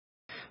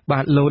បា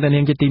ទលោកដានៀ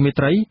ងជាទីមេ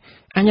ត្រី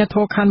អាជ្ញាធ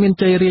រខណ្ឌមាន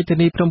ជ័យរាជធា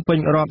នីភ្នំពេញ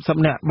រាប់សិប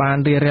នាក់បាន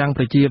រារាំង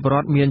ប្រជាពលរ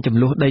ដ្ឋមានចំ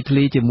នួនដីធ្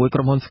លីជាមួយក្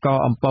រុមហ៊ុនស្ករ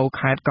អំពៅ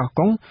ខេត្តកោះ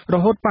កុងរ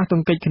ហូតប៉ះទ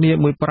ង្គិចគ្នា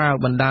មួយប្រាវ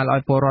បណ្ដាលឲ្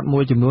យពលរដ្ឋមួ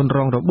យចំនួនរ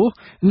ងរបួស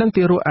និង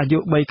ទារកអាយុ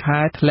3ខែ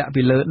ធ្លាក់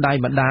ពីលើដៃ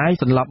ម្ដាយ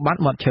សន្លប់បា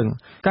ត់មាត់ឈឹង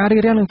ការរា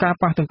រាំងនឹងការ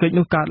ប៉ះទង្គិច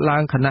នោះកើតឡើ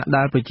ងខណៈ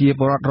ដែលប្រជា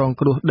ពលរដ្ឋរង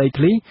គ្រោះដី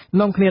ធ្លី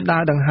នាំគ្នាដើ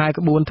រដង្ហែ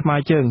ក្បួនថ្មើរ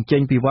ជើងចេ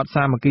ញពីវត្ត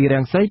សាមគ្គី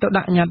រាំងសីទៅ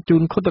ដាក់ញត្តិជូ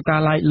នខុទ្ទកា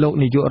ល័យលោក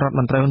នាយករដ្ឋ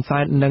មន្ត្រីហ៊ុនសែ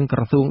ននិងក្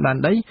រសួងដែន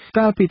ដី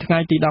កាលពីថ្ងៃ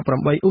ទី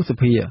18ឧស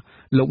ភា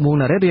លោកមួង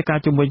ណារ៉េតរាយការ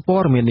ណ៍ជំវិញព័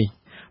ត៌មាននេះ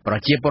ប្រ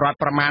ជាពលរដ្ឋ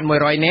ប្រមាណ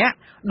100នាក់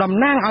តំ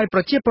ណាងឲ្យប្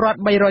រជាពលរដ្ឋ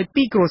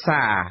302គ្រួ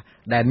សារ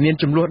ដែលមាន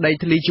ចំនួនដី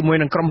ធ្លីជាមួយ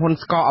នឹងក្រុមហ៊ុន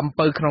ស្ករអំ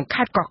ពៅក្នុង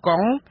ខេត្តកោះកុ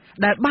ង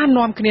ដែលបាន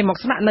នាំគ្នាមក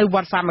ស្នាក់នៅវ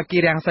ត្តសាមគ្គី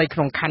រាំងសីក្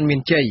នុងខណ្ឌមាន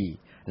ជ័យ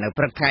នៅ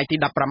ព្រឹកថ្ងៃទី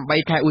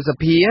18ខែឧស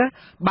ភា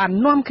បាន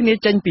នាំគ្នា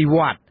ចេញពីវ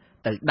ត្ត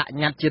ទៅដាក់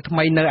ញត្តិជាថ្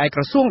មីនៅឯក្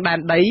រសួងដែន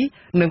ដី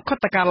និងខុ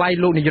ទ្ទកាល័យ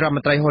លោកនាយរដ្ឋម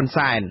ន្ត្រីហ៊ុន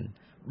សែន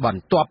ប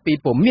ន្ទាប់ពី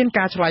ពុំមាន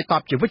ការឆ្លើយត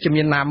បជាវិជ្ជ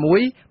មានណាមួ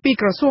យពី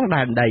ក្រសួង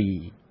ដែនដី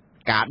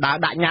ការដើរ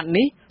ដាក់ញត្តិ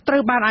នេះត្រូ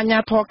វបានអាជ្ញា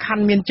ធរខ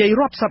ណ្ឌមានជ័យ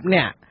រាប់សិប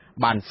នាក់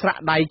បានស្រា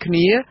ក់ដៃគ្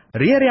នា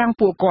រារាំង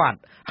ពួកគាត់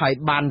ហើយ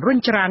បានរុញ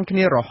ច្រានគ្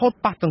នារហូត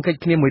ប៉ះទង្គិច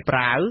គ្នាមួយប្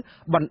រាវ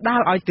បណ្ដា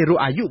លឲ្យទារក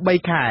អាយុ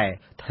3ខែ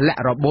ធ្លា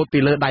ក់របូតពី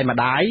លើដៃម្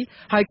ដាយ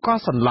ហើយក៏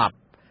សន្លប់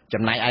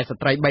ចំណែកឯស្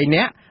ត្រី3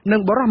នាក់និង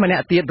បុរសម្នា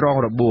ក់ទៀតរង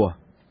របួស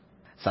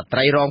ស្ត្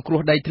រីរងគ្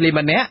រោះដីធ្លី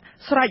ម្នាក់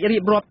ស្រែករៀ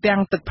បរាប់ទាំ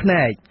ងទឹកភ្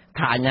នែក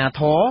ថាអាជ្ញា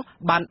ធរ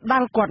បានដា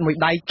ល់គាត់មួយ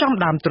ដៃចំ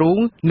ដើមទ្រូង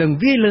និង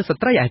វាយលើស្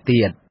ត្រីឯ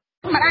ទៀត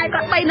ម្ដាយ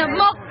គាត់បីនៅ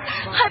មុខ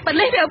ហើយប៉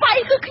លិសវាវាយ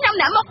គឺខ្ញុំ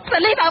អ្នកមុខប៉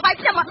លិសវាវាយ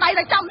ខ្ញុំមកដៃដ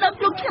ល់ចំលើ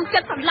ខ្លួនខ្ញុំចិ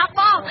ត្តសន្លប់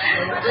បង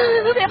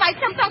វាវាយ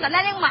ខ្ញុំចង់កណ្ដា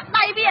លនឹងមក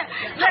ដៃវា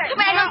ហើយក្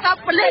មេងក៏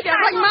ប៉លិសវា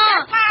វិញម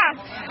ក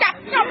ចាប់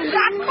ខ្ញុំ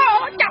រាត់ខោ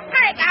ចាប់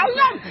ខែកៅខ្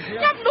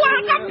ញុំដួល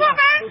កំពុះ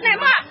ណា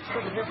មក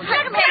ហើ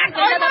យក្មេង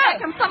អើយមក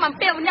ខ្ញុំសុំអំ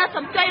ពាវនាវ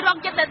សំជួយរក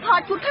ចិត្តទៅថត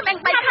ជូតក្មេង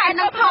3ខែ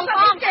នឹងផងប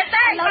ង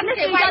ឡើយនេះ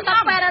គេយកទៅ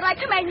ពេលរយ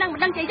ក្មេងនឹងមិ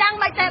នដឹងជាយ៉ាង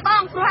ម៉េចទេប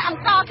ងព្រោះអង្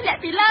គធ្លាក់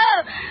ពីលើ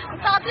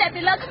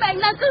ក្មេង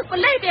នឹងគឺប៉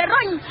លិសវា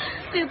រុញ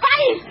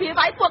វា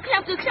វាយពួកខ្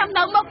ញុំគឺខ្ញុំ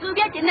នៅមុខគឺ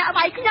វាជាអ្នក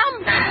វាយខ្ញុំ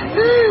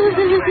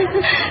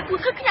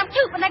គឺខ្ញុំ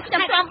ជឿប៉ុណ្ណេះខ្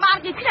ញុំតាមបាន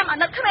គឺខ្ញុំអា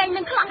ណិតក្មេង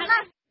នឹងខ្លាំងណា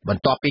ស់ប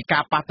ន្ទាប់ពីកា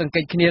រប៉ះទង្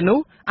គិចគ្នានោះ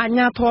អាជ្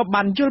ញាធរ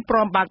បានយល់ព្រ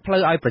មបើកផ្លូ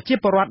វឲ្យប្រជា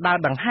ពលរដ្ឋដើរ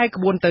ដង្ហែ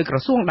ក្បួនទៅក្រ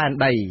សួងដែន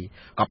ដី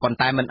ក៏ប៉ុន្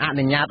តែមិនអ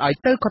នុញ្ញាតឲ្យ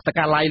ទៅខុទ្ទ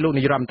កាល័យលោក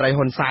នាយរដ្ឋមន្ត្រី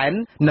ហ៊ុនសែន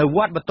នៅវ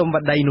ត្តបទុមវ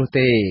តីនោះ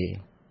ទេ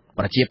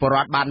ប្រជាពលរ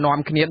ដ្ឋបាននាំ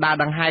គ្នាដើរ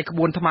ដង្ហែក្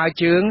បួនថ្មើរ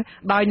ជើង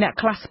ដោយអ្នក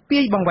ខ្លះស្ពា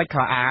យបង្វិច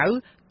ខោអាវ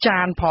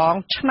ចានផង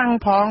ឆ្នាំង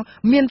ផង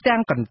មានទាំ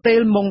ងកន្ទេល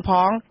មុងផ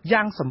ង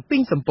យ៉ាងសំពី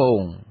ងសំពង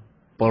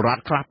ពលរដ្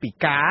ឋខ្លះពិ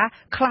ការ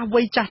ខ្លះ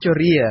វ័យចាស់ជ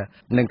រា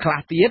និងខ្លះ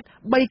ទៀត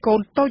3កូន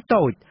តូ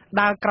ច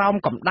ដើរក្រោម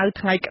កម្ដៅ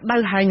ថ្ងៃក្ដៅ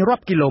ហែងរា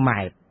ប់គីឡូ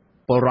ម៉ែត្រ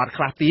ពលរដ្ឋ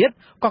ខ្លះទៀត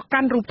ក៏កា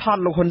ន់រូបថត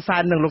លោកហ៊ុនសែ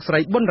ននិងលោកស្រី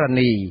ប៊ុនរ៉ា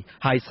នី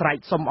ហើយស្រែក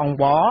សុំអង្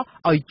វរ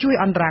ឲ្យជួយ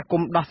អន្តរាគ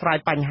មន៍ដោះស្រាយ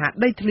បញ្ហា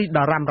ដីធ្លី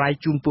ដ៏រ៉ាំរ៉ៃ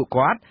ជូនពួក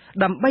គាត់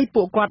ដើម្បី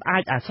ពួកគាត់អា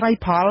ចអាស្រ័យ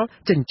ផល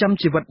ចិញ្ចឹម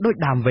ជីវិតដូច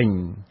ដើមវិញ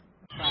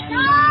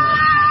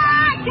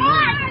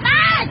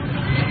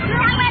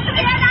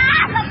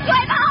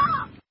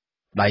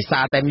ដោយសា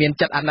រតែមាន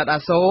ចិត្តអាណិតអា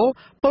សូរ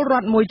ពលរ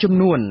ដ្ឋមួយចំ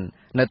នួន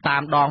នៅតា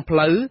មដងផ្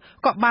លូវ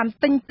ក៏បាន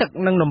ទិញទឹក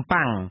និងនំ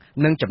ប៉័ង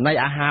និងចំណី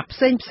អាហារផ្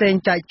សេង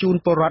ចែកជូន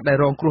ពលរដ្ឋដែល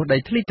រងគ្រោះដី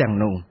ធ្លីទាំង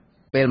នោះ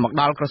ពេលមក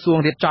ដល់ក្រសួង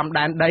រៀបចំ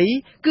ដែនដី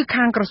គឺ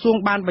ខាងក្រសួង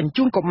បានបញ្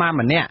ជូនកុមារ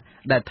ម្នាក់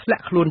ដែលធ្លា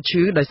ក់ខ្លួន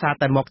ឈឺដោយសារ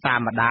តែមកតាម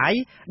ម្ដាយ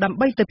ដើម្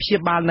បីទៅព្យា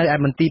បាលនៅឯ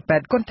មន្ទីរពេ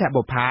ទ្យគន្ធ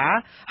បុប្ផា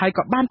ហើយ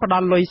ក៏បានផ្ដ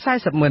ល់លុយ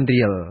40,000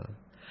រៀល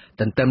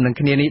ទន្ទឹមនឹង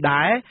គ្នានេះ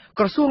ដែរ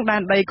ក្រសួងដែ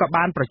នដីក៏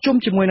បានប្រជុំ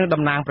ជាមួយនឹង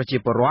តំណាងប្រជា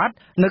ពលរដ្ឋ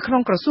នៅក្នុ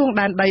ងក្រសួង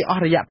ដែនដីអ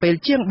ស់រយៈពេល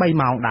ជាង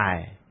3ម៉ោងដែរ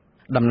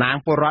តំណាង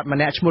ពលរដ្ឋម្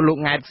នាក់ឈ្មោះលោក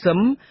ង៉ែតសឹម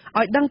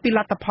ឲ្យដឹងពីល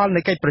ទ្ធផល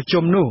នៃកិច្ចប្រ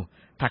ជុំនោះ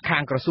ថាខា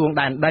ងក្រសួង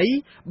ដែនដី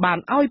បាន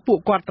ឲ្យពួក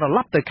គាត់ត្រឡ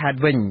ប់ទៅខេត្ត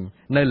វិញ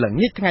នៅល្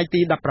ងាចថ្ងៃទី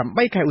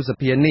18ខែឧស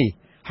ភានេះ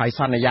ហើយស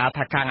ន្យា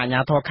ថាខាងអាជ្ញា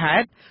ធរខេ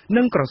ត្ត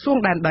និងក្រសួង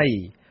ដែនដី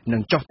នឹ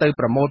ងចុះទៅ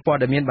ប្រមូលព័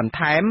ត៌មានបន្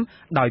ថែម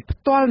ដោយផ្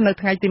ទាល់នៅ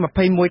ថ្ងៃទី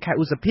21ខែ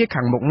ឧសភា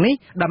ខាងមុខនេះ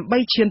ដើម្បី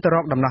ឈានទៅរ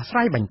កដំណោះស្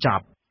រាយបញ្ច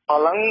ប់ឥ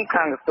ឡូវ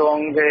ខាងក្រសួង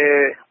គេ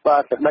បើ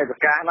សេចក្តីប្រ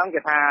កាសហ្នឹង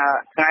គេថា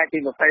ថ្ងៃទី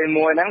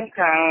21ហ្នឹង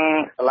ខាង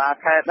សាលា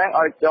ខេត្តហ្នឹង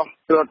ឲ្យចុះ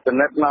ត្រួតពិ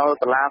និត្យនៅ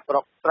សាលាស្រុ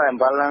កត្រែអំ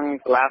បិលហ្នឹង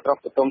សាលាស្រុក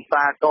បទុម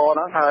សាគរហ្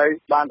នឹងហើយ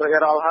បានរួច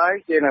រាល់ហើយ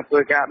ជានឹងធ្វើ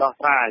ការដោះ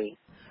ស្រាយ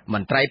ម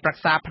ន្ត្រីប្រឹ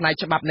ក្សាផ្នែក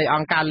ច្បាប់នៃអ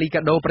ង្គការលី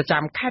កាដូប្រ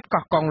ចាំខេត្ត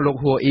កោះកុងលោក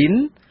ហួរអ៊ីន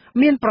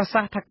មានប្រ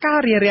សាសន៍ថាការ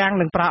រារាំង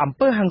នឹងប្រើអំ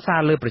ពើហិង្សា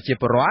លើប្រជា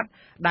ពលរដ្ឋ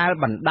ដែល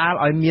បណ្ដាល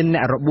ឲ្យមានអ្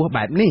នករបួស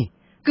បែបនេះ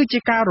គឺជា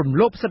ការរំ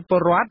លោភសិទ្ធិព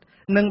លរដ្ឋ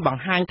និងប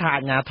ង្ហាញថា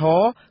អាជ្ញាធរ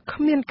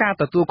គ្មានការ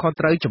ទទួលខុស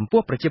ត្រូវចំ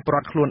ពោះប្រជាពលរ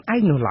ដ្ឋខ្លួនឯ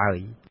ងនោះឡើយ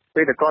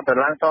ពេលតែគាត់ទៅ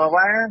ឡើងត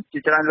វ៉ាជា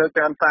ច្រើនលើក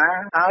ទៅអន្តរ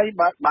ហើយ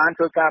បាន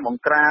ធ្វើការប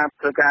ង្ក្រាប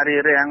ធ្វើការរា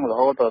រាំងរ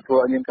ហូតដល់ធ្វើ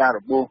ឲ្យមានការរ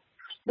បួស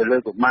ទៅលើ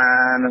កុមារ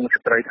និង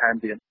ស្ត្រីថែម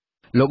ទៀត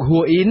លោកហួ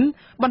រអ៊ីន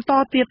បន្ត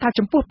ទៀតថា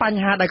ចំពោះប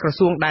ញ្ហាដែលក្រ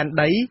សួងដែន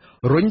ដី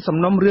រុញសំ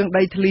ណុំរឿង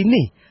ដីធ្លី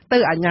នេះទៅ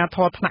អាជ្ញាធ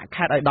រថ្នាក់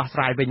ខេត្តឲ្យដោះស្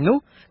រាយវិញនោះ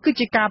គឺ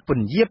ជាការព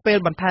ន្យាពេល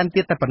បន្ថែម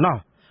ទៀតតែប៉ុណ្ណោះ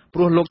ព្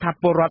រោះលោកថា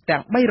ពលរដ្ឋទាំ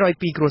ង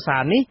302គ្រួសា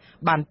រនេះ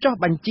បានចុះ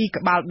បញ្ជី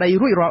ក្បាលដី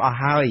រួចរាល់អស់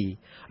ហើយ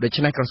ដូ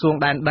ច្នេះក្រសួង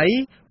ដែនដី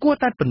គួរ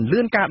តែពន្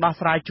យាការដោះ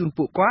ស្រាយជូន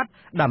ពួកគាត់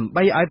ដើម្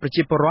បីឲ្យប្រ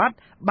ជាពលរដ្ឋ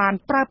បាន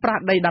ប្រើប្រា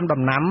ស់ដីដាំ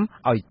ដំណាំ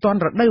ឲ្យទាន់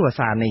រដូវវស្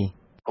សានេះ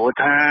ព្រោះ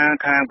ថា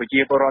ខាងប្រជា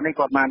ពលរដ្ឋនេះ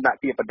គាត់បានដាក់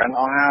ពាក្យបណ្ដឹង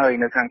អស់ហើយ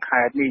នៅខាង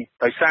ខេត្តនេះ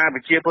ដោយសារប្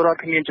រជាពលរដ្ឋ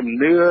គ្មានជំ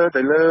នឿ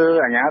ទៅលើ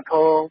អាជ្ញាធ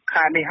រ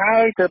ខេត្តនេះហើ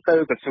យទៅ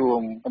ក្រសួង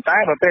ប៉ុន្តែ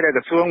បើពេលដែល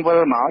ក្រសួងវិ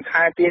លមក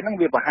ខេត្តទៀតហ្នឹង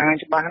វាបង្ហាញ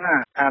ច្បាស់ណា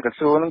ស់ថាក្រ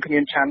សួងហ្នឹងគ្មា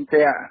នឆន្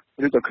ទៈ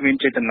ឬក៏គ្មាន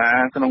ចេតនា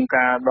ក្នុង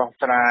ការដោះ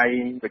ស្រាយ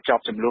បញ្ច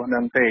ប់ចំនួនហ្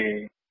នឹងទេ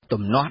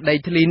ទំនាស់ដី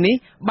ធ្លីនេះ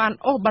បាន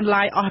អូសបន្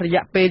លាយអស់រ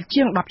យៈពេល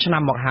ជាង10ឆ្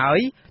នាំមកហើយ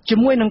ជា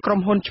មួយនឹងក្រុម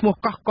ហ៊ុនឈ្មោះ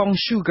កោះកុង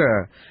Sugar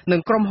និ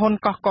ងក្រុមហ៊ុន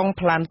កោះកុង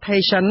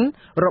Plantation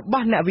រប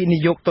ស់អ្នកវិនិ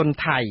យោគទុន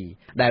ថៃ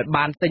ដែល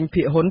បានទិញ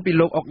ភាគហ៊ុនពី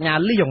លោកអុកញ៉ា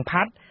លីយ៉ុង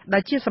ផាត់ដែ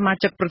លជាសមា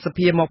ជិកព្រឹទ្ធស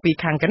ភាមកពី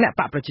ខាងគណៈ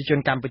បកប្រជាជន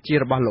កម្ពុជា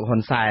របស់លោកហ៊ុ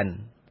នសែន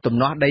ទំ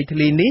នាស់ដីធ្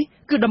លីនេះ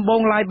គឺដំបូ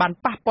ងឡើយបាន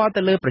ប៉ះពាល់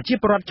ទៅលើប្រជា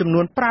ពលរដ្ឋចំ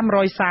នួន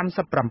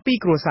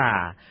537គ្រួសារ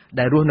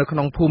ដែលរស់នៅក្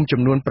នុងភូមិ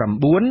ចំនួន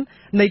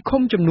9នៃ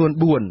ឃុំចំនួន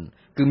4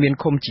គឺមាន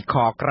ឃុំជីខ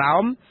ក្រោ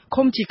ម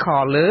ឃុំជីខ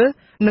លើ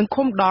និង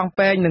ឃុំដង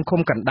ពេងនិង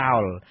ឃុំកណ្ដោ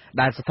ល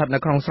ដែលស្ថិតនៅ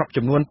ក្នុងស្រុក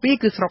ចំនួន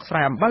2គឺស្រុកស្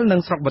រែអំបិលនិ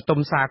ងស្រុកបទុម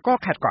សាគរ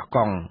ខេត្តកោះ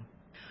កុង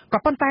ក៏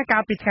ប៉ុន្តែកា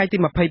លពីថ្ងៃទី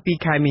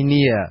22ខែមី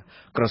នា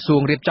ក្រសួ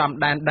ងរៀបចំ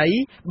ដែនដី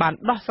បាន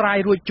ដោះស្រាយ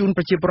រួចជូន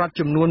ប្រជាពលរដ្ឋ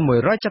ចំនួន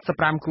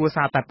175គ្រួ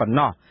សារតែប៉ុណ្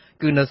ណោះ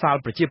គឺនៅសល់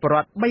ប្រជាពលរ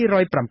ដ្ឋ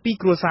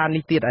307គ្រួសារ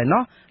នេះទៀតឯ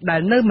ណោះដែ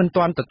លនៅមិន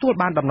ទាន់ទទួល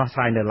បានដំណោះស្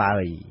រាយនៅឡើ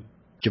យ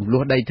ចំនួ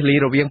នដីធ្លី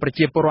រវាងប្រ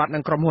ជាពលរដ្ឋនិ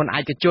ងក្រុមហ៊ុន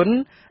ឯកជន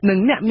និង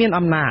អ្នកមាន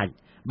អំណាច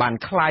បាន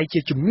คล้ายជា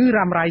ជំងឺ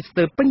រ៉ាំរ៉ៃស្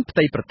ទើរពេញផ្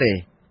ទៃប្រទេស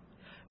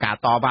ការ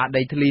តវ៉ា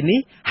ដីធ្លីនេះ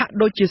ហាក់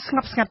ដូចជាស្ង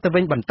ប់ស្ងាត់ទៅ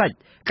វិញបន្តិច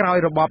ក្រោយ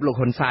របបលោក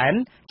ហ៊ុនសែន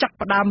ចាក់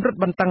ផ្ដើមរឹត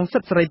បន្តឹងសិ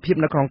ទ្ធិសេរីភាព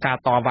នៅក្នុងការ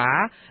តវ៉ា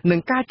និង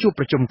ការជួប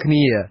ប្រជុំគ្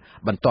នា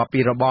បន្ទាប់ពី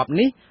របប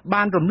នេះ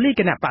បានរំលាយ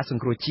គណៈបក្សស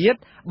ង្គ្រោះជាតិ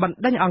បណ្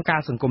ដេញអង្គការ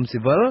សង្គមស៊ី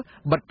វិល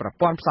បិទប្រ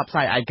ព័ន្ធផ្សព្វផ្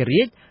សាយឯក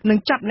រាជ្យនិង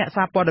ចាប់អ្នក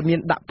សារព័ត៌មាន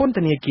ដាក់ពន្ធ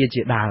នាគារ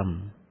ជាដើម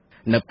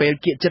នៅពេល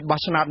គៀកចិត្តបោះ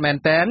ឆ្នោតមែន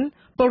ទែន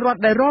ពលរដ្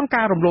ឋដែលរង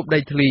ការរំលោភដី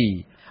ធ្លី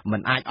មិ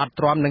នអាចអត់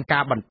ទ្រាំនឹងកា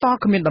របន្ត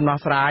គ្មានដំណោះ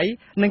ស្រាយ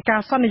និងការ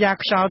សន្យា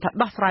ខ្យល់ថា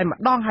ដោះស្រាយម្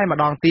ដងហើយម្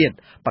ដងទៀត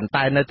ប៉ុន្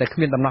តែនៅតែគ្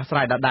មានដំណោះស្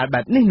រាយដដែល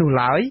បែបនេះនោះ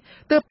ឡើយ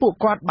ទើបពួក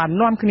គាត់បាន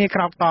នាំគ្នាក្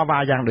រោកតវ៉ា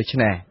យ៉ាងដូច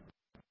នេះ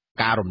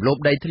ការរំលោភ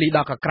ដីធ្លី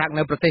ដ៏កក្រាក់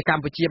នៅប្រទេសក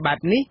ម្ពុជាបែប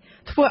នេះ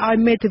ធ្វើឲ្យ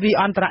មេធាវី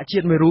អន្តរជា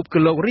តិមួយរូបគឺ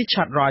លោក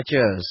Richard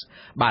Rogers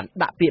បាន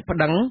ដាក់ពាក្យប្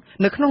តឹង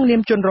នៅក្នុងនា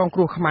មជនរងគ្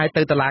រោះខ្មែរ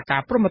ទៅតុលាកា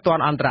រព្រហ្មទណ្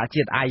ឌអន្តរ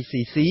ជាតិ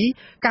ICC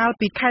កាល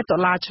ពីខែតុ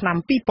លាឆ្នាំ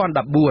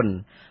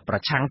2014ប្រ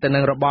ឆាំងទៅនឹ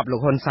ងរបបលោក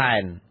ហ៊ុនសែ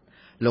ន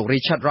លោក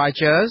Richard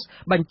Rogers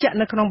បញ្ជាក់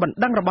នៅក្នុងបណ្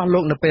ដឹងរបស់លោ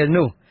កនៅពេល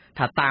នោះ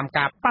ថាតាម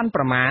ការប៉ាន់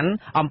ប្រមាណ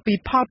អំពី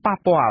ផលប៉ះ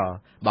ពាល់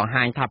បង្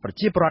ហាញថាប្រ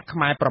ជាពលរដ្ឋខ្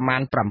មែរប្រមា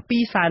ណ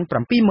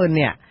770,000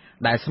 នាក់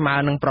ដែលស្មើ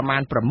នឹងប្រមា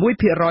ណ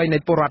 6% នៃ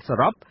ពលរដ្ឋស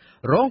រុប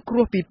រងគ្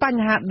រោះពីប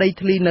ញ្ហាដី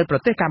ធ្លីនៅប្រ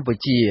ទេសកម្ពុ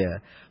ជា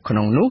ក្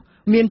នុងនោះ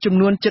មានចំ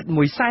នួនជិត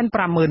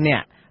 150,000 នា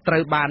ក់ត្រូ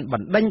វបានប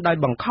ណ្ដេញដោយ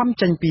បង្ខំ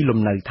ចេញពីលំ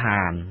នៅ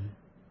ឋាន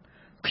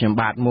ខ្ញុំ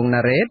បាទមុង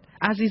ណារ៉េត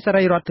អាស៊ីសេ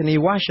រីរដ្ឋធានី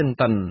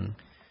Washington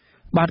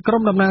បាទក្រុ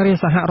មតំណាងរាស្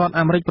ត្រសហរដ្ឋ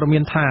អាមេរិកព្រមា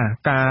នថា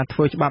ការធ្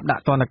វើច្បាប់ដា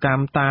ក់ទណ្ឌកម្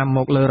មតាមម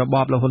កលើរប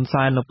បលោកហ៊ុន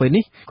សែននៅពេល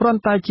នេះគ្រាន់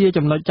តែជា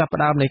ចំណុចចាប់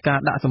ផ្ដើមនៃការ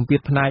ដាក់សម្ពាធ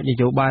ផ្នែកន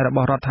យោបាយរប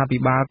ស់រដ្ឋាភិ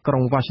បាលក្រុ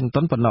ង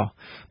Washington ប៉ុណ្ណោះ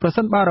ប្រ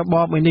សិនបើរប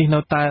បមួយនេះនៅ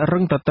តែរឹ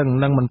ងទទឹង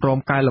និងមិនព្រម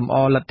កែលម្អ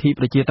លទ្ធិ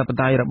ប្រជាធិប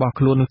តេយ្យរបស់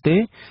ខ្លួននោះទេ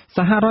ស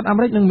ហរដ្ឋអា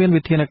មេរិកនឹងមាន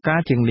វិធានការ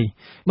ជាងនេះ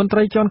មន្ត្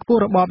រីជាន់ខ្ពស់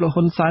របបលោក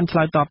ហ៊ុនសែនឆ្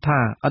លើយតបថា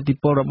ឥទ្ធិ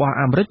ពលរបស់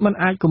អាមេរិកមិន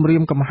អាចគំរា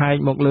មកំហែង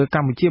មកលើក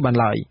ម្ពុជាបាន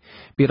ឡើយ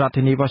ពីរដ្ឋ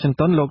ធានី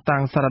Washington លោកតាំ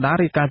ងសារ៉ាដា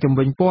រាយការណ៍ជំ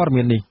វិញព័ត៌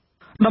មាននេះ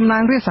តំណា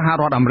ងរាស្ត្រសហ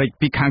រដ្ឋអាមេរិក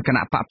ពីខាងគ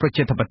ណៈបកប្រ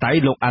ជាធិបតេយ្យ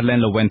លោក Alan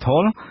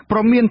Lowenthal ព្រ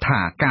មានថា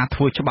ការធ្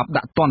វើច្បាប់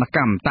ដាក់ទណ្ឌក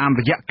ម្មតាម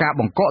រយៈការ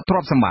បង្កកទ្រ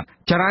ព្យសម្បត្តិ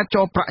ចរាច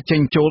រប្រាក់ចេ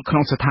ញចូលក្នុ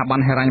ងស្ថាប័ន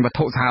ហិរញ្ញវត្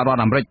ថុសហរដ្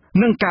ឋអាមេរិក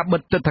និងការបិ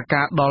ទទឹកដី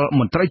ការដល់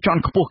មន្ត្រីជា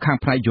ន់ខ្ពស់ខាង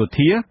ផ្នែកយោ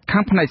ធាខា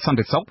ងផ្នែកសន្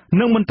តិសុខ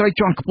និងមន្ត្រី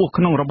ជាន់ខ្ពស់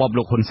ក្នុងរបប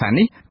លោកហ៊ុនសែន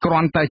នេះគ្រា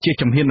ន់តែជា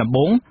ជំហានដំ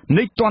បូង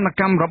នៃទណ្ឌ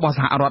កម្មរបស់ស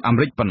ហរដ្ឋអា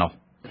មេរិកប៉ុណ្ណោះ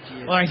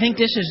Well, I think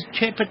this is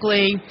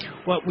typically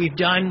what we've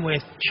done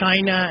with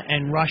China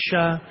and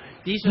Russia.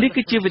នេះ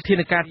គឺជាវិធា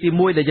នការទី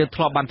1ដែលយើង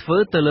ធ្លាប់បានធ្វើ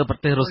ទៅលើប្រ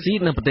ទេសរុស្ស៊ី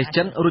និងប្រទេស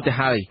ចិនរួចទៅ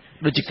ហើយ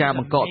ដូចជាការប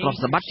ង្កកទ្រព្យ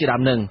សម្បត្តិជាដើ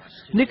មនឹង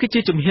នេះគឺជា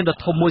ជំហានដ៏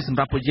ធំមួយសម្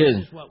រាប់ពួកយើង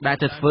ដែល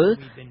ទៅធ្វើ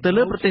ទៅ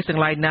លើប្រទេសទាំ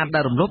ងឡាយណាដែ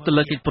លរំលោភទៅ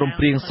លើកិច្ចព្រម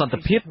ព្រៀងសន្តិ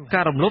ភាព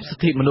ការរំលោភសិ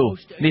ទ្ធិមនុស្ស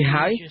នេះ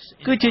ហើយ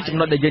គឺជាចំ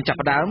ណុចដែលយើងចាប់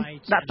ផ្ដើម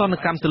ដាក់ទណ្ឌ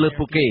កម្មទៅលើ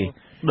ពួកគេ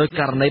ដោយ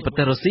ករណីប្រ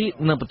ទេសរុស្ស៊ី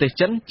និងប្រទេស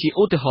ចិនជា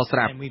ឧទាហរណ៍ស្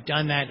រាប់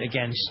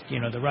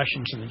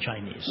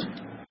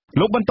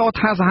លោកបន្ត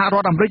ថាសហរ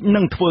ដ្ឋអាមេរិក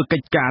នឹងធ្វើកិ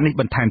ច្ចការនេះ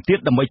បន្ថែមទៀត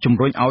ដើម្បីជំ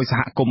រុញឲ្យស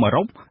ហគមន៍អឺ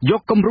រ៉ុបយ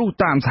កគំរូ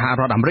តាមសហ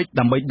រដ្ឋអាមេរិក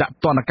ដើម្បីដាក់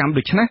ទណ្ឌកម្ម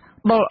ដូចនេះ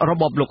ដល់រ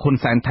បបលោកហ៊ុន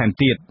សែនថែម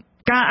ទៀត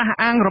ការអះ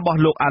អាងរបស់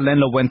លោក Alan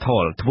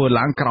Lowenthal ធ្វើ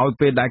ឡើងក្រោយ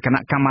ពេលដែលគ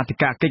ណៈកម្មាធិ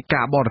ការកិច្ច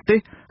ការបរទេស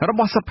រប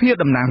ស់សភា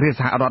តំណាងរាស្ត្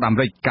រសហរដ្ឋអាមេ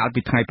រិកកាល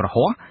ពីថ្ងៃប្រ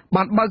ហ័ស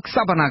បានបើកស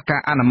វនាកា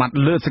រអនុម័ត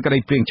លើសេចក្តី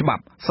ព្រាងច្បា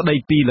ប់ស្តី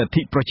ពីលទ្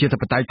ធិប្រជាធិ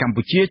បតេយ្យកម្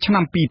ពុជាឆ្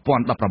នាំ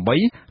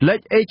2018លេខ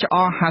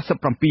HR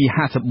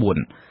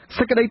 5754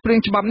សេចក្តីព្រាង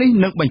ច្បាប់នេះ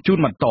នឹងបញ្ជូន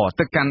បន្ត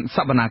ទៅកាន់ស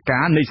វនាកា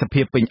រនៃស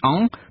ភាពេញអ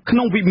ង្គក្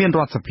នុងវិមានរ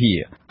ដ្ឋសភា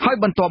ហើយ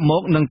បន្ទាប់ម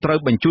កនឹងត្រូវ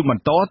បញ្ជូនប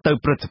ន្តទៅ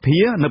ព្រឹទ្ធសភា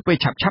នៅពេល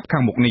ឆាប់ៗខា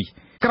ងមុខនេះ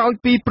ក្រោយ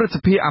ពីព្រឹទ្ធស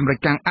ភាអាមេរិក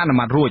អនុ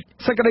ម័តរួច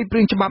សេចក្តីព្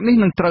រាងច្បាប់នេះ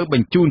នឹងត្រូវប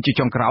ញ្ជូនជា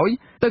ចុងក្រោយ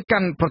ទៅកា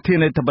ន់ប្រធា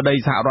នាធិបតី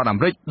សហរដ្ឋអា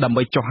មេរិកដើម្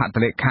បីចុះហត្ថ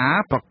លេខា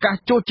ប្រកាស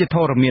ចូលជាធ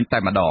រមានតែ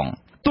ម្ដង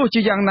ទោះ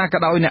ជាយ៉ាងណាក៏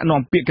ដោយអ្នក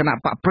នាំពាក្យគណៈ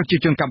បកប្រជា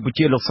ជនកម្ពុ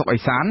ជាលោកសុកអេ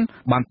សាន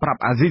បានប្រាប់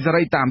អាស៊ីសេ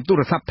រីតាមទូ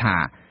រស័ព្ទថា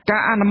កា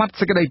រអនុម័ត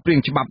សេចក្តីព្រាង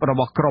ច្បាប់រ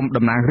បស់ក្រុម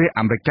តំណាងរាស្ត្រ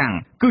អាមេរិក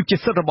គឺជា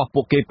សិទ្ធិរបស់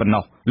ពួកគេប៉ុណ្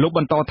ណោះលោកប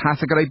ន្តថា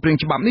សេចក្តីព្រាង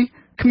ច្បាប់នេះ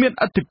គ្មាន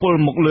ឥទ្ធិពល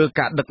មកលើ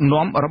ការដឹក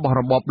នាំរបស់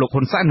របបលោក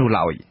ហ៊ុនសែននោះ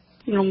ឡើយ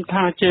ខ្ញុំ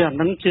ថាជាអា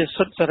នឹងជា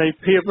សិទ្ធិសេរី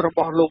ភាពរប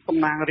ស់លោកតំ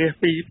ណាងរាស្ត្រ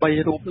ពី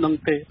3រូបនឹង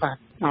ទេបាទ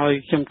ហើយ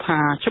ខ្ញុំថា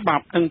ច្បា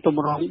ប់នឹងទ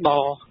ម្រង់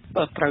ដ៏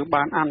ត្រូវ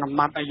បានអនុ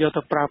ម័តឲ្យយក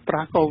ទៅប្រើប្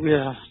រាស់ក៏វា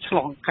ឆ្ល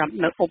ងកាត់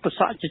នៅឧបស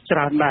គ្គជាច្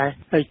រើនដែរ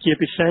ហើយជា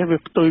ពិសេសវា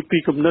ផ្ទុយពី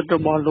គំនិតរ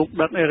បស់លោក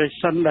ដិតអេរិច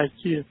សិនដែល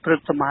ជាព្រឹ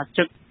ទ្ធសមា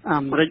ជិកអា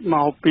មេរិកម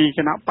កពីគ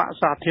ណៈបក្ស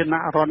សាធារណ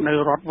រដ្ឋនៅ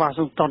រដ្ឋ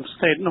Washington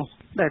State នោះ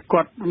ដែល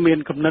គាត់មាន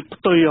គំនិត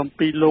ផ្ទុយអំ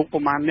ពីលោកប្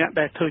រមាណអ្នក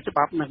ដែលធ្វើច្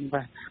បាប់នឹង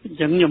បាទអញ្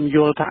ចឹងខ្ញុំយ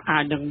ល់ថាអា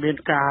ចនឹងមាន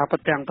ការប្រ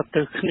ទាំងប្រ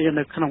ទើគ្នា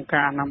នៅក្នុង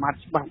ការអនុម័ត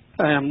ច្បាប់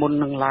តែមុន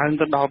នឹងឡើង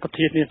ទៅដល់ប្រ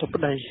ធានាធិប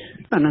តី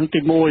អានឹងទី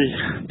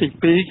1ទី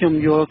2ខ្ញុំ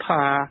យល់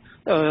ថា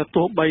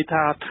ទោះបី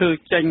ថាធ្វើ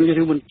ចេញ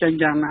ឬមិនចេញ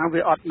យ៉ាងណា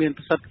វាអត់មាន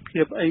ប្រសិទ្ធ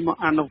ភាពអីមក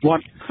អនុវ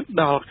ត្ត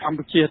ដល់កម្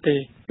ពុជាទេ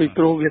ពី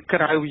ព្រោះវាក្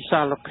រៅវិ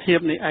សាលភាព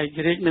នៃឯក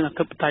រាជ្យនិងអ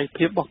ធិបតេយ្យ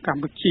ភាពរបស់ក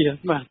ម្ពុជា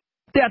បាទ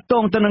តាក់ទ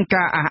ងទៅនឹង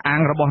ការអះអា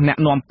ងរបស់អ្នក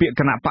នាំពាក្យ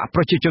គណៈបកប្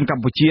រជាជនក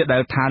ម្ពុជាដែ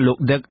លថាលោក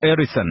Dick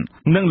Harrison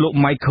និងលោក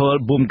Michael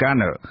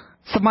Baumgartner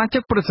សមាជិ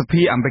កព្រឹទ្ធស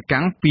ភាអាមេរិក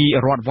ពី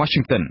រដ្ឋ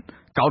Washington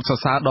កោតសរ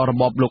សើរដល់រ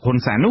បបលោកហ៊ុន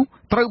សែននោះ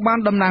ត្រូវបាន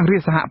តំណាងរា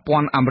ស្ត្រសហព័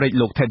ន្ធអាមេរិក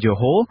លោក Ted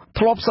Yoho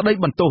ធ្លាប់ស្ដី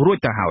បន្ទោសរួច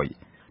ទៅហើយ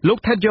លោក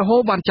Ted Yoho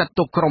បានចាត់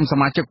ទុកក្រុមស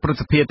មាជិកព្រឹទ្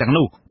ធសភាទាំង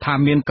នោះថា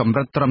មានកម្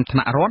រិតត្រឹមថ្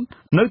នាក់រដ្ឋ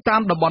នៅតា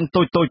មតំបន់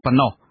តូចៗប៉ុណ្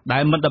ណោះដែ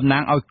លមិនតំណា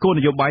ងឲ្យគោល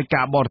នយោបាយ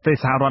ការបរទេស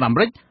សហរដ្ឋអាមេ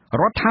រិក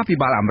រដ្ឋាភិ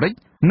បាលអាមេរិក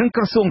និង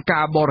ក្រសួង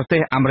ការបរទេ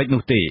សអាមេរិក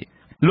នោះទេ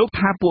លោក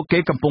ថាពួកគេ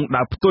កំពុង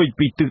ដើរផ្ទុយ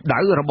ពីទិសដៅ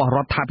របស់រ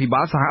ដ្ឋាភិបា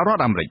លសហរដ្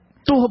ឋអាមេរិក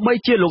ទោះបី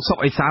ជាលោកសុក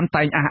អេសាន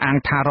តែងអះអាង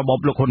ថារបប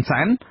លោកហ៊ុនសែ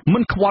នមិ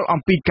នខ្វល់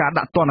អំពីការ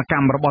ដាក់ទណ្ឌក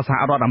ម្មរបស់សហ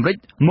រដ្ឋអាមេរិក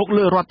មក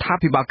លើរដ្ឋា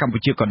ភិបាលកម្ពុ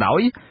ជាក៏ដោ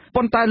យ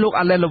ប៉ុន្តែលោក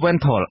Allen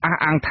Leventhal អះ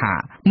អាងថា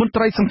មន្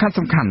ត្រីសំ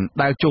ខាន់ៗ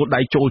ដែលចូលដៃ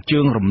ចូលជើ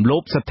ងរំលោ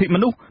ភសិទ្ធិម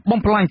នុស្សបំ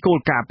ផ្លាញគោល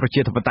ការណ៍ប្រ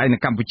ជាធិបតេយ្យនៅ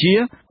កម្ពុជា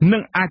នឹ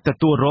ងអាចទ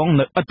ទួលរង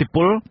នូវឥទ្ធិព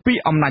លពី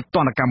អំណាចទ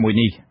ណ្ឌកម្មមួយ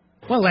នេះ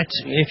Well,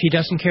 if he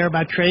doesn't care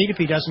about trade, if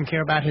he doesn't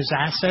care about his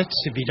assets,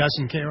 if he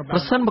doesn't care about ប្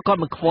រសិនបើគាត់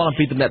មិនខ្វល់អំ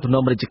ពីទំនាក់ទំន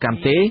ងពាណិជ្ជកម្ម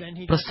ទេ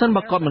ប្រសិន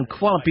បើគាត់មិន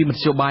ខ្វល់អំពីម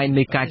ធ្យោបាយ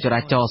នៃការចរា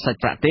ចរសាច់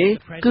ប្រាក់ទេ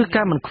គឺ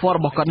ការមិនខ្វល់រ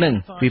បស់គាត់នឹង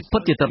វាពិ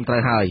តជាត្រឹមត្រូ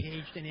វហើយ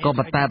ក៏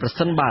ប៉ុន្តែប្រ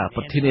សិនបើ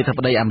ប្រធានាធិប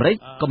តីអាមេរិក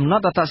កំណ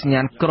ត់អត្តសញ្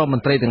ញាណក្រុមម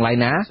ន្ត្រីទាំងឡាយ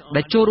ណា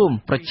ដែលចូលរួម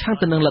ប្រឆាំង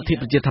ទៅនឹងលទ្ធិ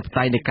ប្រជាធិប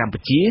តេយ្យនៅកម្ពុ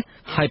ជា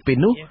ហើយពេល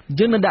នោះ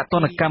យើងនឹងដាក់ទ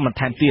ណ្ឌកម្មបន្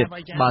ថែមទៀត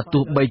បើ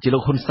ទោះបីជាលោ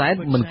កហ៊ុនសែន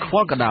មិនខ្វ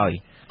ល់ក៏ដោយ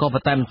ក៏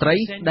ប៉ុន្តែមន្ត្រី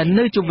ដែល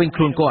នៅជុំវិញ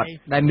ខ្លួនគាត់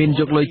ដែលមាន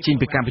យកលុយចេញ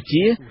ពីកម្ពុ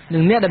ជានិ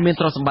ងអ្នកដែលមាន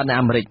ទ្រព្យសម្បត្តិនៅ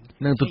អាមេរិក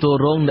នឹងទទួល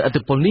រងនូវឥទ្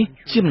ធិពលនេះ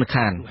ជាមិន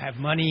ខាន have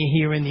money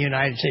here in the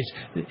United States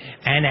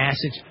and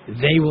assets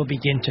they will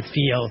begin to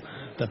feel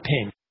the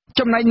pinch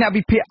ចំណែកអ្នក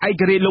វិភាគឯ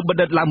ករាជ្យលោកប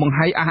ណ្ឌិតឡើងបង្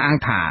ហាយអះអាង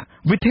ថា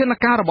វិធាន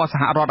ការរបស់ស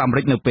ហរដ្ឋអាមេ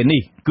រិកនៅពេល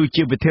នេះគឺ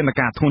ជាវិធាន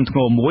ការធ្ងន់ធ្ង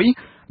រមួយ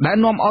ដែល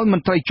នាំឲ្យម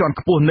ន្ត្រីជាន់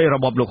ខ្ពស់នៃរ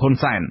បបលោកហ៊ុន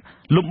សែន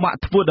លំបាក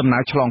ធ្វើដំណើ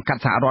រឆ្លងកា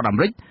ត់សហរដ្ឋអា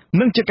មេរិក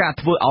និងជាការ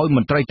ធ្វើឲ្យម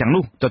ន្ត្រីទាំង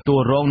នោះទទួល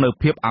រងនូវ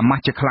ភាពអាម៉ា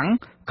ស់ជាខ្លាំង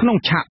ក្នុង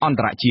ឆាកអន្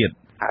តរជាតិ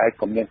ហើយ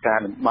ក៏មានការ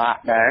លំបាក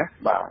ដែរ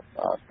បាទ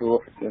ទោះ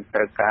យើងត្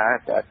រូវការ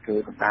ធ្វើ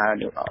ដំណើរ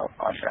នៅ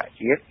អន្តរ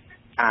ជាតិ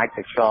អាច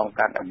ទៅឆ្លង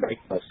កាត់អាមេរិក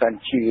បើសិន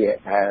ជា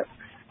ថា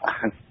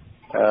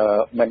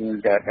មិន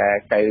ដែល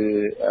ទៅ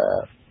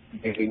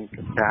វិញ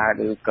ការ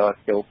ឬក៏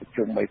ចូលប្រ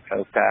ជុំមួយផ្លូ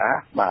វការ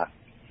បាទ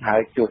ហើ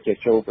យជួបជា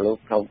ចូលប្រឡូក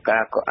ផ្លូវកា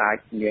រក៏អាច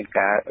មាន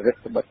ការរឹត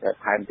បន្តឹង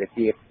ថែមទៅ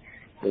ទៀត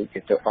ដូចជា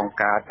ទៅអង្គ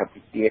ការធិប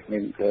តេយ្យនិ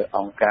ងអ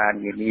ង្គការ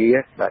នានា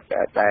បាទ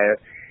ដែល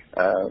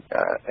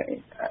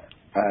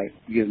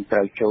យើងត្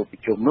រូវចូលប្រ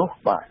ជុំនោះ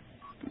បាទ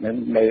នឹង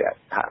នៅ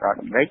សហរដ្ឋ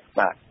អាមេរិក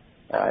បាទ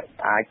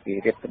អាចជា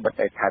រឹតបន្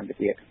តឹងថែមទៅ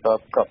ទៀត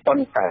ក៏ប៉ុ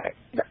ន្តែ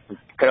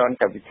ក្រន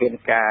តែវិធាន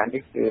ការ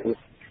នេះគឺ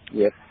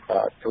វា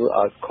ធ្វើ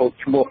ឲ្យខូច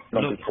ឈ្មោះក្នុ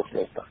ងពិភព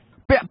លោក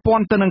ពាក់ព័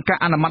ន្ធទៅនឹងការ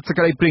អនុម័តសេច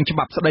ក្តីព្រាងច្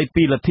បាប់ស្តី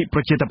ពីលទ្ធិប្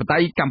រជាធិបតេ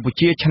យ្យកម្ពុ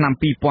ជាឆ្នាំ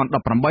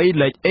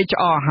2018លេខ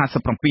HR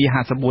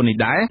 5754នេះ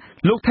ដែរ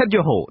លោក Ted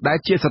Yoho ដែល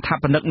ជាស្ថា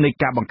បនិកនៃ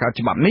ការបង្កើត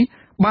ច្បាប់នេះ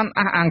បាន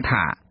អះអាង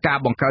ថាការ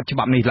បង្កើតច្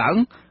បាប់នេះឡើង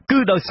គឺ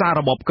ដោយសារ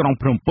របបក្រុង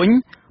ភ្នំពេញ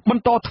ប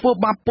ន្តធ្វើ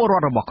បាបពលរ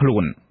ដ្ឋរបស់ខ្លួ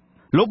ន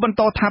លោកបន្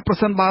តថាប្រ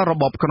សិនបើរ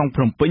បបក្រុង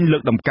ភ្នំពេញលើ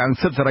កដំកើង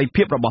សិទ្ធិសេរី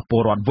ភាពរបស់ព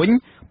លរដ្ឋវិញ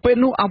ពេល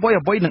នោះអ្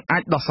វីៗនឹងអា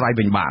ចដោះស្រាយ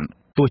វិញបាន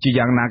ទោះជា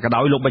យ៉ាងណាក៏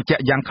ដោយលោកបញ្ជា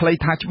ក់យ៉ាងខ្លី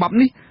ថាច្បាប់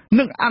នេះ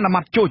នឹងអនុម័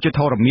តចូលជាធ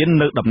រមាន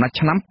នៅដំណាច់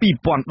ឆ្នាំ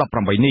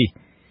2018នេះ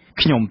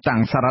ខ្ញុំតាំ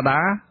ងសារ៉ាដា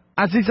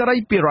អាស៊ីសេរី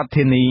ពីរដ្ឋ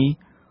ធានី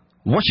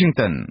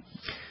Washington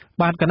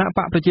បាទគណៈប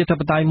កប្រជាធិ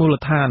បតេយ្យមូល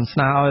ដ្ឋានស្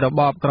នើឲ្យរ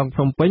បបក្រុងភ្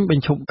នំពេញប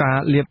ញ្ឈប់ការ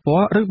លាបព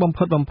ណ៌ឬបំ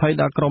ផិតបំភ័យ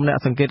ដល់ក្រុមអ្នក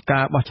សង្កេតកា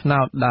របោះឆ្នោ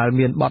តដែល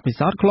មានបទពិ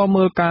សោធន៍ឃ្លាំ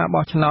មើលការ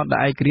បោះឆ្នោតដែល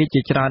ឯករាជ្យ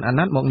ជាច្រើនអា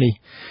ណត្តិមកនេះ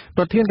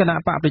ប្រធានគណៈ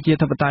បកប្រជា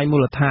ធិបតេយ្យមូ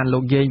លដ្ឋានលោ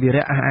កយេងវី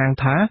រៈអះអាង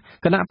ថា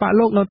គណៈបក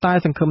លោកនៅតែ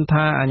សង្ឃឹម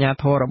ថាអាជ្ញា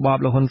ធររបប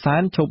លោកហ៊ុនសែ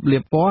នឈប់លា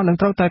បពណ៌និង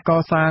ត្រូវតែក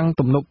សាង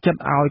ទំនុកចិត្ត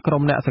ឲ្យក្រុ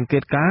មអ្នកសង្កេ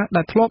តការណ៍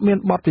ដែលធ្លាប់មាន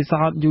បទពិ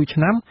សោធន៍យូរឆ្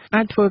នាំ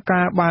អាចធ្វើ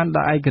ការបាន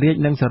ដោយឯករាជ្យ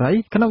និងសេរី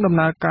ក្នុងដំ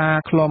ណើរការ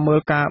ឃ្លាំមើល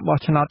ការបោះ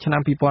ឆ្នោតឆ្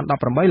នាំ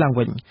2018ឡើង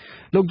វិញ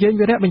លោកយាយ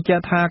វិរៈបញ្ជា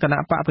ក់ថាគណៈ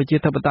បកប្រជា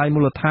ធិបតេយ្យមូ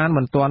លដ្ឋាន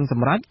មិនទាន់ស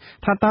ម្រេច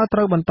ថាតើត្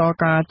រូវបន្ត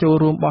ការចូល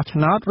រួមបោះឆ្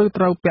នោតឬ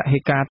ត្រូវពហិ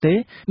ការទេ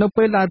នៅ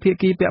ពេលដែលភា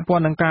គីពាក់ព័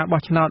ន្ធនឹងការ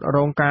បោះឆ្នោតរ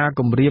ងការ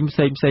គំរាមផ្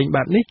សេងៗ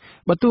បែបនេះ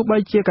បើទោះបី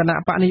ជាគណៈ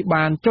បកនេះ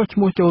បានចុះឈ្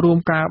មោះចូលរួម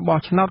ការបោះ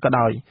ឆ្នោតក៏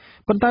ដោយ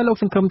ប៉ុន្តែលោក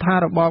សង្ឃឹមថា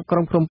របបក្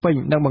រុងភ្នំពេញ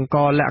នឹងបង្ក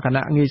លក្ខ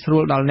ណៈងាយស្រួ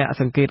លដល់អ្នក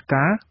សង្កេត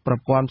ការណ៍ប្រ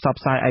ព័ន្ធផ្សព្វ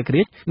ផ្សាយឯក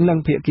រាជ្យនិង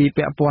ភាគី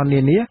ពាក់ព័ន្ធនា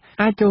នា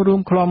អាចចូលរួម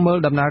ឃ្លាំមើល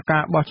ដំណើរកា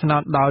របោះឆ្នោ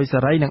តដោយសេ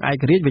រីនិងឯ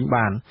ករាជ្យវិញ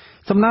បាន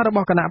សំណើរប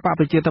ស់គណៈបក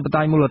ប្រជាធិប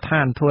តេយ្យមូលដ្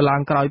ឋានធ្វើឡើ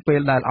ងក្រោយពេល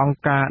ដែលអង្គ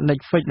ការ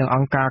Netflix និងអ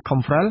ង្គការ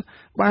Khmer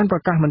បានប្រ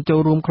កាសមិនចូល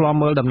រួមឃ្លាំ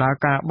មើលដំណើរ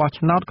ការបោះ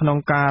ឆ្នោតក្នុង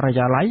ការិ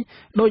យាល័យ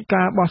ដោយ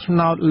ការបោះឆ្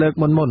នោតលើក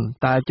មុន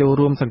តែចូល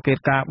រួមសង្កេត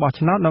ការបោះ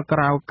ឆ្នោតនៅក្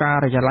រៅកា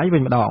រិយាល័យវិ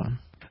ញម្ដង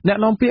អ្នក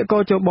នាំពាក្យកោ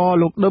ជប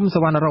លោកដឹមស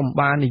វណ្ណរម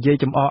បាននិយាយ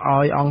ចំអក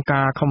ឲ្យអង្គ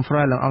ការ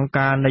Khmer និងអង្គ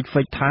ការ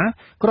Netflix ថា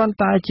គ្រាន់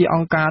តែជាអ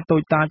ង្គការតូ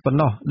ចតាចប៉ុណ្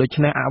ណោះដូ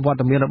ច្នេះអវត្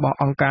តមានរបស់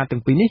អង្គការទាំ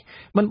ងពីរនេះ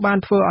មិនបាន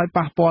ធ្វើឲ្យ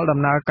ប៉ះពាល់ដំ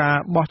ណើរការ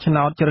បោះឆ្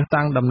នោតជ្រើស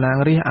តាំងតំណាង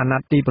រាស្ត្រអាណ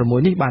ត្តិទី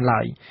6នេះបាន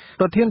ឡើយ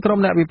ប្រធានក្រុម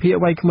អ្នកវិភាគ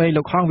វ័យក្មេង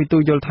លោកហងវិទូ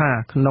យល់ថា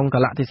ក្នុងក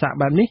លៈទេសៈ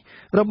បែបនេះ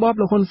របប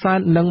លោកហ៊ុនសែន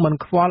នឹងមិន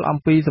ខ្វល់អំ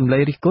ពីសម្លេ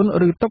ងរិះគន់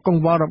ឬទុកក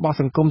ង្វល់របស់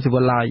សង្គមស៊ី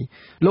វិលឡើយ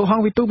លោកហ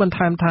ងវិទូបន្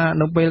ថែមថា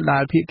នៅពេលដែ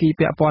លភាគី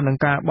ពាក់ព័ន្ធនឹង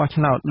ការបោះ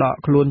ឆ្នោតដក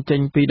ខ្លួនចេ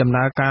ញពីដំ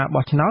ណើរការ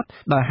បោះឆ្នោត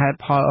ដោយហេតុ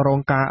ផលរង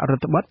ការរឹ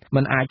តបន្តឹង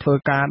មិនអាចធ្វើ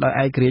ការដោយ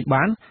ឯករាជ្យ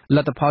បានល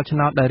ទ្ធផលឆ្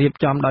នោតដែលរៀប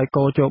ចំដោយ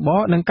កោជប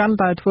នឹងកាន់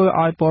តែធ្វើ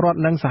ឲ្យពលរដ្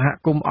ឋនិងសហ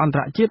គមន៍អន្ត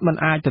រជាតិមិន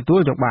អាចទទួ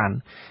លយកបាន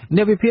អ្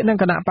នកវិភាគនិង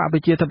គណៈបកប្រ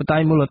ជាធិបតេ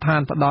យ្យមូលដ្ឋា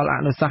នផ្ដល់អ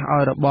នុសាសន៍ឲ្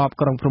យរបប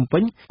ក្រុងភ្នំពេ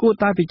ញគួរ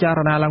តែពិចារ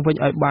ណាឡើងវិញ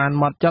ឲ្យបាន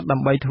ហ្មត់ចត់ដើ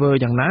ម្បីធ្វើ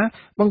យ៉ាងណា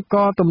បង្ក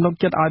ទំនុក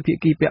ចិត្តឲ្យភា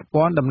គីពាក់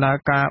ព័ន្ធដំណើរ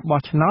ការបោះ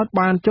ឆ្នោត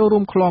បានចូលរួ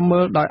មឃ្លាំ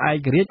មើលដោយឯ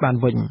ករាជ្យបាន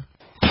វិញ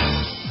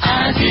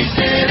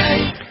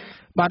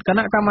បាទគ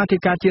ណៈកម្មាធិ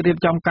ការជាតិរៀប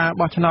ចំការ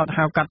បោះឆ្នោត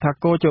ហៅកាត់ថា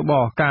កោជប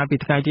កាលពី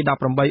ថ្ងៃទី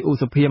18ឧ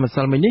សភាម្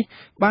សិលមិញនេះ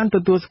បានទ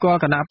ទួលស្គាល់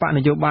គណៈបកន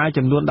យោបាយ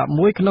ចំនួន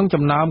11ក្នុង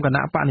ចំណោមគ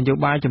ណៈបកនយោ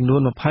បាយចំនួន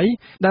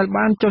20ដែល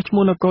បានចុះឈ្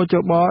មោះនៅកោជ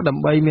បដើ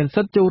ម្បីមាន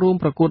សិទ្ធិចូលរួម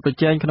ប្រកួតប្រ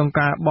ជែងក្នុង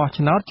ការបោះ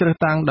ឆ្នោតជ្រើស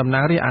តាំងតំណា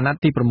ងរាស្ត្រអាណត្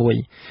តិទី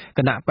6គ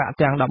ណៈបក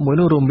ទាំង11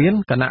នោះរួមមាន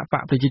គណៈប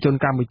កប្រជាជន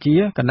កម្ពុជា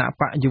គណៈ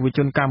បកយុវជ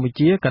នកម្ពុ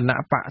ជាគណៈ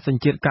បកស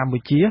ញ្ជាតិកម្ពុ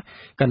ជា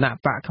គណៈ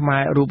បកខ្មែ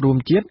ររួបរวม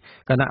ជាតិ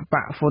គណៈប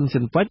កហ៊ុន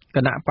ស៊ិនពេជ្រគ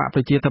ណៈបកប្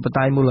រជាធិប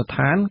តេយ្យមូលដ្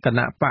ឋានគ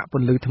ណៈបកព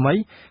ន្លឺថ្មី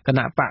គ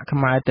ណៈបកខ្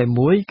មែរតែ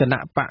មួយគណៈ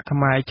បកខ្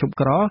មែរឈប់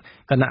ក្រ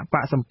គណៈប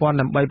កសម្ព័ន្ធ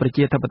ដើម្បីប្រ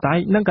ជាធិបតេយ្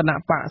យនិងគណៈ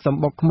បកស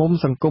ម្បុកឃុំ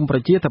សង្គមប្រ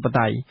ជាធិប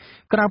តេយ្យ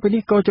ក្រៅពី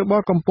នេះកោជប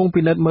កំពុង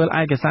ពិនិត្យមើល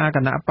ឯកសារគ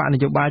ណៈបកន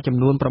យោបាយចំ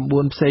នួន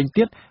9ផ្សេង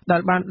ទៀតដែ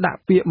លបានដាក់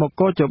ពាក្យមក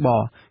កោជប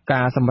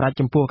ការសម្រេច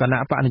ចំពោះគណៈ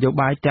បកនយោ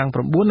បាយទាំង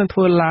9នឹងធ្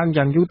វើឡើង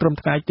យ៉ាងយូរត្រឹម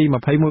ថ្ងៃទី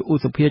21ឧ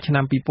សភាឆ្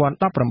នាំ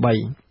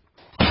2018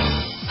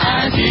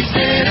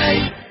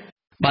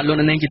បាទលោក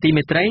នាងជាទី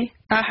មេត្រី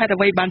តើហេតុ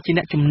អ្វីបានជា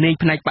អ្នកជំនាញ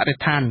ផ្នែកបរិ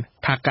ស្ថាន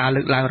ថាការ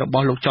លើកឡើងរប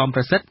ស់លោកចំប្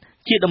រសិទ្ធ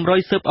ជាតម្រុយ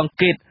ស៊ើបអង្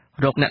កេត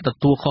រកអ្នកទ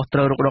ទួលខុសត្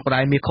រូវរក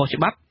រ៉ែមានខុស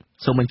ច្បាប់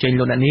សូមអញ្ជើញ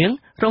លោកអ្នកនាង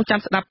រងចាំ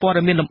ស្ដាប់ព័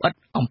ត៌មានលម្អិត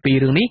អំពី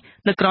រឿងនេះ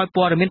នៅក្រោយ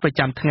ព័ត៌មានប្រ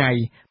ចាំថ្ងៃ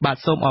បាទ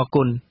សូមអរ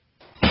គុណ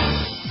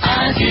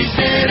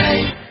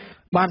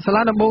បាទសា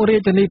លាដំបងរា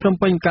ជធានីភ្នំ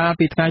ពេញកាល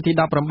ពីថ្ងៃទី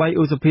18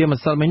ឧសភា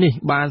ម្សិលមិញនេះ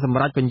បានសម្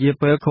រេចបញ្ជា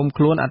ពេលឃុំ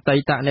ខ្លួនអតី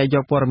តនាយ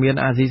កព័ត៌មាន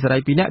អាស៊ីសេរី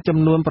2នាក់ចំ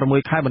នួន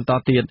6ខែបន្ត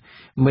ទៀត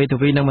មេធា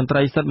វីនិងមន្ត្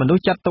រីសិទ្ធិមនុស្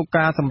សចាត់ទុក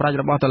ការសម្រេច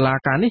របស់តុលា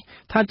ការនេះ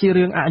ថាជា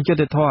រឿងអយុត្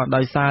តិធម៌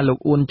ដោយសារលោក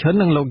អ៊ុនឈិន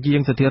និងលោកយា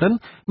ងសុធិរិន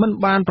មិន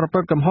បានប្រព្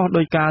រឹត្តកំហុស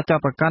ដោយការចា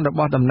ប់ប្រកាន់រប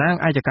ស់តំណាង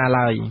អាយកា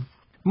ឡើយ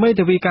មេ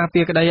ធាវីការ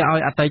ពារក្តីឲ្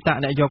យអតីត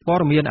នាយកព័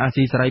ត៌មានអា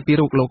ស៊ីសេរីពីរ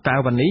រូបលោកកៅ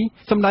វ៉ានី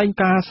សម្ដែង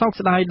ការសោក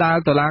ស្ដាយដែល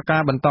តុលាកា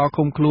របន្ត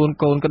ឃុំខ្លួន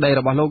កូនក្តី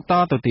របស់លោកត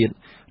ទៅទៀត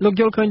លោក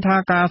យល់ឃើញថា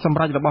ការសម្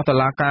រេចរបស់តុ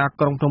លាការ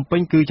ក្រុងភ្នំពេ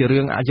ញគឺជារឿ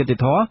ងអយុត្តិ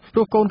ធម៌ព្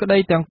រោះកូនក្តី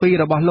ទាំងពីរ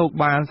របស់លោក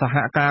បានសហ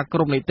ការគ្រ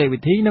ប់នីតិវិ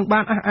ធីនិងបា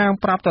នអះអាង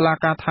ប្រាប់តុលា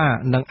ការថា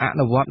នឹងអ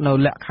នុវត្តនៅ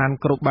លក្ខខណ្ឌ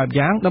គ្រប់បែប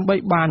យ៉ាងដើម្បី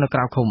បាននៅក្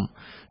រៅឃុំ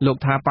លោក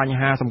ថាបញ្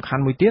ហាសំខា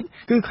ន់មួយទៀត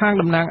គឺខាង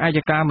តំណាងអាយ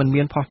កាមិន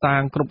មានភស្តុតា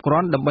ងគ្រប់គ្រា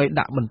ន់ដើម្បី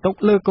ដាក់បន្ទុក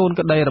លើកូន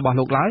ក្តីរបស់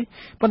លោកឡើយ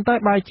ប៉ុន្តែ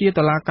បែរជា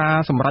តុលាការ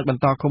សម្រេចប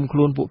ន្តឃុំខ្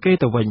លួនពួកគេ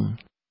ទៅវិញ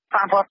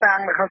តាមផតាំង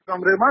នៅក្នុង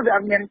រឿងមកវាអ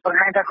ត់មានបង្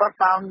ហាញថាគាត់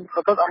បានប្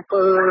រព្រឹត្តអំ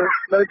ពើ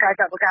លើការ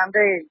ចាត់ប្រកាន់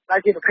ទេតែ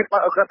ជាប្រភេទរប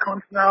ស់អក្រក់ធ្ង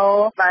ន់ធ្ងរ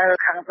ដែល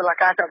ខាងតុលា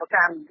ការចាត់ប្រ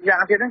កាន់យ៉ា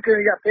ងទៀតហ្នឹងគឺ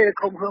រយៈពេល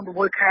ឃុំខ្លួន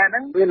6ខែហ្នឹ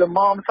ងវាលំ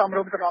មសំ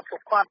រុំសម្រាប់ពួ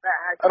កគាត់ដែល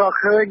អាចរក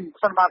ឃើញ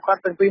សម្រាប់គា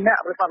ត់ទាំងពីរនា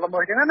ក់ប្រព្រឹត្តល្មើ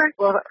សអញ្ចឹងណា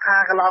ព្រោះថា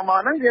កន្លងមក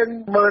ហ្នឹងយើង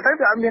មើលទៅ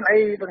វាអត់មានអី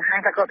បង្ហាញ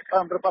ថាគាត់ប្រ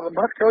ព្រឹត្តល្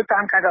មើសចូលតា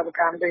មការចាត់ប្រ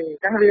កាន់ទេអ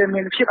ញ្ចឹងវា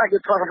មានភាពអយុ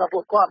ត្តិធម៌សម្រាប់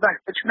ពួកគាត់ដែរ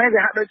ដូច្នេះ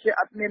វាហាក់ដូចជា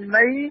អត់មាន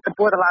ន័យចំ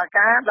ពោះតុលា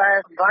ការដែល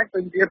សម្រេចប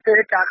ញ្ជាពេល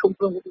ការឃុំ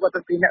ខ្លួនពួកគាត់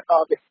ទាំងពីរនាក់ត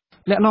ទៀត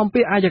អ្នកនាំ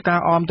ពាក្យអាយកា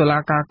អមតុលា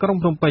ការក្រុង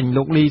ភ្នំពេញ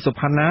លោកលីសុ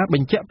ផាណាប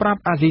ញ្ជាក់ប្រាប់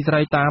អាស៊ីសេ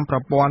រីតាមប្រ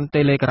ព័ន្ធ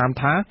Telegram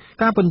ថា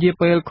ការពន្យា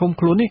ពេលឃុំ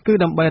ខ្លួននេះគឺ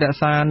ដើម្បីរក្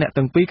សាអ្នក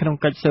ទាំងពីរក្នុង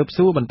កិច្ចស៊ើប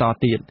សួរបន្ត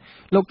ទៀត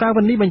លោកកៅ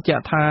វ៉ានីបញ្ជា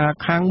ក់ថា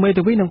ខាងមេ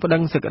ធាវីនឹងប្តឹ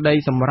ងសេចក្តី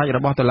សម្រេចរ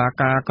បស់តុលា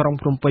ការក្រុង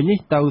ភ្នំពេញនេះ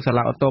ទៅសា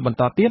លាឧទ្ធរបន្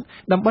តទៀត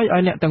ដើម្បីឲ្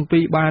យអ្នកទាំងពី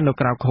របាននៅ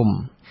ក្រៅឃុំ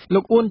លោ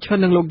កអ៊ុនឈិន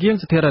និងលោកយាង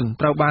សធិរិន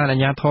ត្រូវបានអា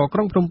ជ្ញាធរក្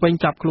រុងភ្នំពេញ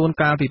ចាប់ខ្លួន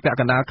កាលពីពាក់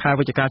កណ្ដាលខែ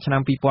វិច្ឆិកាឆ្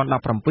នាំ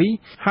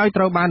 2017 ហើយ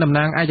ត្រូវបានតំ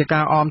ណាងឯក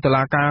ការអមតុ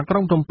លាការក្រុ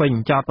ងភ្នំពេញ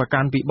ចោទប្រកា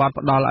ន់ពីបទ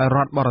ផ្ដាល់ឲ្យរ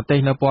ដ្ឋបរទេស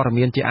នៅព័ត៌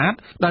មានជាអាត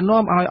ដែល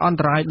នាំឲ្យអន្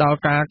តរាយដល់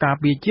ការការ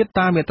ពារជាតិ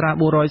តាមមាត្រា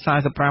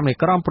 445 នៃ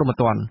ក្រមព្រហ្ម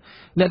ទណ្ឌ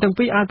អ្នកទាំង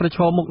ពីរអាចប្រឈ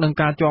មមុខនឹង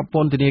ការជាប់ព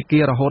ន្ធនាគា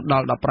ររហូតដ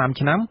ល់ 15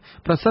 ឆ្នាំ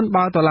ប្រសិន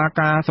បើតុលា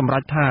ការសម្រេ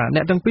ចថាអ្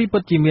នកទាំងពីរពិ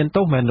តជាមាន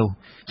ទោសមែននោះ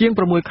ជាង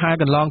 6 ខែ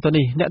កន្លងទៅ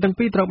នេះអ្នកទាំង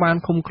ពីរត្រូវបាន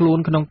ឃុំខ្លួន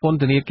ក្នុងពន្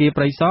ធនាគារ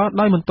ព្រៃសរ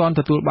ដោយមិនទាន់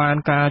ទទួលបាន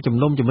ការជំ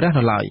នុំជម្រះ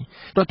នៅឡើយ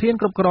ប្រធាន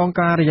គ្រប់គ្រង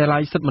ការិយាល័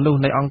យសិទ្ធិមនុស្ស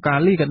នៃអង្គការ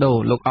លីកាដូ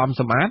លោកអំ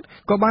សំអាត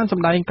ក៏បានស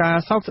ម្ដែងការ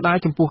សោកស្ដាយ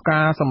ចំពោះ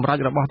ការសម្រេច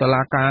របស់តុ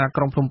លាការ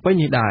ក្រុងភ្នំពេញ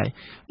នេះដែរ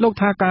លោក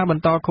ថាការប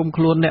ន្តឃុំ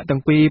ខ្លួនអ្នកទាំ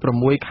ងពីរ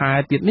 6 ខែ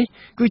ទៀតនេះ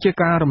គឺជា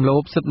ការរំលោ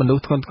ភសិទ្ធិមនុស្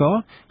សធ្ងន់ធ្ងរ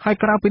ហើយ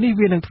ក្រៅពីនេះ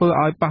វានឹងធ្វើ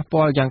ឲ្យប៉ះ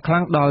ពាល់យ៉ាងខ្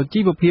លាំងដល់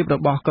ជីវភាពរ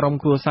បស់ក្រុម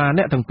គ្រួសារ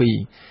អ្នកទាំងពីរ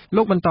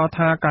លោកបន្ត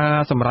ថាការ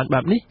សម្រេចបែ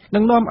បនេះនឹ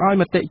ងនាំឲ្យ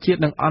មតិជាតិ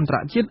និងអន្តរ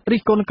ជាតិរិះ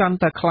គន់កាន់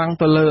តែខ្លាំង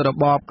ទៅលើរ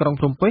បបក្រុង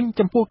ភ្នំពេញ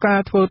ចំពោះការ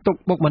ធ្វើទុក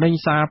បុកម្នេញ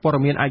សារព័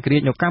ត៌មានឯករា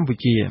ជ្យនៅកម្ពុ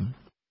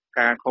ជា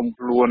ការឃុំ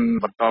ខ្លួន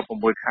បន្ត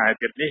6 ខែ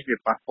ទៀតនេះវា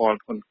ប៉ះពាល់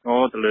ធ្ងន់ធ្ង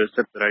រទៅលើ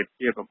សិទ្ធិសេរី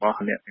ភាពរបស់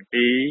អ្នកទាំង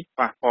ពីរ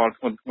ប៉ះពាល់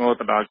ធ្ងន់ធ្ងរ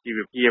ទៅដល់ជីវ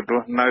ភាពរ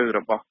ស់នៅរ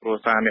បស់គ្រួ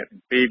សារអ្នកទាំ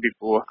ងពីរពី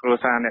ព្រោះគ្រួ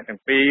សារអ្នកទាំ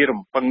ងពីរ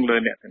រំពឹងលើ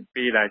អ្នកទាំង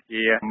ពីរដែល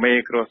ជាមេ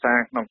គ្រួសារ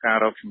ក្នុងការ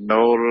រកចំ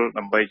ណូល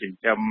ដើម្បីចិញ្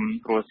ចឹម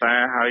គ្រួសារ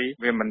ហើយ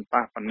វាមិន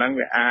ប៉ះប៉ុណ្ណឹង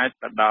វាអាច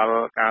ទៅដល់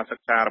ការសិ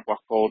ក្សារប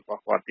ស់កូនរប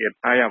ស់គាត់ទៀត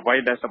ហើយអ្វី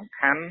ដែលសំ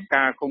ខាន់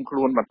ការឃុំខ្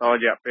លួនបន្តរ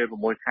យៈពេល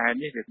6 ខែ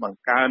នេះវាបង្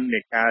កើននៃ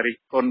ការរិះ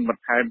គន់ប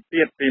ន្ថែម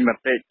ទៀតពីម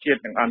តិជាតិ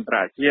និងអន្តរ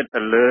ជាតិ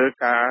ទៅលើ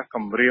ការគ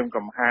ម្រាម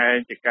កំហែង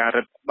ជាការ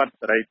រឹតបន្តឹង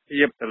សេរី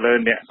ភាពទៅលើ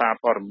អ្នកសារ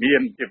ព័ត៌មា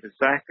នជាពិ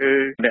សេសគឺ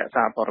អ្នក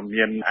សារព័ត៌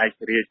មានឯ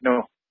ករាជ្យ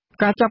នោះ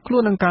ការចាប់ខ្លួ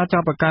ននិងការចា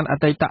ប់ប្រកាន់អ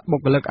តីតបុ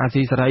គ្គលិកអា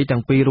ស៊ីសេរីទាំ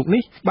ងពីររូប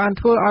នេះបាន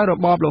ធ្វើឲ្យរ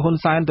បបលោកហ៊ុន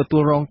សែនទទួ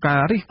លរងកា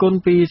ររិះគន់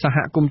ពីសហ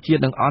គមន៍ជា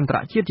តិនិងអន្តរ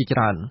ជាតិជាច្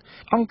រើន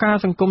អង្គការ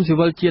សង្គមស៊ី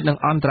វិលជាតិនិង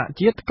អន្តរ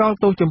ជាតិថ្កោល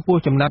ទោសចំពោះ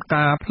ចំណាត់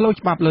ការផ្លូវ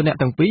ច្បាប់លើអ្នក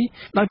ទាំងពីរ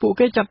ដោយពួក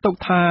គេចាត់ទុក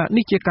ថា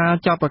នេះជាការ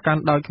ចាប់ប្រកាន់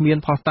ដោយគ្មាន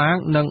ភស្តុតាង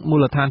និងមូ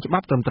លដ្ឋានច្បា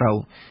ប់ត្រឹមត្រូវ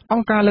អ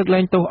ង្គការលើកលែ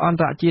ងទោសអន្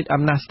តរជាតិ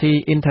Amnesty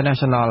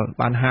International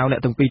បានហៅអ្នក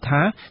ទាំងពីរ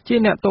ថាជា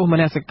អ្នកទោសម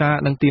នសិការ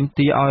និងទាម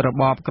ទារឲ្យរ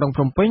បបក្រុង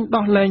ភ្នំពេញ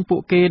ដោះលែងពួ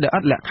កគេដោយឥ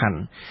តលក្ខខណ្ឌ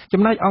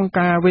ចំណែកអង្គ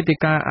ការវេទិ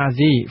កាអា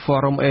ស៊ី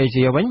Forum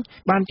Asia វិញ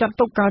បានចាត់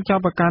ទុកការចោទ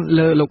ប្រកាន់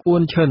លើលោកអ៊ុ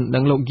នឈិននិ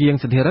ងលោកយាង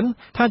សធិរិន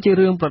ថាជា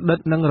រឿងប្រឌិត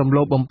និងរំ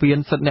លោភបំពាន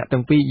សិទ្ធិអ្នក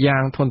ទាំងពីរយ៉ា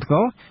ងធ្ងន់ធ្ង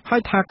រហើ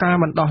យថាការ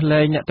មិនដោះ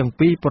លែងអ្នកទាំង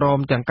ពីរព្រម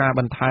ទាំងការ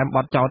បន្ថែមប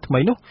ទចោទថ្មី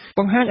នោះប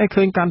ង្ហាញឲ្យ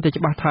ឃើញកាន់តែ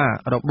ច្បាស់ថា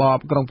របប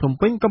ក្រុងភ្នំ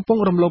ពេញកំពុង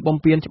រំលោភបំ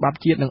ពានច្បាប់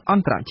ជាតិនិងអ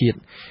ន្តរជាតិ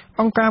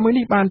អង្គការមួយ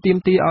នេះបានទាម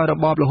ទារឲ្យរ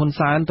បបលោកហ៊ុន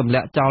សែនទម្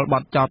លាក់ចោលប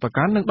ទចោទប្រ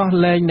កាន់និងដោះ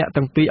លែងអ្នក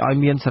ទាំងពីរឲ្យ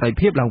មានសេរី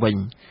ភាពឡើងវិញ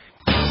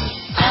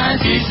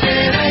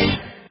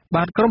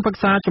បាទក្រុមប្រឹ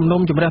ក្សាជំ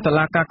នុំជម្រះតុ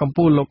លាការកំ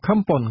ពូលលោកខឹម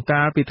ប៉ុន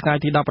កាលពីថ្ងៃ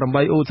ទី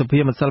 18 ឧសភា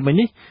ម្សិលមិញ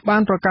នេះបា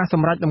នប្រកាសស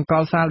ម្រេចតម្ក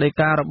ល់សាលដី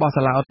ការបស់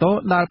សាលាអូតូ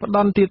ដែលផ្ដ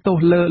ន្ទាទោស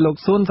លើលោក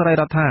សួនសេរី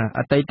រដ្ឋា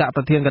អតីត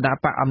ប្រធានគណៈ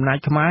បកអំណាច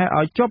ខ្មែរ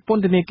ឲ្យជាប់ព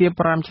ន្ធនាគារ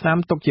 5 ឆ្នាំ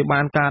ទុកជាបា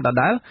នការដ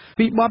ដែល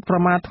ពីបទប្រ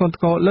មាថធ្ងន់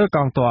ធ្ងរលើក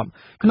ងទ័ព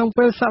ក្នុង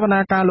ពេលសវនា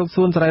ការលោក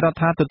សួនសេរីរដ្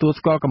ឋាទទួល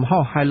ស្គាល់កំហុ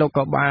សហើយលោក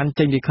ក៏បាន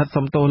ចេញលិខិត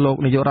សុំទោសលោក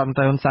នាយករដ្ឋមន្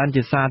ត្រីហ៊ុនសែន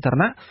ជាសាធារ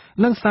ណៈ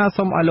និងស្នើ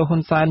សុំឲ្យលោកហ៊ុ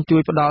នសែនជួ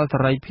យផ្ដល់សេ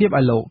រីភាព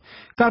ឲ្យលោក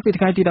កាលពី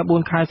ថ្ងៃទី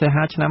 14 ខែសី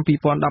ហាឆ្នាំ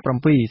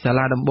 2017 សា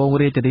លាដំបង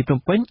រាជធានីភ្នំ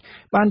ពេញ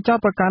បានចោទ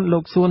ប្រកាន់លោ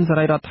កសួនសេ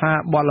រីរដ្ឋា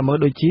បទល្មើស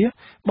ដូចជា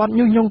បទ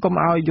ញុះញង់កុំ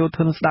ឲ្យយោ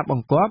ធិនស្ដាប់ប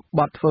ង្គាប់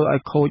បទធ្វើឲ្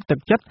យខូចទឹក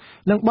ចិត្ត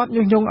និងបទ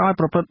ញុះញង់ឲ្យ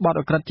ប្រព្រឹត្តបទ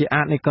ឧក្រិដ្ឋជា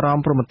អាតនៃក្រម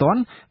ព្រហ្មទណ្ឌ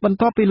បន្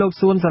ទាប់ពីលោក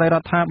សួនសេរីរ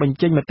ដ្ឋាបញ្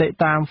ចេញមតិ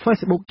តាម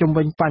Facebook ជំ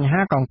វិញបញ្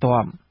ហាកងទ័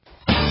ព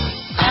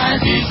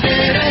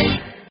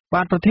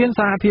បាទប្រធាន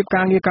សហភាព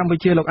ការងារកម្ពុ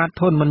ជាលោកអាត់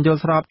ធុនមិនយល់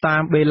ស្របតា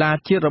មបេឡា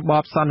ជាតិរប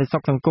បសន្តិសុ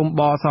ខសង្គម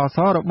បសស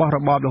របស់រ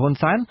បបលហ៊ុន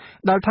សែន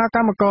ដែលថាក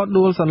ម្មករ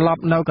ដួលសន្ល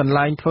ប់នៅកន្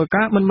លែងធ្វើ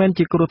ការមិនមែន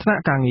ជាគ្រោះថ្នា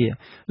ក់ការងារ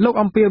លោក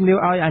អំពាវនាវ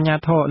ឲ្យអាជ្ញា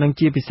ធរនិង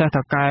ជាពិសេស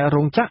ថៅកែ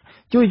រោងចក្រ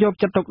ជួយយក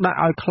ចិត្តទុកដាក់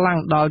ឲ្យខ្លាំង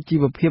ដល់ជី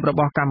វភាពរប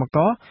ស់កម្មក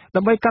រ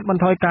ដើម្បីកាត់ប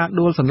ន្ថយការ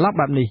ដួលសន្លប់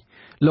បែបនេះ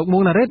លោកមួ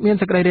ងណារ៉េតមាន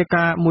សេចក្តីរាយ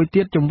ការណ៍មួយ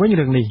ទៀតជំវិញ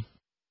រឿងនេះ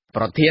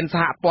ប្រធានស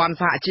ហព័ន្ធ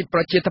សហជីពប្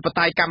រជាធិប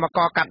តេយ្យកម្មក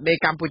រកាត់ដេរ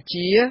កម្ពុ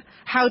ជា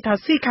ហៅថា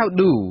ស៊ីខៅ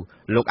ឌូ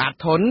លោកអាត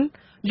ធុន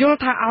យល់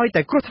ថាឲ្យ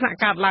តែគ្រោះថ្នាក់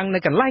កើតឡើងនៅ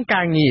កន្លែង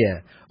ការងារ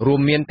រួ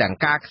មមានទាំង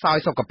ការខ្សោយ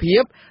សុខភា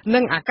ពនិ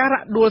ងអាកា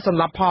រៈដួលសន្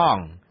លប់ផង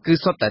គឺ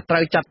សុទ្ធតែត្រូ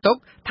វចាត់ទុក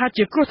ថា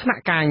ជាគ្រោះថ្នា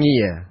ក់ការងា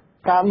រ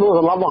ការដួលស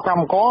ន្លប់របស់ក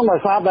ម្មករដោយ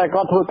សារតែ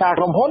គាត់ធ្វើការ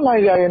ក្រុមហ៊ុនហើ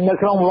យនៅ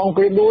ក្នុងអំឡុង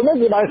ពេលដួលនេះ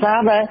គឺដោយសារ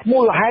តែមូ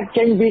លហេតុ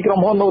ចេញពីក្រុម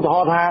ហ៊ុនឧទាហ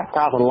រណ៍ថា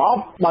ការសន្លប់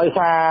ដោយ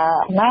សារ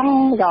ឆ្នាំ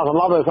ការសន្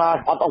លប់ដោយសារ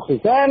អត់អុកស៊ី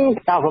ហ្សែន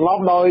ការសន្ល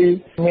ប់ដោយ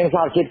មាន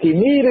សារជាតិគី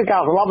មីឬកា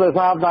រសន្លប់ដោយ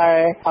សារតែ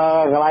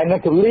កន្លែងនេះ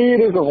ធូលី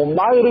ឬក៏កម្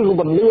ដៅឬក៏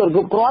បន្លឺគ្រ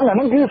ប់គ្រាន់អាហ្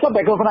នឹងគឺសុទ្ធ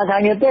តែគ្រោះថ្នាក់កា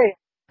រងារទេ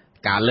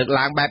ការលើក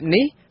ឡើងបែប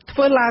នេះធ្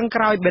វើឡើង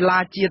ក្រោយបេឡា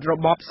ជាតិរ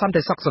បបសន្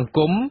តិសុខសង្គ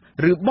ម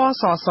ឬប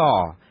សស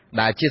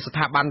ដែលជាស្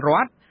ថាប័នរ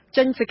ដ្ឋ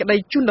ចេញសេចក្តី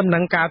ជូនដំណឹ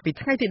ងកាលពី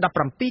ថ្ងៃទី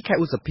 17 ខែ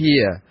ឧសភា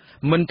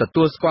មិនទ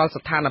ទួលស្គាល់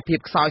ស្ថានភាព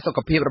ខ្សោយសុខ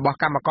ភាពរបស់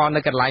កម្មករ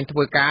នៅកន្លែងធ្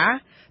វើការ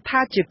ថា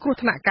ជាគ្រោះ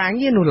ថ្នាក់ការ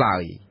ងារនោះឡើ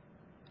យ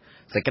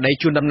សេចក្តី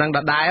ជូនដំណឹងដ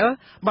ដែល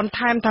បន្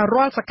ថែមថា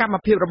រាល់សកម្ម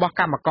ភាពរបស់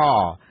កម្មករ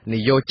និ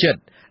យោជិត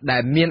ដែ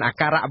លមានអា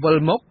ការៈវិល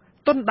មុខ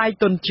ទន់ដៃ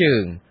ទន់ជើ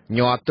ង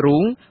ញ័រទ្រូ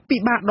ងពិ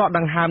បាកដកដ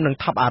ង្ហើមនិង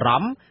ថប់អារ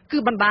ម្មណ៍គឺ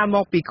បណ្ដាលម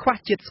កពីខ្វះ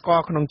ជាតិស្ករ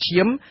ក្នុង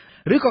ឈាម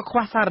ឬក៏ខ្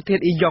វះសារធា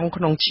តុអ៊ីយ៉ុង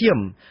ក្នុងឈាម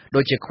ដូ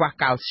ចជាខ្វះ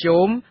កាល់ស្យូ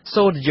ម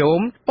សូដ្យូម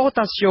ប៉ូ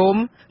តាស្យូម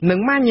និង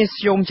ម៉ាញ៉េ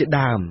ស្យូមជា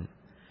ដើម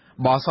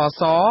បស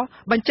ស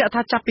បញ្ជាក់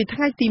ថាចាប់ពីថ្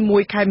ងៃទី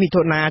1ខែមិ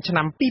ថុនាឆ្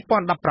នាំ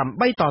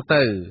2018ត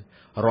ទៅ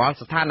រាល់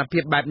ស្ថានភា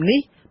ពបែបនេះ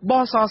ប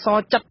សស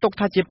ចាត់ទុក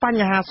ថាជាប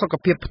ញ្ហាសុខ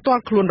ភាពផ្ទា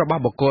ល់ខ្លួនរប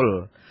ស់បុគ្គល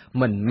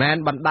មិនមែន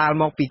បណ្ដាល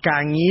មកពីកា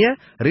រងារ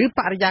ឬប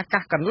រិយាកា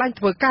សកន្លែង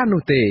ធ្វើការ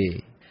នោះទេ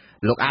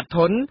លោកអាត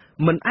ធុន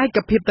មិនឯក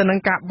ភាពទៅនឹង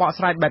ការបក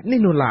ស្រាយបែបនេះ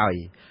នោះឡើយ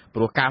ព្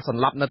រោះការស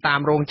ន្លប់នៅតាម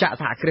រោងចក្រ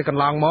សហគ្រាសក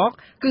ន្លងមក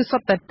គឺសុ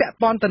ទ្ធតែពាក់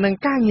ព័ន្ធទៅនឹង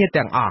ការងារ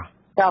ទាំងអស់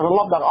ការសន្ល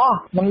ប់ទាំងអស់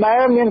មិនដែ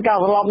លមានការ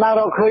សន្លប់ណា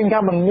រកឃើញថា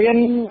មិនមាន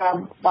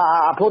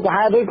អភូត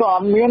ហេតុឬក៏អ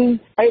ត់មាន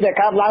អីដែល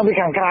កើតឡើងពី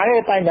ខាងក្រៅទេ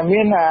តែតែ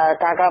មាន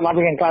ការកើតឡើង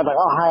ពីខាងក្រៅទាំង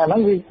អស់ហើយអាហ្នឹ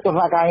ងគឺទស្ស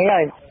នៈការងារហើ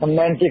យមិន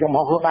មែនជាកំ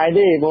ហុសខ្លួនឯង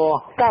ទេព្រោះ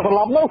ការសន្ល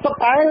ប់នោះសុទ្ធ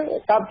តែ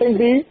កើតចេញ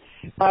ពី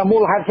មូ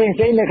លហេតុផ្សេងៗ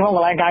នៅក្នុងក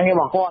ន្លែងការងាររ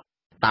បស់គាត់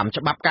តាម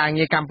ច្បាប់ការ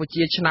ងារកម្ពុ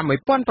ជាឆ្នាំ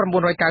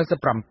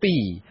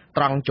1997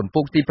ត្រង់ជំ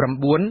ពូកទី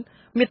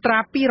9មាត្រា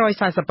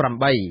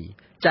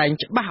248ចែង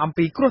ច្បាស់អំ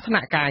ពីគ្រោះថ្នា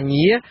ក់ការ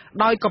ងារ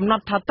ដោយកំណ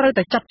ត់ថាត្រូវ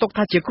តែចាត់ទុក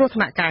ថាជាគ្រោះថ្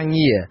នាក់ការ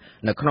ងារ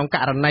នៅក្នុងក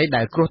រណី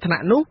ដែលគ្រោះថ្នា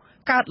ក់នោះ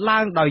កើតឡើ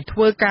ងដោយធ្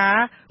វើការ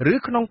ឬ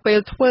ក្នុងពេល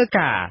ធ្វើ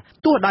ការ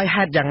ទោះដោយ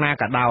ហេតុយ៉ាងណា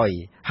ក៏ដោយ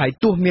ហើយ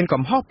ទោះមាន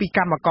កំហុសពីក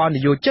ម្មករ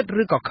និយោជិត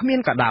ឬក៏គ្មាន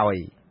ក៏ដោយ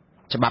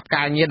ច្បាប់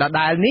ការងារដ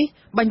ដែលនេះ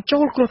បញ្ចូ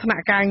លគ្រោះថ្នា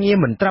ក់ការងារ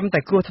មិនត្រឹមតែ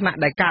គ្រោះថ្នាក់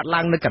ដែលកើត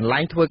ឡើងនៅកន្លែ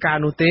ងធ្វើការ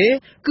នោះទេ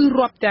គឺ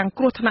រាប់ទាំង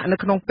គ្រោះថ្នាក់នៅ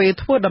ក្នុងពេល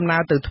ធ្វើដំណើ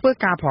រទៅធ្វើ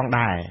ការផង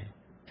ដែរ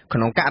ក្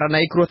នុងករ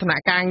ណីគ្រោះថ្នា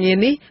ក់ការងារ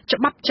នេះច្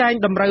បាប់ចែង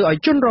តម្រូវឲ្យ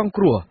ជនរង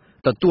គ្រោះ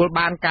ទទួល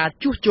បានការ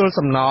ជួសជុល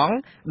សំណង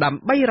ដើ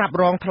ម្បីរ៉ាប់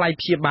រងថ្លៃ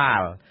ព្យាបា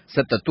ល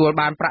សិទ្ធិទទួល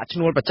បានប្រាក់ឈ្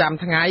នួលប្រចាំ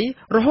ថ្ងៃ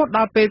រហូតដ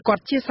ល់ពេលគា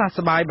ត់ជាសះ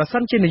ស្បើយបើសិ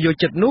នជានិយោ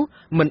ជិតនោះ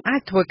មិនអា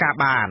ចធ្វើការ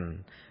បាន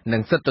និ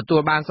ងសិទ្ធិទទួល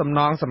បានសំណ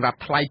ងសម្រាប់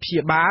ថ្លៃព្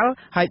យាបាល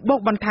ហើយបូក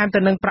បន្ថែមទៅ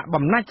នឹងប្រាក់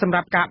បំណាច់សម្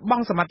រាប់ការប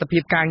ង់សមត្ថភា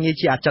ពការងារ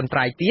ជាអចិន្ត្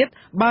រៃយ៍ទៀត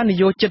បើនិ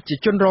យោជិតជា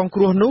ជនរង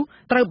គ្រោះនោះ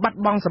ត្រូវបាត់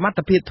បង់សមត្ថ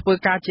ភាពធ្វើ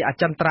ការជាអ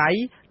ចិន្ត្រៃ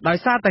យ៍ដោយ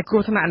សារតែគ្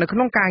រោះថ្នាក់នៅក្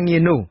នុងការងា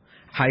រនោះ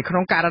ហើយក្នុ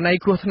ងករណី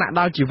គ្រោះថ្នាក់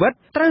ដល់ជីវិត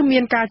ត្រូវមា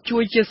នការជួ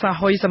យជាស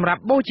ហយសម្រា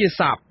ប់បូជា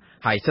សព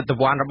ហើយសិទ្ធិ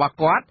វ័នរបស់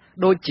គាត់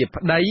ដូចជា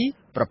ប្តី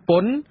ប្រព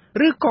ន្ធ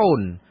ឬកូន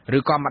ឬ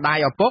ក៏ម្ដាយ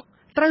ឪពុក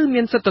ត្រូវ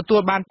មានសិទ្ធិទទួ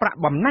លបានប្រាក់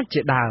បំណាច់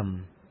ជាដើម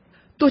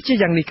ទោះជា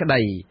យ៉ាងនេះក្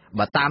តី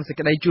បើតាមសេច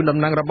ក្តីជូនដំ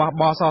ណឹងរបស់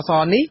បសស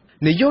នេះ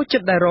និយោជិ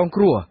តដែលរង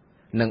គ្រោះ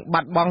និង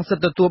បាត់បង់សិ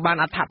ទ្ធិទទួលបាន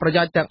អត្ថប្រ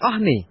យោជន៍ទាំងអ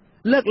ស់នេះ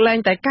លើកលែង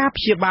តែការ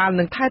ព្យាបាល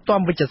និងថែ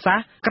ទាំវិជ្ជសាស្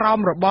ត្រក្រោម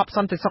របបស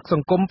ន្តិសុខស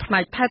ង្គមផ្នែ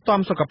កថែទាំ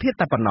សុខភាព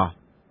តែប៉ុណ្ណោះ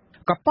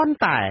ក៏ប៉ុន្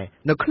តែ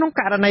នៅក្នុង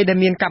ករណីដែល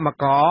មានកម្ម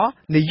ករ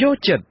និយោ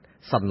ជិត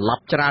សន្ល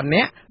ប់ច្រើន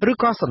អ្នកឬ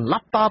ក៏សន្ល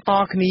ប់ត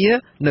គ្នា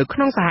នៅក្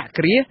នុងសហ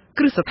គ្រាស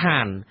គ្រឹះស្ថា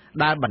ន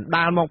ដែលបណ្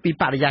ដាលមកពី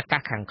បរិយាកា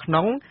សខាងក្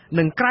នុង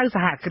និងក្រៅស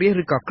ហគ្រាស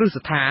ឬក៏គ្រឹះ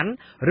ស្ថាន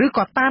ឬ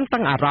ក៏តានតឹ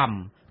ងអារម្ម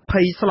ណ៍ភ័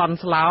យស្លន់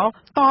ស្លោ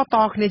ត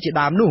គ្នាជា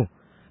ដើមនោះ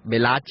បេ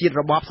ឡាជាតិ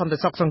របបសន្តិ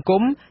សុខសង្គ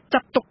មចា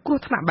ត់ទុកគ្រោះ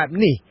ថ្នាក់បែប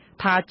នេះ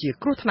ថាជា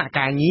គ្រោះថ្នាក់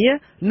ការងារ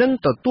និង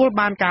ទទួល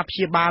បានការព្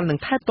យាបាលនិង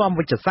ថែទាំ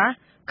វិជ្ជសាស្ត្រ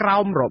ក្រោ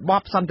មរប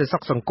បសន្តិសុ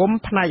ខសង្គម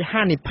ផ្នែក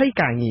ហានិភ័យ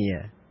ការងារ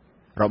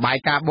របាយ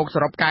ការណ៍បូកស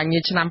រុបការងា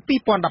រឆ្នាំ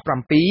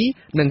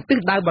2017និងទិស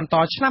ដៅបន្ត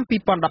ឆ្នាំ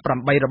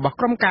2018របស់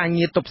ក្រុមការ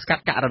ងារទប់ស្កា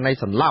ត់ករណី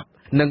សន្លប់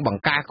និងប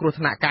ង្ការគ្រោះ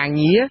ថ្នាក់ការ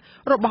ងារ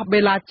របស់បេ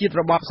ឡាជាតិ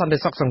របបសន្តិ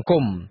សុខសង្គ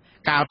ម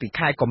កាលពី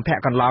ខែកុម្ភៈ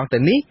កន្លងទៅ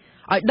នេះ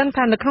ឲ្យដឹង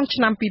ថានៅក្នុងឆ្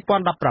នាំ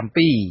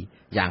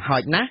2017យ៉ាងហោ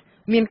ចណាស់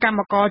មានកម្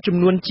មករចំ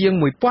នួនជាង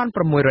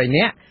 1,600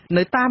 នាក់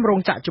នៅតាមរោង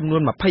ចក្រចំនួ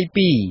ន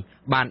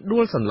22បាន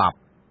ដួលសន្លប់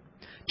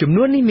ចំ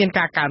នួននេះមាន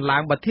ការកើនឡើ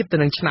ងបើធៀបទៅ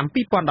នឹងឆ្នាំ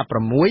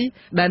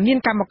2016ដែលមាន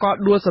កម្មករ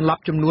ដួលសន្ល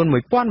ប់ចំនួន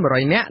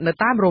 1,100 នាក់នៅ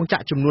តាមរោងច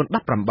ក្រចំនួន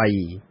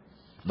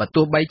18បើ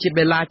ទោះបីជា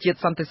បេឡាជាតិ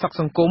សន្តិសុខ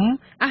សង្គម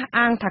អះ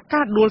អាងថា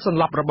ការដួលសន្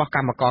លប់របស់ក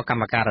ម្មករក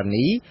ម្មការិ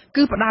នី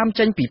គឺផ្ដើម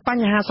ចេញពីប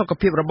ញ្ហាសុខ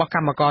ភាពរបស់ក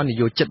ម្មករនិ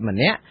យោជិតម្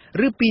នាក់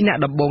ឬពីរអ្នក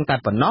ដំបូងតែ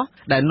ប៉ុណ្ណោះ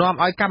ដែលនាំ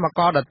ឲ្យកម្មក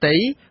រដទៃ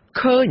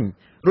ឃើញ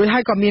រួចហើ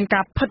យក៏មាន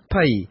ការភិត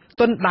ភ័យ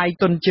ទន់ដៃ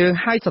ទន់ជើង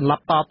ហើយសន្ល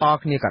ប់ត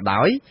គ្នាក៏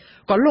ដោយ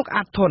ក៏លោក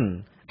អាត់ធុន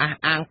អះ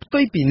អាងផ្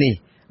ទុយពីនេះ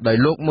ដោយ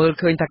លោកមើល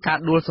ឃើញថាការ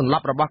ដួលសន្ល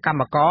ប់របស់កម្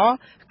មករ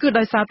គឺ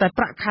ដោយសារតែ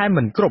ប្រាក់ខែ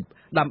មិនគ្រប់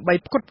ដើម្បី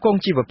ផ្គត់ផ្គង់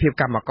ជីវភាព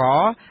កម្មក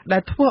រដែ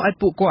លធ្វើឲ្យ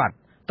ពួកគាត់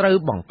ត្រូវ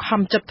បង្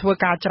ខំចិត្តធ្វើ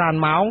ការច្រើន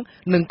ម៉ោង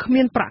និងគ្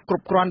មានប្រាក់គ្រ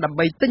ប់គ្រាន់ដើម្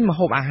បីទិញម្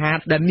ហូបអាហារ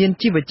ដែលមាន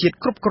ជីវជាតិ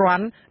គ្រប់គ្រា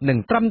ន់និង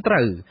ត្រឹមត្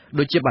រូវ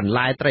ដូចជាបន្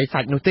លែត្រីសា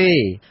ច់នោះទេ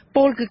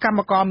ពោលគឺកម្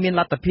មករមាន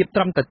លទ្ធភាពត្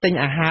រឹមតែទិញ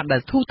អាហារដែ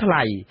លធូរថ្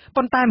លៃ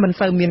ប៉ុន្តែមិន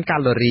សូវមានកា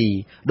ឡូរី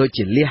ដូច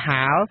ជាលៀស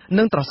ហាល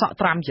និងត្រសក់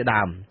ត្រាំជា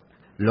ដើម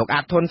លោកអា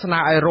តធុនស្នើ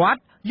ឲ្យរដ្ឋ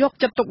យក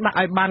ចិត្តទុកដាក់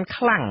ឲ្យបាន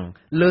ខ្លាំង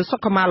លើសុ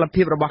ខុមាល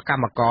ភាពរបស់ក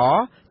ម្មករ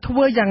ធ្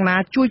វើយ៉ាងណា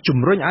ជួយជំ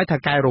រុញឲ្យថៅ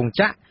កែរោង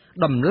ចក្រ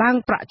ដំឡើង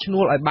ប្រាក់ឈ្នួ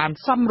លឲ្យបាន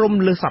សមរម្យ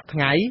លើសប្តាហ៍ថ្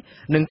ងៃ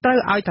និងត្រូវ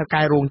ឲ្យថៅ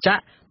កែរោងចក្រ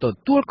ទ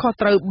ទួលខុស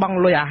ត្រូវបង់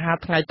លុយអាហារ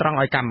ថ្ងៃត្រង់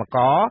ឲ្យកម្មក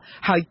រ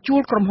ហើយជួ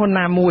លក្រុមហ៊ុន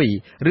ណាមួយ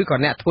ឬក៏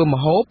អ្នកធ្វើ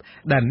ម្ហូប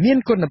ដែលមាន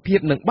គុណភាព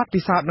និងបទ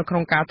ពិសោធន៍នៅក្នុ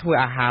ងការធ្វើ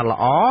អាហារល្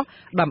អ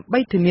ដើម្បី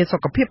ធានាសុ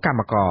ខភាពកម្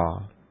មករ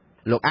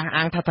លោកអះ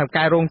អាងថាថៅ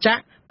កែរោងចក្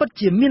រពិត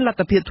ជាមានលទ្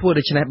ធភាពធ្វើ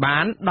ដូច្នេះបា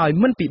នដោយ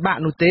មិនពិបាក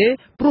នោះទេ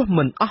ព្រោះ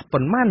មិនអស់ប៉ុ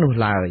ន្មាននោះ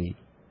ឡើយ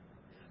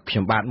ខ្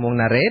ញុំបាទមួង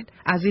ណារ៉េត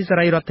អាស៊ីសេ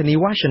រីរដ្ឋធានី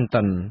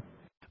Washington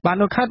បាន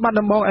នៅខេត្តបាត់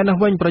ដំបងឯនោះ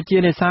វិញប្រជា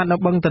នេសាទនៅ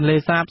បឹងទន្លេ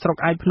សាបស្រុក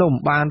ឯកភ្នំ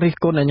បានរិះ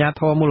គន់អាជ្ញា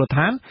ធរមូលដ្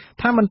ឋាន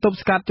ថាមិនទប់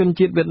ស្កាត់ជន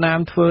ជាតិវៀតណាម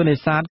ធ្វើនេ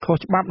សាទខុស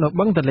ច្បាប់នៅ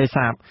បឹងទន្លេ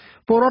សាប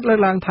ពលរដ្ឋលើក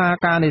ឡើងថា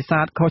ការនេ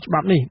សាទខុសច្បា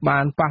ប់នេះបា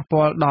នប៉ះ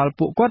ពាល់ដល់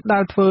ពួកគាត់ដែ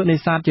លធ្វើនេ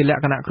សាទជាល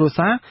ក្ខណៈគ្រួ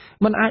សារ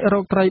មិនអាចរ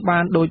កត្រីបា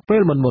នដូចពេ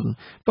លមុន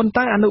ប៉ុន្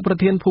តែអនុប្រ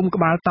ធានភូមិក្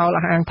បាលតោល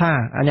អះអាងថា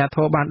អាជ្ញាធ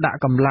របានដាក់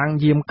កម្លាំង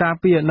យាមការ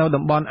ពារនៅ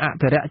តំបន់អ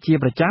ភិរក្សជា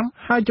ប្រចាំ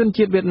ហើយជន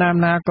ជាតិវៀតណាម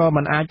ណាក៏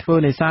មិនអាចធ្វើ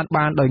នេសាទ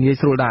បានដោយងាយ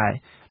ស្រួលដែរ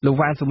លោក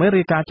វ៉ានសុមេ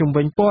រាយការណ៍ជុំ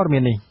វិញព័ត៌មា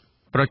ននេះ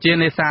ប្រជា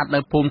នេសាទនៅ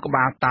ភូមិក្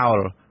បាលតោល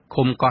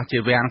ឃុំកោះជា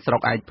វាំងស្រុ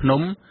កឯកភ្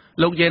នំ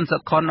លោកយេនសុ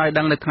ខុនឲ្យ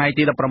ដឹងនៅថ្ងៃ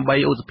ទី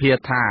18ឧសភា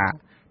ថា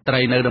ត្រី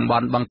នៅតំប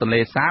ន់បឹងទន្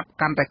លេសាប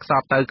កាន់តែខ្ស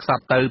ត់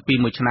ទៅពី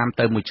មួយឆ្នាំ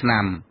ទៅមួយឆ្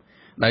នាំ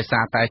ដោយសា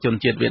រតែជន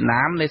ជាតិវៀត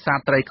ណាមនេសាទ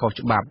ត្រីខុស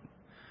ច្បាប់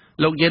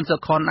លោកយេនសុ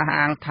ខុនអះ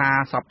អាងថា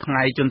សប្តាហ៍ថ្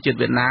ងៃជនជាតិ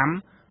វៀតណាម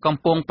កំ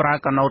ពុងប្រើ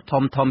កាណូត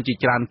ធំជា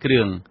ច្រើនគ្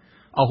រឿង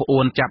អស់អួ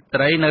នចាប់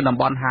ត្រីនៅតំ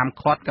បន់ហាម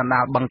ឃាត់កណ្ដា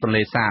លបឹងទន្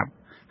លេសាប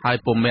ហើយ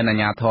ពុំមានអា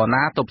ជ្ញាធរ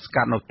ណាទប់ស្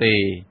កាត់នោះទេ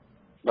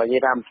បើនិយា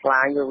យថាខ្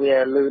លាញ់វា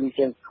លឿន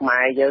ជាងខ្មែ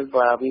រយើង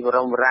បើវាបរ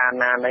មរាន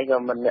ណានេះក៏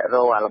មិនអ្នក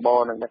រោអាលប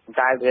នឹង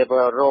តែវា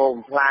រោ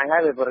ខ្លាញ់ហើ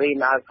យវាបរិ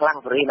ណឲ្យខ្លះ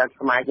បរិណឲ្យ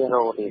ខ្មែរជាង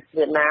រោទៀត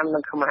វៀតណាមនិ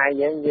ងខ្មែរ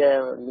យើងវា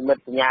មិត្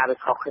តសញ្ញាវា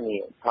ខុសគ្នា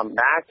ធម្ម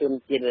តាជន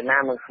ជាតិវៀតណា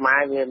មនិងខ្មែ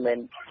រវាមិន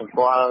សម្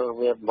គាល់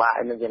វាពិបាក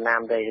នៅវៀតណា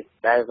មទេ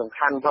តែសំ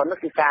ខាន់បំផុតនោះ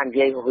គឺការនិ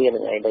យាយរបស់វានឹ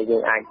ងឯងដែលយើ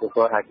ងអាចទ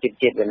ទួលថាជាតិ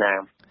វៀតណា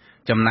ម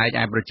ចំណែក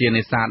ឯប្រជា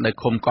នេសាទនៅ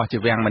ឃុំកោះជា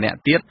វាំងម្នាក់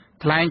ទៀត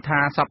ថ្លែងថា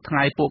សប្តាហ៍ថ្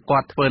ងៃពួកគា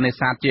ត់ធ្វើនេ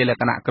សាទជាល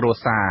ក្ខណៈគ្រួ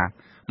សារ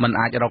មិន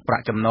អាចរកប្រា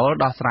ក់ចំណូល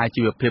ដោះស្រាយ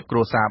ជីវភាពគ្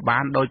រួសារបា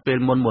នដូចពេល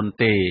មុន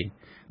ទេ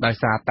ដោយ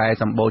សារតែ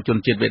សម្បូរជន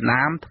ជាតិវៀត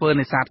ណាមធ្វើ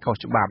នេសាទខុស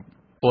ច្បាប់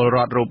ពលរ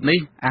ដ្ឋរូបនេះ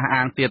អះ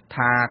អាងទៀត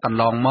ថាកន្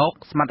លងមក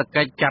សមត្ថ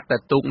កិច្ចចាប់តែ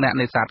ទូកអ្នក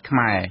នេសាទខ្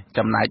មែរ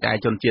ចំណែកឯ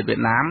ជនជាតិវៀត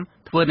ណាម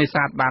ធ្វើនេ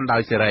សាទបានដោ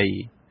យសេរី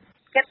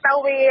គេទៅ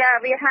វា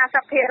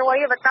50%វា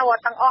ទៅ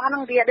ទាំងអស់ហ្នឹ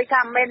ងវាដូច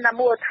ថាមិនមែនតែ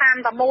មូលដ្ឋាន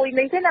តែមួយ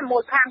នេះទេណាមូ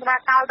លដ្ឋានក្បាល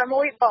តោលតែ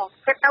មួយបង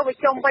គេទៅវា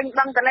ជុំវិញ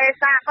បឹងទន្លេ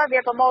សាបក៏វា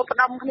ប្រមូលផ្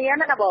ដុំគ្នា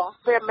ណាបង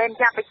វាមិនមែន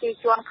ចាប់ប្រជា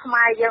ជនខ្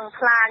មែរយើង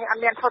ខ្លាចអ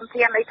ត់មានធន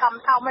ធានអីធំ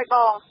ទេប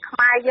ងខ្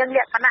មែរយើងល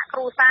ក្ខណៈគ្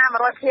រួសារ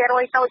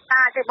 100% តូច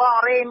តាចទេបង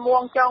រេមួ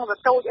ងចងស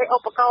ទូចអីឧ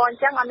បករណ៍អ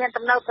ញ្ចឹងអត់មាន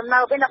ទំនើប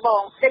ទេណាប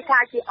ងដូចថា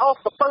ជាអូស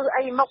កពឹស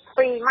អីមុខ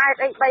2ម៉ែត្រ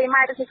អី3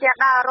ម៉ែត្រទៅជា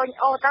ដើររុញ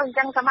អូសទៅអញ្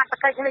ចឹងសមត្ថ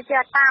កិច្ចវាជា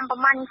តាមប្រ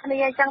មាញ់គ្នា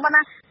អញ្ចឹងបង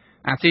ណា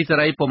អាស៊ីសេ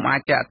រីពុំអា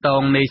ចតាក់ទ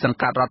ងនៃសង្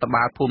កាត់រដ្ឋ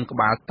បាលភូមិក្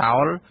បាលតោ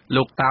ល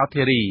លោកតាវ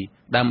ធីរី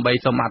ដើម្បី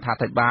សូមអ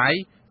ធិប្បាយ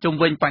ជុំ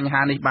វិញបញ្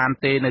ហានេះបាន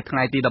ទេនៅថ្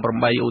ងៃទី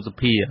18ឧស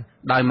ភា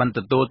ដោយមិនទ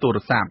ទួលទូរ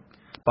ស័ព្ទ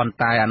ប៉ុន្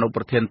តែអនុ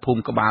ប្រធានភូ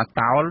មិក្បាល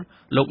តោល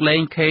លោកលេ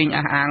ងខេង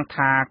អះអាង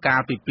ថាកា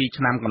លពី2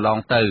ឆ្នាំកន្លង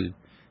ទៅ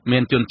មា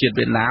នជនជាតិ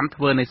វៀតណាម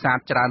ធ្វើនេសាទ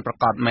ច្រើនប្រ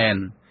កបមែន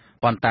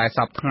ប៉ុន្តែស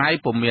ប្តាហ៍ថ្ងៃ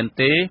ពុំមាន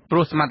ទេព្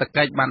រោះសមត្ថ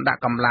កិច្ចបានដា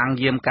ក់កម្លាំង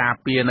យាមការ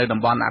ពារនៅតំ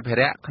បន់អភិ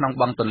រក្សក្នុង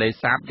បឹងទន្លេ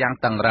សាបយ៉ាង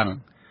តឹងរ៉ឹង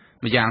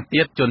ម្យ៉ាង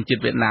ទៀតជនជា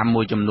តិវៀតណាម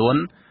មួយចំនួន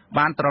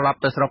បានត្រឡប់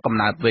ទៅស្រុកកំ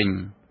ណើតវិញ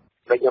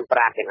ដូចខ្ញុំប្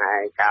រាប់ទាំងឯ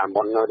ងកាល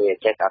មុននោះវា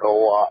ចេះតែរੂ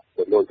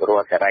ដូចរੂ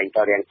សេរី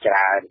ទៅរៀងច្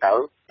រើនទៅ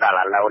ដ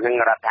ល់ឥឡូវហ្នឹង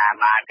រដ្ឋាភិ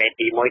បាលគេ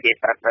ទី1គេ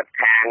ប្រព្រឹត្ត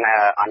ខាង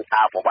អន្ត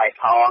រប្រវ័យ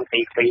ផង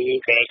ទី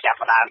2គេចាប់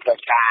ផ្ដើមធ្វើ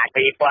ការ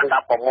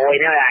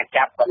2016នេះអាច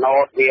ចាប់កណូ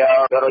តវា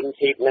រុញ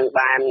ជីបនឹង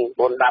បាន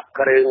4-10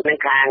គ្រឿងនឹង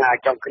ខាង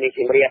ចុងគ្នា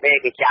ជំរាបទេ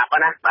គេចាប់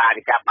ណាបាទ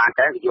គេចាប់បាន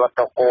ទៅគេយក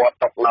ទៅគួរ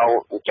ຕົកនៅ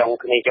ចុង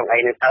គ្នាចុងអី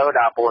នឹងទៅ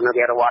ដល់ពួកនឹង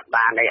វារត់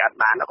បានអីអត់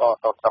បានក៏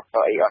ຕົកទៅ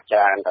អីអត់ច្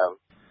រើនទៅ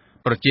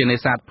ប្រជានេ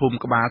សាទភូមិ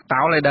ក្បាល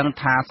តោលឲ្យដឹង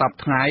ថាសប្តា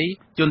ហ៍ថ្ងៃ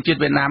ជនជាតិ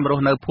វៀតណាមរ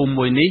ស់នៅភូមិ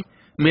មួយនេះ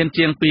មាន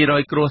ជាង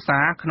200គ្រួសា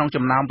រក្នុង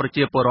ចំណោមប្រ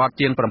ជាពលរដ្ឋ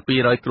ជាង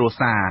700គ្រួ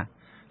សារ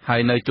ហើ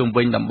យនៅជុំ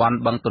វិញតំបន់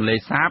បឹងទន្លេ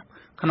សាប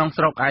ក្នុង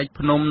ស្រុកឯក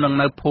ភ្នំនិង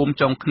នៅភូមិ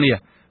ចុងគ្នា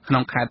ក្នុ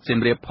ងខេត្តសៀម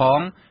រាបផង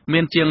មា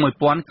នជាង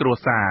1000គ្រួ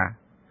សារ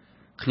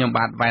ខ្ញុំ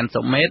បាទវ៉ែន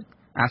សុមេត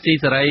អាស៊ី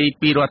សេរី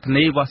ពីរដ្ឋធា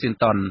នី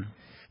Washington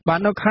បាទ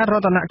នៅខេត្តរ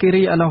តនគិ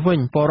រីឯនោះវិញ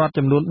ពលរដ្ឋ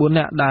ចំនួន4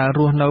នាក់ដែលរ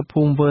ស់នៅ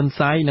ភូមិវើន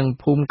សៃនិង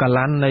ភូមិកា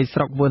ឡាន់នៃស្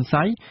រុកវើន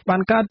សៃបា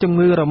នកើតជំ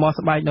ងឺរមាស់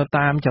ស្បែកនៅ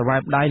តាមច្រវា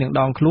ប់ដៃនិង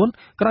ដងខ្លួន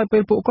ក្រោយពេ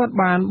លពួកគាត់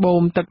បានបូ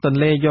មទឹកទន្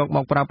លេយកម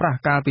កប្រើប្រាស់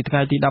កាលពីថ្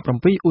ងៃទី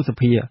17ឧស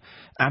ភា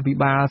អភិ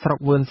បាលស្រុក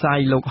វើនសៃ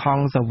លោកហង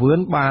សាវឿន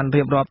បាន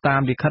រៀបរាប់តា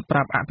មលិខិតប្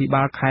រាប់អភិ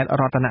បាលខេត្ត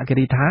រតនគិ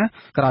រីថា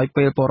ក្រោយ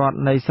ពេលពលរដ្ឋ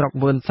នៃស្រុក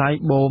វើនសៃ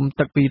បូម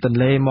ទឹកពីទន្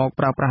លេមក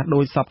ប្រើប្រាស់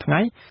ដោយសពថ្ងៃ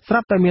ស្រា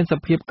ប់តែមានស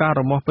ភាពការ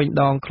រមាស់ពេញ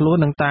ដងខ្លួន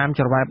និងតាម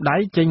ច្រវាប់ដៃ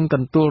ចេញក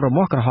ន្ទួលរ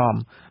មាស់ក្រហម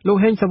លោក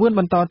ហេងសាវឿន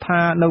បន្ត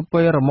ថានៅ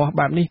ពេលរមាស់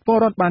បែបនេះពល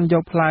រដ្ឋបានយ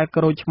កផ្លែ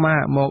ក្រូចឆ្មា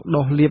មក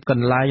ដុសលាបក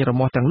ន្លែងរ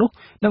មាស់ទាំងនោះ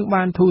និង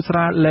បានធូរស្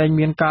រាលលែង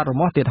មានការរ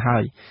មាស់ទៀតហើ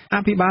យអ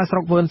ភិបាលស្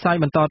រុកវើនសៃ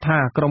បន្តថា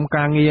ក្រុម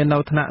ការងារនៅ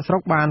ថ្នាក់ស្រុ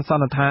កបានស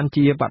ន្និដ្ឋាន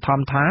ជាបឋ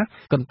មថា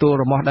កន្ទួល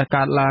រមាស់ដែល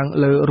កើតឡើង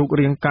លើរូប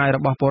រាងកាយរ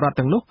បស់ពលរដ្ឋ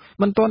ទាំងនោះ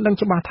មិនទាន់ដឹង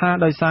ច្បាស់ថា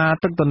ដោយសារ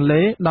ទឹកទន្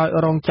លេដោយ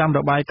រងចាំរ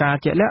បាយការណ៍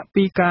ជាក់លាក់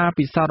ពីការ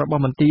ពិសោធន៍រប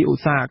ស់មន្ទីរឧ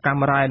ស្សាហកម្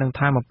មរ៉ែនិង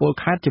ធម្មពល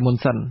ខេត្តជាមុន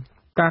សិន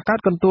ការកា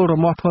ត់កន្ទួលរ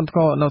មាស់ធ្ងន់ធ្ង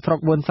រនៅស្រុក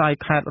វឿនសៃ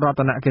ខេត្តរ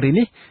តនគិរី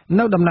នេះ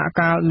នៅដំណាក់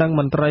កាលនឹង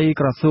មន្ត្រី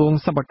ក្រសួង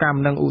សិប្បកម្ម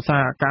និងឧស្សា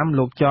ហកម្ម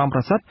លោកចំប្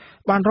រសិទ្ធ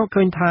បានរក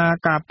ឃើញថា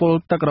ការពុល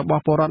ទឹករប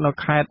ស់ពលរដ្ឋនៅ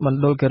ខេត្តមណ្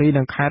ឌលគិរី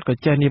និងខេត្តកោះ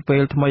ចេះនាពេ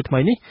លថ្មី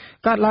ៗនេះ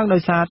កើតឡើងដោ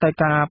យសារតែ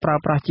ការប្រើ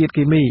ប្រាស់ជាតិ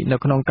គីមីនៅ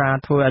ក្នុងការ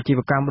ធ្វើអាជីវ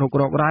កម្មរុក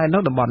រករ៉ែនៅ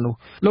តំបន់នោះ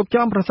លោក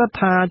ចំប្រសិទ្ធ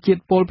ថាជា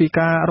តិពុលពី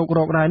ការរុករ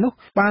ករ៉ែនោះ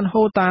បាន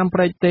ហូរតាមព្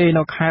រែកទេ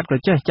នៅខេត្តកោះ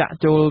ចេះចាក់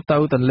ចូលទៅ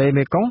ទន្លេ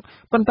មេគង្គ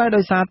ប៉ុន្តែ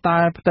ដោយសារតែ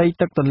ផ្ទៃ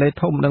ទឹកទន្លេ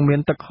ធំនិងមាន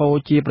ទឹកហូរ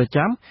ជាប្រ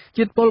ចាំ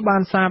ជាតិពុលបា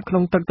នសាបក្នុ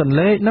ងទឹកទន្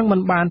លេនិងមិន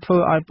បានធ្វើ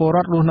ឲ្យពលរ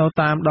ដ្ឋរស់នៅ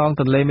តាមដង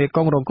ទន្លេមេគ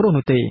ង្គរងគ្រោះ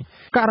នោះទេ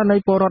ករណី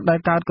ពលរដ្ឋដែល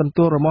កើតកន្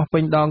ទួលរមាស់ពេ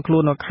ញដងខ្លួ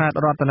ននៅខេត្ត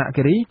រតន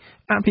គិរី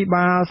អភិ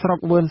បាលស្រុក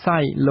វឿនសៃ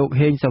លោក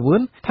ហេងសាវឿ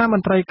នថាម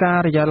ន្ត្រីកា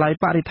រិយាល័យ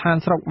បរិស្ថាន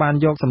ស្រុកបាន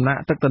យកសំណា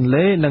ក់ទឹកទន្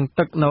លេនិង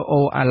ទឹកនៅ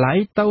អូអាឡៃ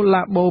ទៅ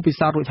ឡាបូពិ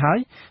សោធន៍រួចហើយ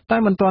តែ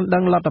មិនទាន់ដឹ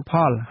ងលទ្ធផ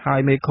លហើ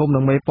យមេឃុំនិ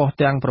ងមេប៉ុស្តិ៍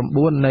ទាំង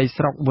9នៃ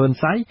ស្រុកវឿន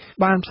សៃ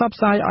បានផ្សព្វផ្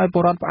សាយឲ្យព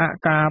លរដ្ឋផ្អាក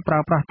ការប្រើ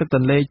ប្រាស់ទឹកទ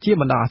ន្លេជា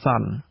បណ្ដោះអាស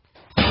ន្ន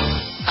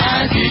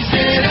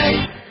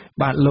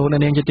បាទលោក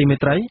នាងជាទីមេ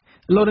ត្រី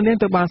លោកនាង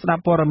ទៅបានស្ដា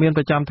ប់ព័ត៌មាន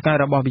ប្រចាំថ្ងៃ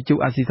របស់វិទ្យុ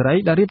អាស៊ីសេរី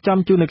ដែលរៀបចំ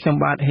ជូននៅខ្ញុំ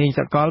បាទហេង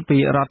សកលពី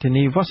រដ្ឋធា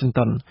នី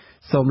Washington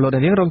សូមលោក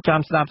នាងរងចាំ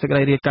ស្ដាប់សេចក្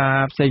តីរាយការ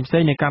ណ៍ផ្សេង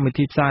ៗនៃកម្មវិ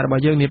ធីផ្សាយរប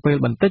ស់យើងនាពេល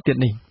បន្តិចទៀត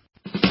នេះ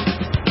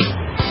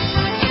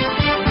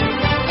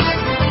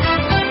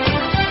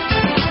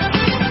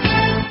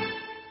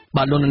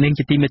បាទលោកនាង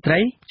ជាទីមេត្រី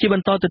ជាប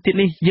ន្តទៅទៀត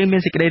នេះយើងមា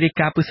នសេចក្តីរាយ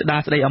ការណ៍ពិស្ដារ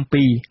ស្ដីអំ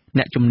ពី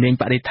អ្នកជំនាញ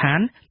បរិស្ថាន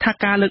ថា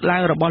ការលើកឡើ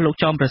ងរបស់លោក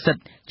ចំប្រសិទ្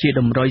ធជា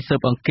តម្រុយស៊ើ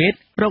បអង្កេត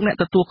រកអ្នក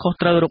ទទួលខុស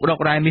ត្រូវរុករក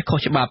រ៉ែមាសខុស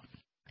ច្បាប់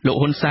លោក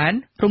ហ៊ុនសែន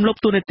រំលោភ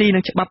ទូនាទីនឹ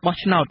ងច្បាប់បោះ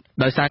ឆ្នោត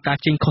ដោយសារការ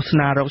ចេញឃោស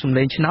នារកសម្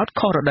លេងឆ្នោត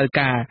ខុសរដូវ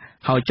កាល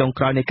ហើយចុង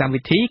ក្រោយនៃកម្ម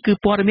វិធីគឺ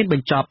ព័ត៌មានប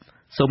ញ្ចប់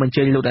សូមអញ្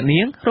ជើញលោក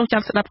នាងរង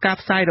ចាំស្ដាប់ការ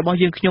ផ្សាយរបស់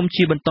យើងខ្ញុំ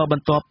ជាបន្តប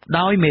ន្ទាប់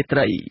ដោយមេត្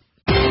រី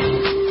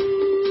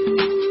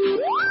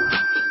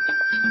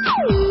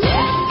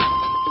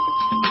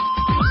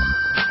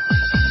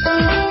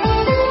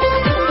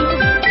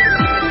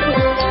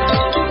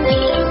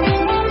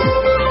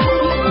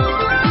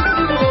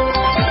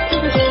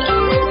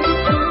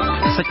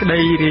សេចក្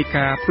តីរាយ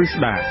ការណ៍ពិស្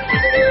ដារ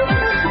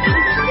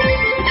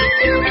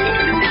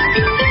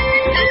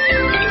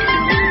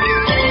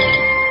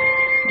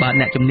បាទ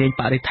អ្នកជំនាញ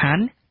បរិស្ថាន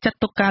ចាត់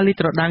ទុកការលាត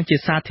ត្រដាងជា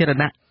សាធារ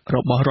ណៈរ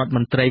បស់រដ្ឋម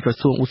ន្ត្រីក្រ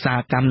សួងឧស្សាហ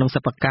កម្មនិងសិ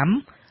ប្បកម្ម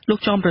លោក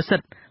ចំប្រសិ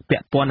ទ្ធពា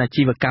ក់ព័ន្ធអា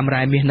ជីវកម្ម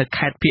រ៉ែមាសនៅ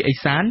ខេត្តភាគឦ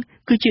សាន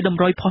គឺជាត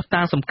ម្រុយភស្តុ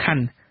តាងសំខា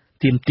ន់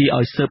ទាមទារ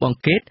ឲ្យស៊ើបអ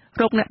ង្កេត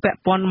រកអ្នកពាក់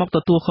ព័ន្ធមកទ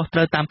ទួលខុសត្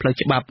រូវតាមផ្លូវ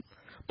ច្បាប់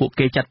ពួក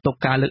គេចាត់ទុក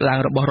ការលើកឡើង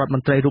របស់រដ្ឋម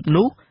ន្ត្រីរូប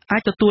នោះអា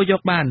ចទទួលយ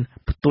កបាន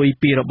ផ្ទុយ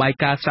ពីរបាយ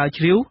ការណ៍ស្រាវ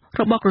ជ្រាវ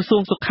របស់ក្រសួ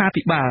ងសុខា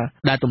ភិបាល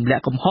ដែលទម្លា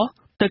ក់កំហុស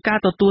ទៅការ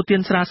ទទួលទា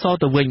នស្រាស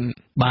ទៅវិញ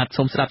បាទ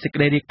សូមស្ដាប់សេចក្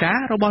តីរាយការ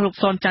ណ៍របស់លោក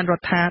សនច័ន្ទរ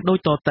ដ្ឋាដូច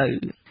តទៅ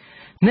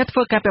អ្នកធ្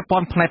វើការពាក់ព័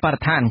ន្ធផ្នែកបរិ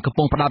ស្ថានកំ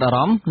ពុងផ្ដោតអារ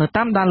ម្មណ៍នៅ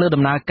តាមដានលើ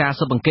ដំណើរការ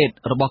ស៊ើបអង្កេត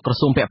របស់ក្រ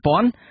សួងពាក់ព័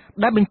ន្ធ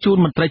ដែលបញ្ជូន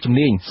មន្ត្រីជំ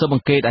នាញស៊ើបអ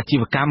ង្កេតអាជី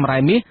វកម្មរ៉ែ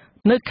មាស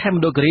នៅខេត្តម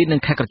ណ្ឌលគិរីនិ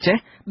ងខេត្តក្រចេះ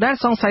ដែល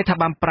សង្ស័យថា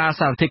បានប្រើ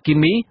សារធាតុគី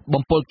មី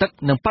បំពុលទឹក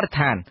និងបរិស្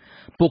ថាន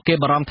ពួកគេ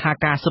បារម្ភថា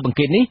ការស៊ើបអង្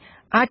កេតនេះ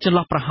អាចចន្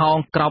លោះប្រហោង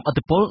ក្រោមឥទ្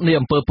ធិពលនៃ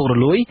អំពើពុករ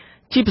លួយ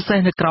ជាពិសេស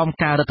នៅក្រោម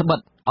ការរដ្ឋបិទ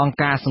អង្គ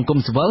ការសង្គម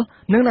ស៊ីវិល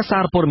និងអ្នកសា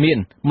រព័ត៌មាន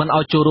មិន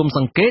ឲ្យចូលរួមស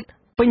ង្កេត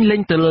ពេញលេញ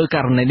ទៅលើក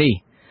រណីនេះ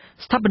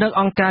ស្ថាបនិក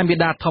អង្គការមេ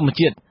ដាធម្ម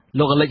ជាតិ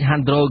លោក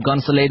Alejandro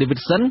Gonzalez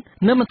Davidson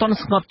នៅមិនទាន់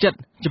ស្ងប់ចិត្ត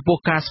ចំពោះ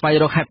ការស្វែង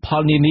រកហេតុផ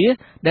លនានា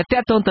ដែលទា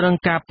ក់ទងទៅនឹង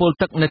ការពុល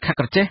ទឹកនៅខេត្ត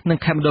ក្រចេះនិង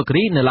ខេត្តមណ្ឌលគិ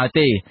រីនៅឡើយ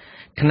ទេ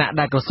ខណៈ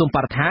ដែលក្រសួងប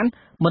រិស្ថាន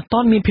មិនទា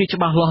ន់មានភាពច្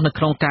បាស់លាស់នៅ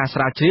ក្នុងការស្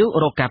រាវជ្រាវ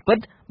រកការពិត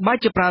បែរ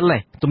ជាប្រើលេស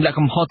ទម្លាក់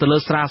កំហុសទៅលើ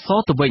ស្រាស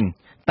ទៅវិញ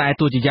តែ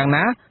ទោះជាយ៉ាង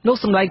ណាលោក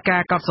សម្ដែងកា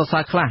រកោតសរសើ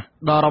រខ្លះ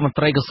ដល់រដ្ឋមន្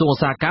ត្រីក្រសួងឧ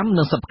ស្សាហកម្ម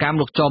និងសិប្បកម្ម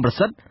លោកចំប្រ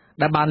សិទ្ធ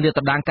ដែលបានលាត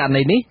ត្រដាងករ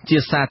ណីនេះជា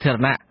សាធារ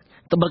ណៈ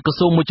ត្បិតក្រ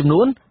សួងមួយចំ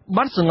នួន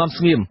បានសង្ងំ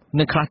ស្ងៀម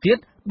និងខ្លះទៀត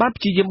បាន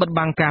ព្យាយាមបិទ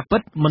បាំងការពិ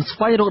តមិនស្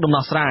វែងរកដំ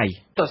ណោះស្រាយ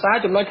សរសើរ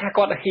ចំណុចថា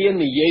គាត់ហ៊ាន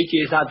និយាយជា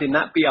សាធារ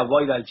ណៈពីអ្វី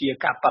ដែលជា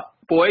ការពិត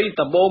ព្រោះ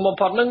ដំបូងបំ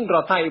ផុតហ្នឹងរ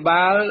ដ្ឋាភិ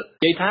បាល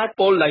និយាយថា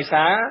ពលដោយ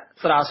សារ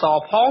ស្រាស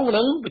ផង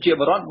និងប្រជា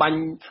ពលរដ្ឋបាញ់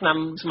ថ្នាំ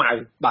ស្មៅ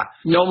បាទ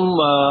ខ្ញុំ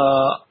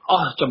អ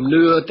ស់ជំ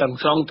នឿទាំង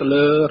ស្រុងទៅ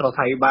លើរដ្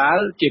ឋាភិបាល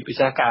ជាពិ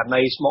សេសករ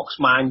ណីស្មុគ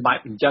ស្មាញបែប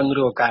អញ្ចឹង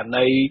ឬករ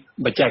ណី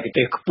បច្ចេក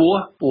ទេសខ្ពស់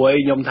ព្រោះ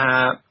ខ្ញុំថា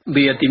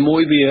វាទី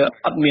1វា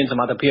អត់មានស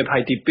មត្ថភាពហើ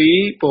យទី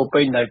2ពោ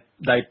ពេញ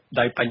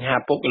ដោយបញ្ហា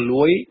ពុករ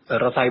លួយ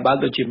រដ្ឋាភិបាល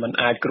ដូចជាមិន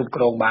អាចគ្រប់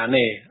គ្រងបាន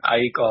ទេហើ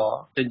យក៏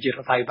ទិញជារ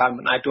ដ្ឋាភិបាល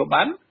មិនអាចធ្វើ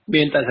បាន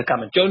មានតែសក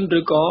ម្មជន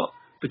ឬក៏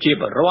ប្រជា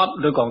ពលរដ្ឋ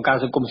ឬក៏អង្គការ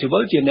សង្គមស៊ីវិ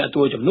លជាអ្នកទ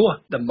ទួលជំនួស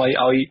ដើម្បី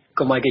ឲ្យ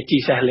កុំឲ្យគេជី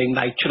សេះលេង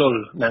ដៃជ្រុល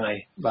ហ្នឹងហើយ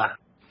បាទ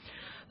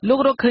លោក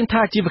រកឃើញថា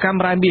អាជីវកម្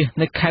មរ៉ែមាស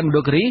នៅខេត្តមណ្ឌ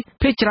លគិរី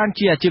ភាគច្រើន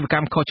ជាអាជីវក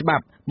ម្មខុសច្បា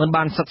ប់មិន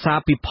បានសិក្សា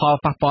ពីផល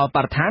ប៉ះពាល់ប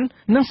រិស្ថាន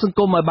និងសង្គ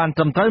មឲ្យបាន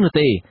ត្រឹមត្រូវនោះ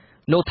ទេ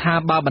លោកថា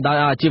បើបណ្ដោយ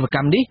ឲ្យអាជីវក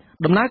ម្មនេះ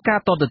ដំណើរការ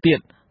តទៅទៀត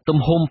ទំ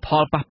ហំផ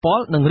លប៉ះពា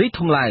ល់នឹងរីក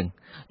ធំឡើង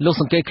លោក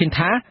សង្កេតឃើញ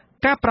ថា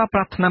ការប្រើប្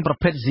រាស់ថ្នាំប្រ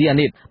ភេទស៊ីអា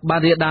នីតបាន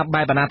រាលដាល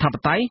បែបអនាធិប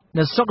តេយ្យ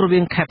នៅស្រុករវា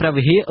ងខេត្តព្រះ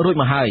វិហាររួច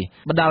មកហើយ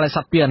បណ្ដាលឲ្យស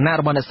ត្វពាហនៈ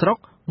របស់អ្នកស្រុក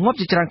ងាប់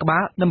ជាច្រើនក្បា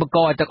លនិងបង្ក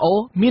ឲ្យទឹកអូរ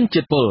មាន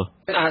ជាតិពុល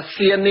អា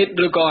ស៊ីអានីត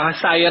ឬក៏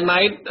សាយអាណៃ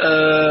ត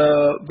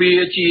វា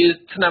ជា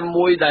ថ្នាំ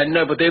មួយដែល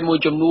នៅប្រទេសមួយ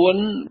ចំនួន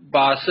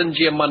បើសិន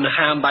ជាមិន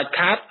ហាមដាច់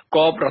ខាត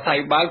ក៏ប្រតិ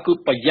បត្តិគឺ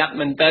ប្រយ័ត្ន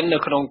មែនទែននៅ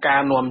ក្នុងកា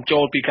រនាំចូ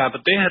លពីការប្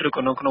រទេសឬ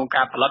ក៏នៅក្នុង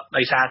ការផលិត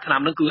ដោយសារថ្នាំ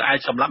ហ្នឹងគឺអាច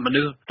សម្លាប់ម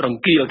នុស្សរ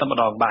ង្គាលតែម្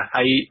ដងបាទ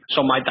ហើយ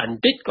សូម្បីតែប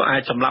ន្តិចក៏អា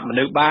ចសម្លាប់ម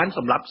នុស្សបានស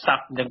ម្លាប់ស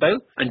ត្វអញ្ចឹងទៅ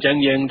អញ្ចឹង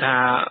យើងថា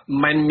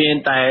មិនមាន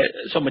តែ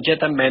សូមបញ្ជាក់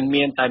ថាមិន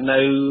មានតែនៅ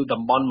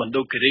តំបន់មណ្ឌ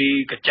លគិរី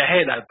កញ្ចេះទេ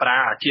ដែលប្រើ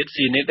ជាតិ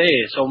ស៊ីនីតទេ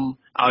សូម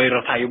ឲ្យរ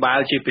ដ្ឋាភិបាល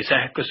ជាពិសេ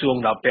សក្រសួង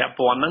ដែលពាក់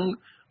ព័ន្ធហ្នឹង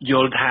យ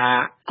ល់ថា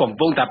កំ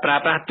ពុងតែប្រើ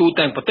ប្រាស់ទូ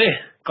ទាំងប្រទេស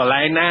កន្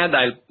លែងណា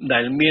ដែ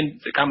លមាន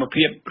សកម្ម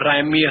ភាពរ៉ែ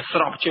មាសស្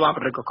របច្បាប់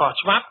ឬក៏ខុស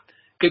ច្បាប់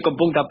គឺកំ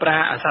ពុងតែប្រើ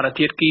អសារ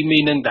ធាតុគីមី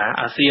នឹងតា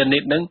អាស៊ីនី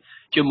តនឹង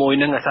ជាមួយ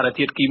នឹងអសារ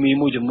ធាតុគីមី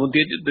មួយចំនួន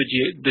ទៀតដូ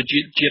ចជា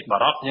ជាតិបា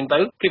រ៉ុតអញ្ចឹងទៅ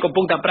គេកំ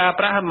ពុងតែប្រើ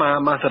ប្រាស់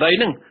មកសេរី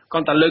នឹងគ្រា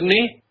ន់តែលើក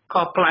នេះ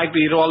ខុសប្លែក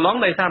ពីរាល់ឡង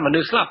ដោយសារមនុ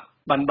ស្សស្លាប់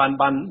បាន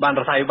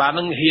រដ្ឋាភិបាល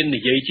នឹងហ៊ាន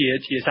និយាយ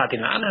ជាសាធា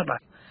រណៈណាបាទ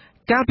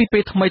កាលពីពេ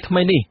លថ្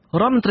មីនេះ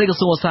រដ្ឋមន្ត្រីក្រ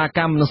សួងឧស្សាហក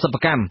ម្មនិងសិប្ប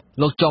កម្ម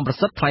លោកចំប្រ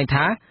សិទ្ធថ្លែង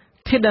ថា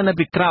ធាតុដែលនៅ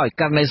ពីក្រោយ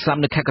ករណីស្លាប់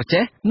នៅខេត្តក្រ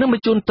ចេះនឹងប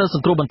ញ្ជូនទៅស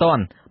ង្គ្រោះបន្ទា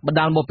ន់បណ្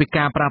ដាលមកពី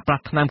ការប្រើប្រា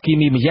ស់ថ្នាំគី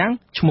មីម្យ៉ាង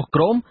ឈ្មោះក្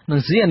រោមនិង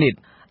ស៊ីអានីត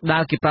ដែ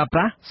លគេប្រើប្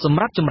រាស់សម្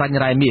រាប់ចម្រាញ់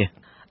រ៉ែមាស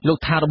លោក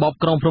ថារបប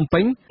ក្រុងភ្នំពេ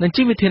ញនឹង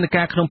ជាវិធាន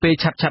ការក្នុងពេល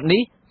ឆាប់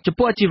នេះចំ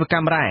ពោះអាជីវក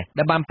ម្មរ៉ែ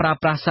ដែលបានប្រើ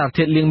ប្រាស់សារ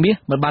ធាតុលាងមាស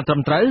មិនបានត្រឹ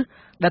មត្រូវ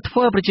ដែលធ្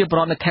វើឲ្យប្រជាពល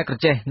រដ្ឋនៅខេត្តក្រ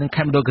ចេះនិង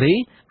ខេមរៈគិរី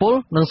ពល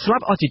និងស្លា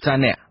ប់អស់ជាច្រើន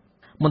អ្នក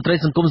មន្ត្រី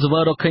សង្គមស៊ីវិ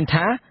លរកឃើញ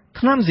ថា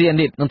ថ្នាំស៊ីអា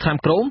នីតនិងថ្នាំ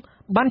ក្រោម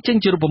បានចេញ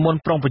ជារូបមន្ត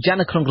ប្រុងប្រយ័ត្ន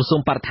នៅក្នុងក្រសួង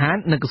បរិស្ថាន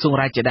និងក្រសួង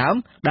រាយជាដើម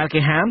ដែលគេ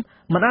ហាម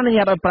មិនអនុញ្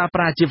ញាតឲ្យប្រើប្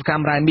រាស់អាជីវក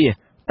ម្មរ៉ែមាស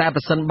តែប្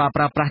រសិនបើ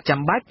ប្រើប្រាស់ចាំ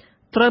បាច់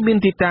ត្រូវមាន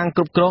ទីតាំង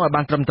គ្រប់គ្រងឲ្យ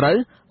បានត្រឹមត្រូវ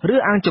ឬ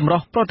អាងចម្រុះ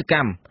ប្រតិក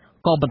ម្ម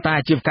ក៏ប៉ុន្តែ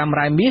អាជីវកម្ម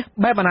រ៉ែមាស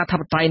បែបអនាធិ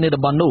បតេយ្យនៅ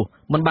តំបន់នោះ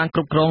មិនបានគ្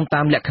រប់គ្រង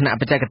តាមលក្ខណៈ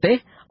បច្ចេកទេស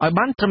ឲ្យ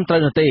បានត្រឹមត្រូវ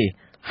នោះទេ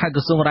ហើយក្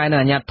រសួងរាយនិង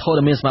អាជ្ញាធរ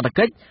ដែលមានសមត្ថ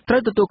កិច្ចត្រូ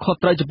វទទួលខុស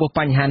ត្រូវចំពោះប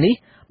ញ្ហានេះ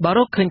បើរ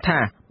កឃើញថា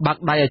បា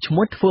ក់ដៃឲ្យឈ្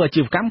មោះធ្វើអា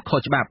ជីវកម្មខុស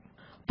ច្បាប់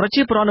ប្រ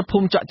ជាពលរដ្ឋនៅភូ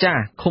មិចកចា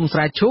ឃុំស្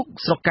រែឈូក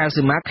ស្រុកកែវ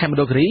សីមាខេម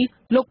រៈគិរី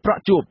លោកប្រ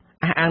ក់ជួប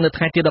អះអាងនៅ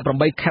ថ្ងៃទី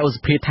18ខែឧស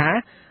ភាថា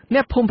អ្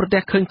នកភូមិប្រ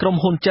ទះឃើញក្រុម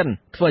ហ៊ុនចិន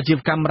ធ្វើអាជីវ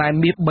កម្មរ៉ែ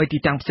មាស3ទី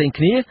តាំងផ្សេង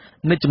គ្នា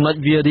នៅចំណុច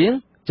វារៀង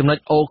ចំណុច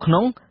អូក្នុ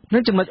ងនិ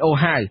ងចំណុចអូ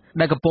ហាវ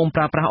ដែលកំពុងប្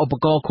រើប្រាស់ឧប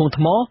ករណ៍ខួង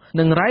ថ្ម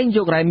និងរែងយ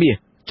ករ៉ែមាស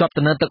ជាប់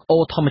ទៅនឹងទឹកអូ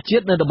ធម្មជា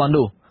តិនៅតំបន់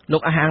នោះលោ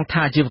កអះអាង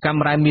ថាអាជីវកម្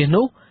មរ៉ែមាស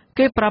នោះ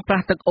គេប្រើប្រា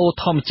ស់ទឹកអូ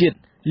ធម្មជាតិ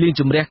លាង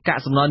ជម្រះកាក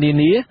សំណល់នា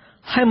នា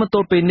ហើយមកទ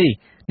ល់ពេលនេះ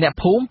អ្នក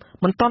ភូមិ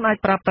មិនទាន់អាច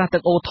ប្រើប្រាស់ទឹ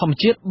កអូធម្ម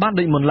ជាតិបាន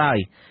ដូចមុនឡើយ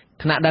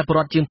ខណៈដែលពលរ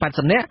ដ្ឋជាង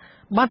80នាក់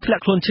បានធ្លា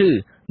ក់ខ្លួនឈឺ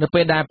នៅ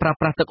ពេលដែលប្រើ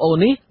ប្រាស់ទឹកអូ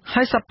នេះ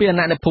ហើយសត្វពាហ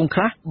នៈនៅភូមិខ្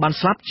លះបាន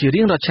ស្លាប់ជា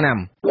រៀងរាល់ឆ្នាំ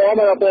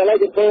ដល់ពេលនេះ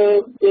គឺគ្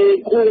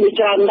រឿងវា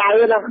ច្រើនដៅ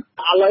ណា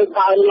ឥឡូវ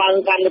កើនឡើង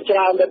កាន់តែច្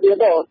រើនទៅទៀត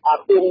ទៅអា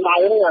គ្រឿងដៅ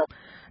ហ្នឹង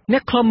អ្ន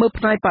កខ្លំមើល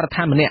ផ្នែកបរិស្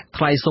ថានម្នាក់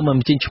ថ្លៃសុំឲ្យ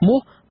បញ្ចេញឈ្មោះ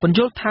បញ្យ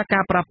ល់ថាកា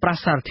រប្រើប្រាស់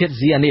សារធាតុ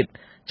ស៊ីអានីត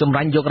ចម្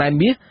រាញ់យករ៉ែ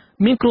មាស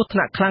មានគ្រោះថ្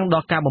នាក់ខ្លាំងដ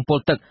ល់ការបំពុល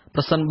ទឹកប្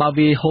រសិនបើ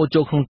វាហូរ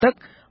ចូលក្នុងទឹក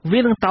វា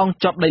នឹងតោង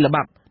ជាប់ដីល្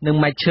បាប់និង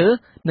មែកឈើ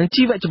និង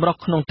ជីវៈចម្រុះ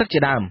ក្នុងទឹកជា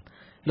ដើម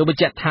លោកបញ្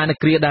ជាក់ថានៅ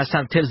គ្រាដែលសា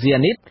រធាតុស៊ី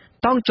អានីត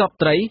តោងជាប់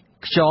ត្រី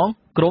ខ្យង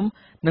គ្រំ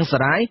និងសា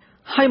រាយ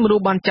ហើយមនុស្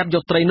សបានចាប់យ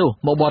កត្រីនោះ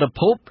មកបរិ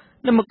ភោគ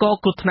និងបង្ក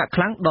គ្រោះថ្នាក់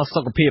ខ្លាំងដល់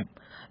សុខភាព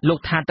លោក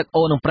ថាទឹក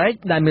អូរនិងប្រេក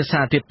ដែលមាន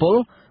សារធាតុពុល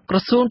ក្រ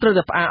សួងត្រូវ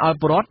តែផ្អាកឲ្យ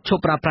ពលរដ្ឋឈ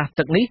ប់ប្រើប្រាស់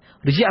ទឹកនេះ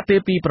រយៈពេល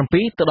ពី7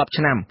ទៅ10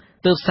ឆ្នាំ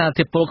ទើបសារ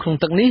ធាតុពុលក្នុង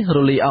ទឹកនេះរ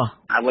លាយអស់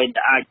អ្វី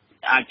ដែល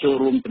អាចចូល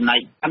រួមចំណែក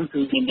បានគឺ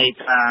មានន័យ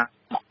ថា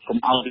កុំ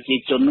ឲ្យប្រជា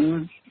ជននឹង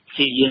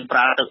ជាយើងប្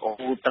រើទឹកអូ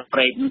រទឹកប្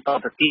រេកនឹងត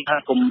ទៅទៀតហើ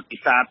យកុំពិ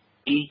សាទ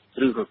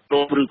ឬក៏គ្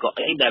រោះឬក៏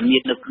អីដែលមា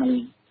ននៅក្នុង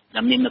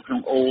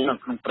អូរនៅ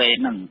ក្នុងប្រេក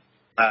ហ្នឹង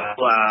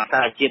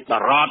សារជាតិបា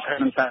រ៉ុត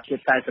និងសារជា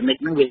តិសៃសានិក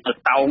ហ្នឹងវាទៅ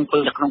តោងពេ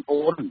ញនៅក្នុង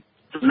អូរ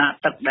សំណាក់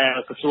ទឹកដែល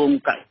ក្រសួង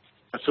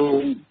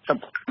សិ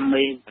ប្បកម្ម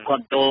គា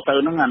ត់ចូលទៅ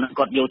ហ្នឹងអានឹង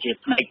គាត់យកជា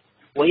ផ្នែក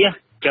មួយអ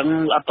ញ្ចឹង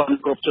អត់ទាន់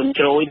គ្រប់ជ្រុង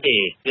ជ្រោយទេ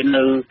វា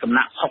នៅសំ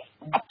ណាក់ផុក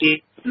អត់ទៀត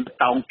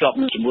តោងជាប់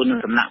ជាមួយនឹង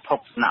សំណាក់ផុក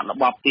សំណាក់រ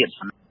បបទៀត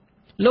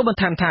លោកបន្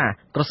ថែមថា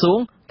ក្រសួង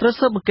ត្រូវ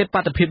ស៊ើបអង្កេត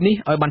បាតុភិបនេះ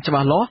ឲ្យបានច្បា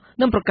ស់លាស់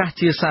និងប្រកាស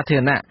ជាសាធា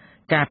រណៈ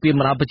ការពី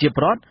មរោប្រជាព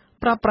លរដ្ឋ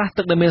ប្រើប្រាស់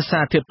ទឹកដែលមានសា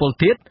រធាតុពុល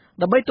ទៀត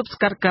ដើម្បីទប់ស្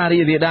កាត់ការរី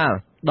ករាលដាល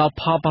ដល់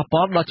ផលប៉ះ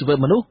ពាល់ដល់ជីវិត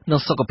មនុស្សនិង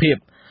សុខភាព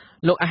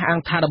លោកអះអាង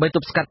ថាដើម្បីទ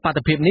ប់ស្កាត់បា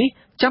តុភិបនេះ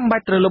ចាំបា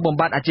ច់ត្រូវលុបបំ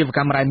បាត់អាជីវក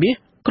ម្មរ៉ែមាស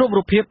គ្រប់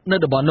រូបភាពនៅ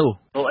តំបន់នោះ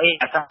ព្រោះអី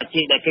អាសារ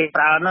ជាតិដែលគេ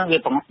ប្រើនោះ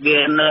វា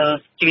នៅ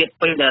ជ្រៀត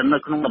ពេញដែលនៅ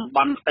ក្នុងតំប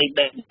ន់ផ្ទៃ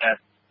ដី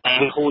តែ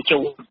ហូរចូ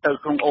លទៅ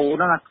ក្នុងអូរ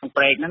ហ្នឹងក្នុង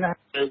ព្រែកហ្នឹង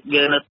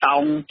វានៅតោ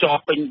ងជា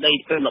ប់ពេញដី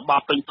ពេញរប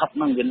បពេញផឹកហ្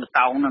នឹងវានៅ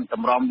តោងហ្នឹងត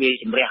ម្រាំវា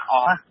ជំរះអ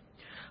ស់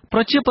ប្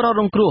រជាពលរដ្ឋ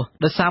រងគ្រោះ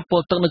ដោយសារពុ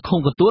លទឹកនៅឃុំ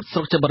កន្ទួតស្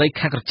រុកចបរី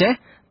ខេត្តក្រចេះ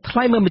ថ្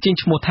លែងមើលបញ្ចេញ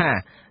ឈ្មោះថា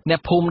អ្នក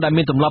ភូមិដែល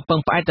មានទម្លាប់ពឹង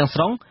ផ្អែកទាំងស្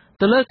រុង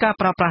ទៅលើការ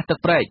ប្រើប្រាស់ទឹក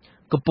ប្រេក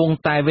កំពុង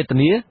តែវេទ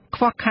នា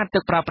ខ្វះខាតទឹ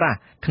កប្រើប្រាស់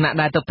ខណៈ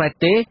ដែលទឹកប្រេក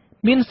ទេ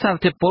មានសារ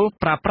ធាតុពុល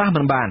ប្រើប្រាស់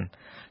មិនបាន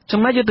ចំ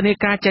ណែកយុទ្ធនា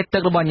ការចែកទឹ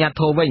ករបស់អាជ្ញា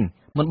ធរវិញ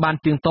មិនបាន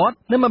ទៀងទាត់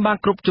និងមិនបាន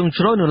គ្រប់ជ្រុង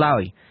ជ្រោយនោះឡើ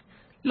យ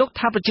លោក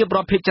ថាប្រជាពលរ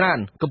ដ្ឋភាគច្រើន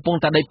កំពុង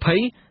តែដេកភ័យ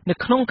នៅ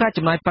ក្នុងការ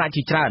ចំណាយប្រាក់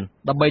ជាច្រើន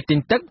ដើម្បីទិញ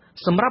ទឹក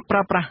សម្រាប់ប្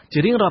រើប្រាស់ជា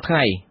រៀងរាល់ថ្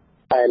ងៃ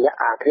តែអ្នក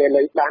គ្នា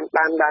នៅបា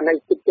ននៅ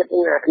ចិត្ត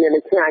គ្នានៅ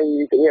ថ្ងៃ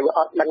គ្នាអ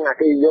ត់ដឹង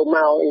គេយកម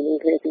កអី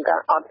គ្នាជាកា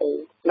រអត់ទៅ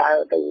ដើរ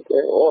ទៅ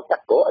អូទឹ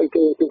កក៏អី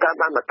គេជាការ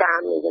បានមកកាន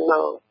អញ្ចឹងម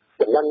ក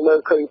មិនមើល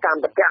ឃើញតាម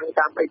ប្រចាំ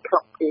តាមអីខ្លុ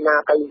កពីណា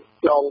ទៅ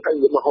ឡងទៅ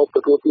មកហូបទ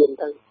ទួលទាន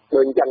ទៅដូ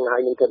ចអញ្ចឹងហើ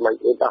យនឹងធ្វើមិន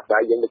ដោះស្រា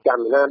យយើងប្រចាំ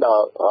ណាដ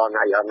ល់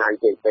ថ្ងៃ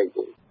ទេ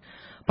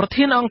ប្រ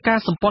ធានអង្គការ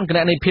សម្ព័ន្ធគណ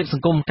នេយ្យភាពស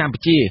ង្គមកម្ពុ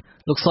ជា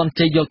លោកសុន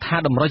ជ័យយល់ថា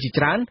តម្រុយជា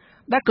ច្រើន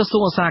ដែលក្រសួ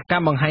ងឧស្សាហក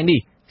ម្មបង្ហាញនេះ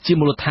ជា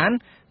មូលដ្ឋាន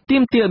ទា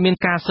មទារឲ្យមាន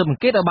ការស៊ើបអ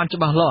ង្កេតឲ្យបានច្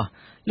បាស់លាស់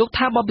លោក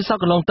ថាបបពិសោធ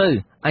ន៍កន្លងទៅ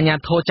អាជ្ញា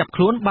ធរចាប់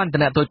ខ្លួនបានតំ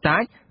ណែងតូចតា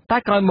ចតែ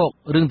ក្រោយមក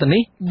រឿងទៅ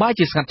នេះបែរ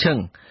ជាស្ងាត់ឈឹង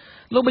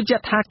លោកបញ្ជា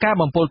ក់ថាការ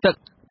បំពុលទឹក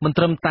មិន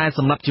ត្រឹមតែស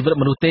ម្រាប់ជីវិត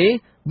មនុស្សទេ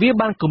វា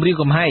បានគំរាម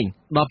កំហែង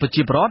ដល់ប្រ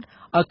ជាពលរដ្ឋ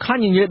ឲ្យខ្លាច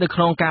ញញើតនៅក្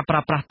នុងការប្រើ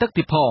ប្រាស់ទឹក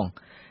ទៀតផង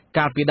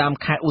កាលពីដើម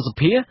ខែឧស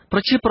ភាប្រ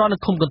ជាពលរដ្ឋនៅ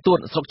ឃុំកន្ទួត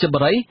ស្រុកចិត្តបុ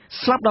រី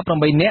ស្លាប់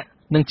18នាក់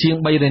និងជាង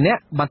300នា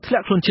ក់បានធ្លា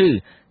ក់ខ្លួនឈឺ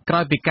ក្រោ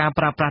យពីការ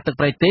ប្រើប្រាស់ទឹក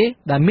ប្រៃតេ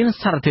ដែលមាន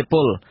សារធាតុ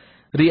ពុល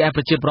រីឯ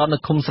ប្រជាពលរដ្ឋនៅ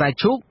ឃុំស្រែ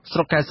ឈូកស្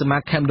រុកកែវសីមា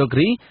ខេមរគិ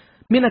រី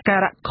មានអាកា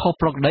រៈខុស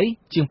ប្រក្រតី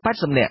ជាង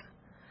80នាក់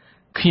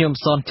ខ្ញុំ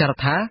សនចាររ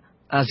ថា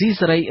អាស៊ី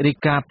សេរីរាយ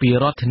ការណ៍ពី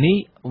រដ្ឋធានី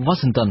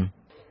Washington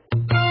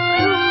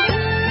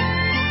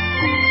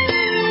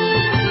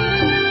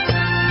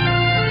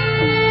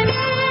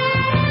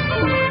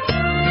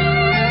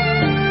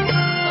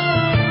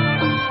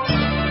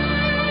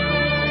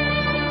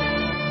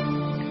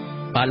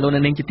បាទលោក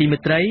នាងជាទីមេ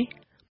ត្រី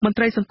មន្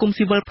ត្រីសង្គម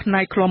ស៊ីវិលផ្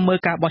នែកឃ្លាំមើល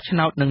ការបោះឆ្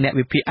នោតនិងអ្នក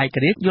វិភាគឯក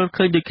រាជ្យយល់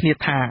ឃើញដូចគ្នា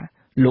ថា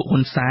លោកហ៊ុ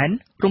នសែន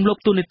រំលោភ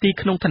តួនាទី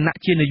ក្នុងឋានៈ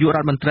ជានាយករ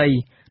ដ្ឋមន្ត្រី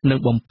និង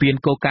បំពាន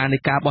គោលការណ៍នៃ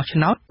ការបោះឆ្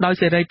នោតដោយ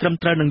សេរីត្រឹម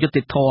ត្រូវនិងយុត្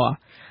តិធម៌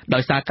ដោ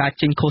យសារការ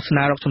ចេញឃោស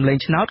នារកសម្លេង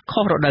ឆ្នោត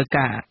ខុសរដូវ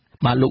កាល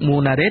បាទលោកមូ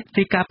ណារ៉េត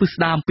រាយការណ៍ពិស្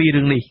ដារអំពី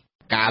រឿងនេះ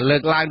ការលើ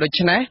កឡើងដូច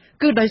នេះ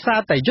គឺដោយសារ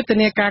តែយុទ្ធ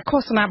នាការឃោ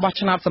សនាបោះ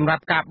ឆ្នោតសម្រា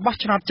ប់ការបោះ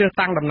ឆ្នោតជ្រើស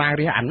តាំងតំណាង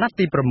រាស្ត្រអាណត្តិ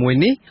ទី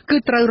6នេះគឺ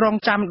ត្រូវរង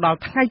ចាំដល់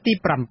ថ្ងៃទី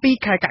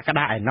7ខែកក្ក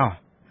ដាឯណោះ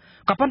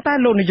ក៏ប៉ុន្តែ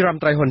លោកនាយរដ្ឋម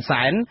ន្ត្រីហ៊ុន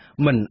សែន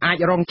មិនអាច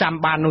រងចាំ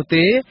បាននោះ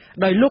ទេ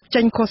ដោយលោក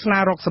ចេញឃោសនា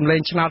រកសម្លេង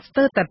ឆ្នោតស្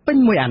ទើរតែពេញ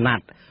មួយអាណ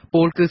ត្តិព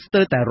លគឺស្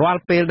ទើរតែរា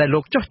ល់ពេលដែលលោ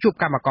កចុះជួប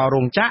កម្មករ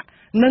រោងចក្រ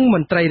និងម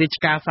ន្ត្រីរាជ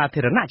ការសា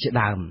ធារណៈជា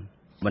ដើម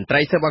មន្ត្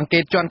រីស៊ើបអង្កេ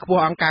តជាន់ខ្ព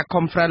ស់អង្គការ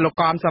Conference លោក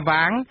កំស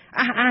វាង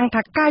អះអាង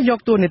ថាការយក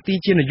តួនាទី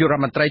ជានាយករដ្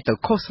ឋមន្ត្រីទៅ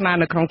ឃោសនា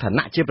នៅក្នុងឋា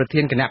នៈជាប្រ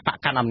ធានគណៈបក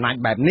កណ្ដាលអំណាច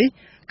បែបនេះ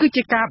គឺ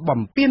ជាការបំ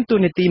ពានតួ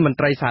នាទីមន្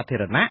ត្រីសាធា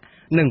រណៈ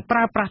និងប្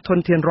រើប្រាស់ធន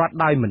ធានរដ្ឋ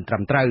ដោយមិនត្រឹ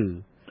មត្រូវ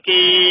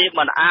គេ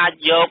មិនអាច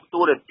យក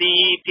តួនាទី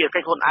ភារកិ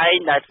ច្ចខ្លួនឯង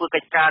ដែលធ្វើ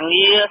កិច្ចការ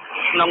ងារ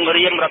ក្នុង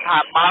រាមរដ្ឋា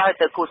ភិបាល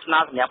ទៅឃោសនា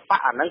សម្រាប់បក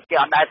អាហ្នឹងគេ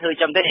អត់ដែលធ្វើ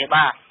ចឹងទេ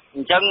បាទអ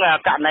ញ្ចឹង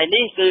ករណី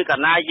នេះគឺក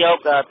ណាយក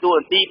តួ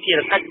នាទីភារ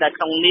កិច្ចដែល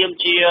ក្នុងនាម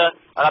ជារ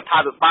ដ្ឋា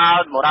ភិបាល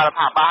មររដ្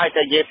ឋាភិបាលឲ្យ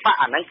ទៅនិយាយបក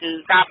អាហ្នឹងគឺ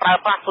ការប្រើ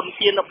ប្រាស់ធន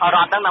ធានរបស់រ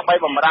ដ្ឋហ្នឹងដើម្បី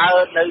បម្រើ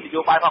នៅន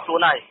យោបាយរបស់ខ្លួ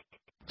នហើយ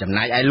ចំ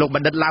ណែកឯលោកប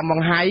ណ្ឌិតឡាវម៉ុ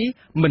ងហៃ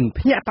មិន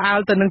ភ្ញាក់ផ្អើល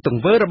ទៅនឹងទ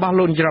ង្វើរបស់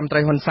លោកនាយរដ្ឋមន្ត្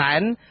រីហ៊ុនសែ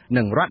ន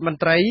និងរដ្ឋមន្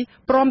ត្រី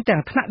ព្រមទាំ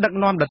ងថ្នាក់ដឹក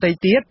នាំដទៃ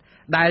ទៀត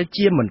ដែល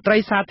ជាមន្ត្រី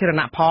សាធារ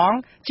ណៈផង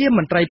ជាម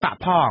ន្ត្រីបក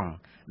ផង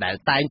ដែល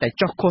តែងតែ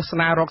ចុះឃោស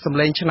នារកសម្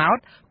លេងឆ្នោត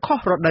ខុស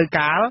រដូវ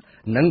កាល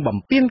និងបំ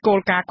ពានគោល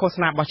ការណ៍ឃោស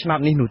នាបោះឆ្នោត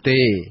នេះនោះទេ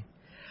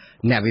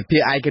អ្នកវិភា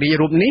គឯករាជ្យ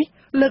រូបនេះ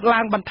លើកឡើ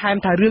ងបន្ថែម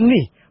ថារឿង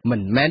នេះមិ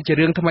នមែនជា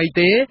រឿងថ្មី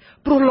ទេ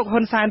ព្រោះលោក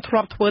ហ៊ុនសែនធ្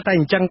លាប់ធ្វើតែ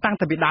អញ្ចឹងតាំង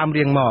ពីដើម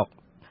រៀងមក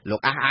លោក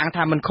អះអាង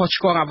ថាមិនខុស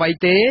ឆ្គងអ្វី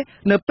ទេ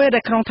នៅពេលដែ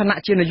លក្នុងឋានៈ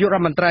ជានាយករ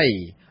ដ្ឋមន្ត្រី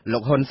លោ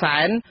កហ៊ុនសែ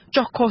ន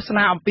ចុះឃោស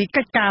នាអំពី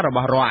កិច្ចការរប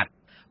ស់រដ្ឋ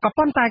ក៏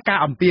ប៉ុន្តែការ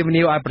អំពាវ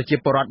នាវឲ្យប្រជា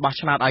ពលរដ្ឋបោះ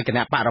ឆ្នោតឲ្យគ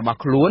ណៈបករបស់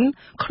ខ្លួន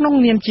ក្នុង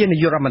នាមជានា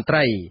យករដ្ឋមន្ត្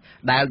រី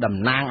ដែលតំ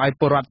ណាងឲ្យ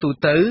ពលរដ្ឋទូ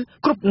ទៅ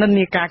គ្រប់និន្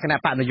នាការគណៈ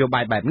បកនយោ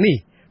បាយបែបនេះ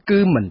គឺ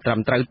មិនត្រឹម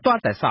ត្រូវទា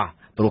ល់តែសោះ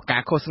ព្រោះកា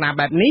រឃោសនា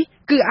បែបនេះ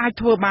គឺអាច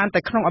ធ្វើបានតែ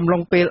ក្នុងអំឡុ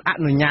ងពេលអ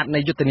នុញ្ញាតនៃ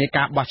យុទ្ធនា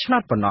ការបោះឆ្នោ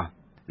តប៉ុណ្ណោះ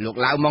លោក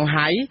ឡាវម៉ុង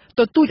ហៃ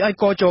ទទូចឲ្យ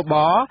កោជប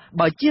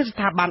បើជាស្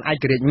ថាប័នឯ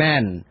ករាជ្យមែ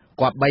ន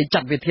គាត់បីចា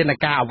ត់វិធាន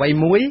ការអ្វី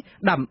មួយ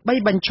ដើម្បី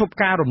បញ្ឈប់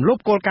ការរំលោភ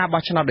គោលការណ៍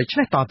បោះឆ្នោតដូច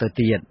នេះតទៅ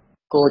ទៀត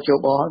គោជ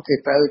បគេ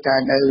ត្រូវតែ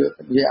នៅ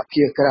វាអ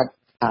ភិក្រិត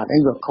អានេះ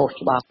វាខុស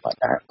ច្បាប់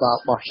ក៏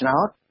បោះឆ្នោ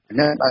ត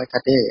នៅដល់ថា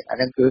ទេអា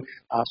នេះគឺ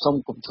សុំ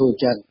គុំធ្វើ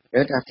ចឹង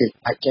ឬថាគេ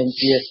អាចចេញ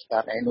ជាកា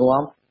រណែ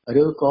នាំ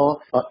ឬក៏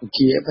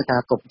ជាថា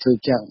គុំធ្វើ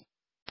ចឹង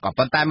ក៏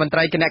ប៉ុន្តែមន្ត្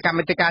រីគណៈកម្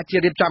មាធិការជា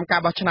តិរៀបចំកា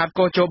របោះឆ្នោត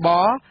កោជប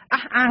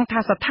អះអាងថា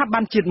ស្ថាប័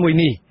នជាតិមួយ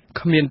នេះ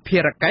គ្មានភា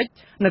រកិច្ច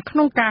នៅក្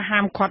នុងការហា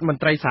មឃាត់មន្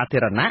ត្រីសាធា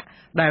រណៈ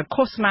ដែល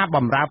ឃោសនាប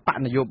ម្រើបក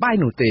នយោបាយ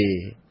នោះទេ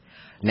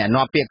អ្នក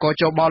នាំពាក្យកោ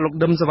ជបលោក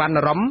ដឹមសវណ្ណ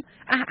រម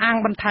អះអាង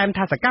បន្ថែម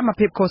ថាសកម្ម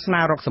ភាពឃោសនា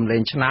រកសម្លេ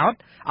ងឆ្នោត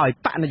ឲ្យ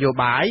បកនយោ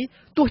បាយ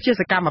ទោះជា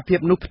សកម្មភាព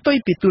នោះផ្ទុយ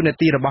ពីទូនា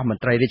ទីរបស់ម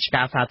ន្ត្រីរាជ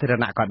ការសាធារ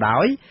ណៈក៏ដោ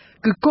យ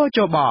គឺកោជ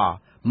ប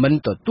មិន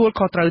ទទួល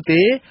ខុសត្រូវ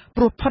ទេ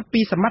ព្រោះផុត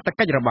ពីសមត្ថ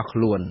កិច្ចរបស់ខ្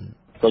លួន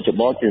កោជ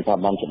បជាស្ថា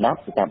ប័នច្បាប់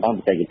ស្ថាប័នប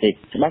ច្ចេកទេស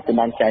ច្បាប់គឺ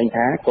បានចែង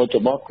ថាកោជ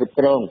បគ្រប់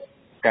គ្រង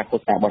ការឃោ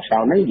សនាបោះឆ្នោ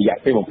តនេះរយៈ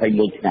ពេល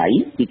21ថ្ងៃ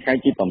ពីថ្ងៃ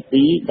ទី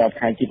7ដល់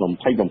ថ្ងៃទី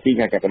27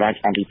ខែកក្កដា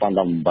ឆ្នាំ2018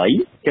អ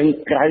ញ្ចឹង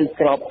ក្រៅ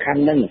ក្របខ័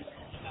ណ្ឌនឹង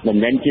មិន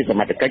មែនជាស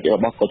មត្ថកិច្ចរ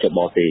បស់កោជប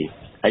ទេ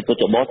ហើយកោ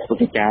ជបធ្វើ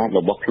កិច្ចការរ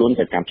បស់ខ្លួន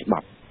ទៅតាមច្បា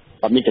ប់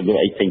អត់មានចំនួន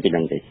អីផ្សេងពីហ្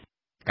នឹងទេ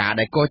ការ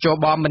ដែលកោជ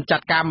បមិនចា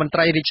ត់ការមន្ត្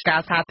រីរាជការ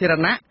សាធារ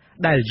ណៈ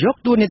ដែលយក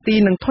តួនាទី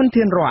នឹងធន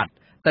ធានរដ្ឋ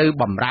ទៅ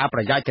បម្រើប្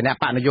រយោជន៍គណៈ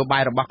បកនយោបា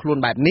យរបស់ខ្លួន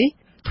បែបនេះ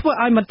ធ្វើ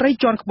ឲ្យមន្ត្រី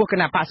ជាន់ខ្ពស់គ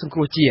ណៈបកសង្គ្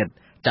រោះជាតិ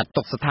ចាត់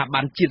ទុកស្ថាប័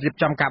នជាតិរៀប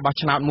ចំការបោះ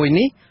ឆ្នោតមួយ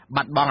នេះ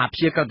បាត់បង់អព្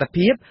យាក្រឹត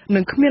ភាពនិ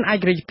ងគ្មានឯ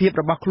ករាជ្យភាព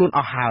របស់ខ្លួនអ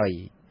ស់ហើយ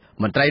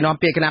មន្ត្រីនាំ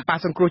ពាក្យគណៈបក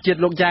សង្គ្រោះជាតិ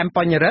លោកយ៉ែមប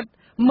ញ្ញរិទ្ធ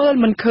មើល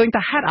មិនឃើញ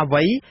ថាហេតុអ្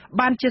វី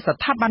បានជាស្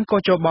ថាប័នកោ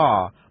ជប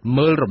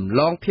មើលរំ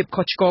លងភាព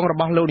ខុសឆ្គងរ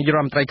បស់លោកនាយរ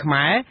ដ្ឋមន្ត្រីខ្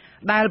មែរ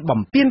ដែលបំ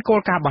ពានគោ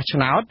លការណ៍បោះឆ្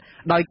នោត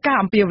ដោយការ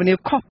អំពាវនាវ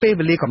ខុសពេល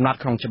វេលាកំណត់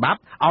ក្នុងច្បាប់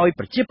ឲ្យ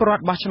ប្រជាពលរ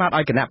ដ្ឋបោះឆ្នោត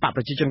ឲ្យគណៈបក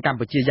ប្រជាជនកម្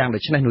ពុជាយ៉ាងដូ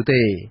ចនេះនោះ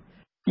ទេ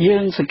យើ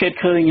ងសង្កេត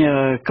ឃើញ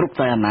គ្រប់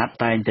តែអាណត្តិ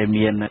តែងតែ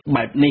មាន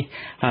បែបនេះ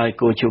ហើយ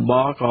កោជប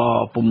ក៏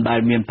ពុំដែល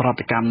មានប្រ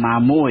តិកម្មណា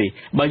មួយ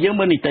បើយើង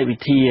មើលនីតិវិ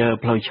ធី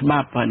ផ្លូវច្បា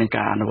ប់ហើយនឹង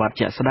ការអនុវត្ត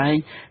ជាក់ស្ដែង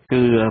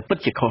គឺពិត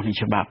ជាខុសនឹង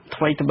ច្បាប់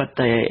ថ្មីត្បិត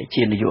តែ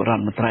ជានាយករដ្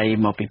ឋមន្ត្រី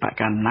មកពីបក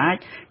កណ្ដាល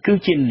គឺ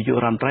ជានាយក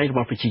រដ្ឋមន្ត្រីរប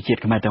ស់ប្រជាជាតិ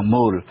ខ្មែរទាំង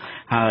មូល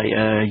ហើយ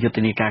យុទ្ធ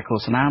នាការឃោ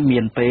សនាមា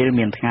នពេល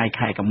មានថ្ងៃ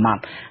ខែកំណ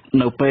ត់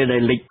នៅពេលដែ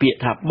លលេចពាក្យ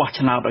ថាបោះ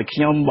ឆ្នោតឲ្យខ្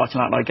ញុំបោះឆ្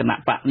នោតឲ្យគណៈ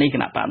បកនេះគ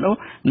ណៈបកនោះ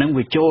នឹង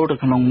វាចូលទៅ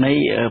ក្នុងន័យ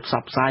ផ្ស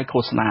ព្វផ្សាយឃោ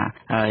សនា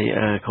ហើយ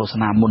ឃោស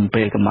នាមុន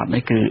ពេលកំណត់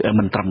នេះគឺ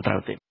មិនត្រឹមត្រូ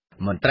វទេ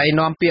មន្ត្រី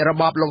នាំពាក្យរ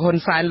បបលោកហ៊ុន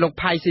សែនលោក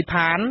ផៃស៊ី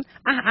ផាន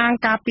អះអាង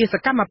ការពីស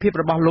កម្មភាព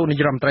របស់លោកនា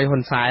យរដ្ឋមន្ត្រីហ៊ុ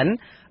នសែន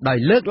ដោយ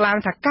លើកឡើង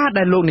ថាការ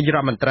ដែលលោកនាយរ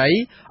ដ្ឋមន្ត្រី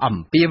អំ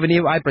ពាវនា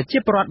វឲ្យប្រជា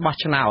ពលរដ្ឋបោះ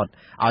ឆ្នោត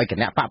ឲ្យគ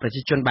ណៈបកប្រ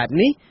ជាជនបែប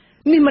នេះ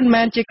មិន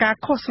មែនជាការ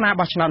ឃោសនា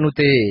បោះឆ្នោតនោះ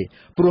ទេ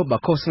ព្រោះបើ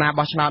ឃោសនា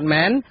បោះឆ្នោត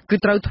មែនគឺ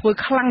ត្រូវធ្វើ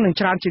ខ្លាំងនឹង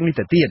ច្រើនជាងនេះ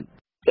ទៅទៀត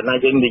ចំណាយ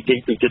យើងនិយាយ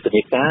ពីយុទ្ធ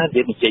នាការ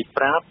យើងនិយាយ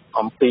ប្រាប់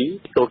អំពី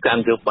គោលការ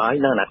ណ៍នយោបាយ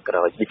នៅអាណត្តិក្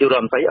រោយនាយករ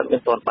ដ្ឋមន្ត្រីអត់មា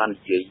នទាន់បាន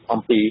និយាយ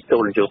អំពីគោ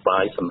លនយោបា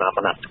យសម្រាប់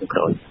អាណត្តិចុងក្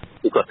រោយ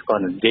គឺគាត់ស្គា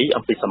ល់និយាយ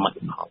អំពីសមាជិ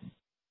កផល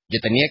យុ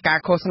ទ្ធនាការ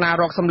ឃោសនា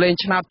រកសម្លេង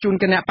ឆ្នោតជូន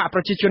គណៈបកប្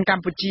រជាជនក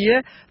ម្ពុជា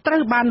ត្រូ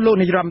វបានលោក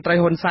នាយរដ្ឋមន្ត្រី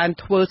ហ៊ុនសែន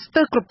ធ្វើស្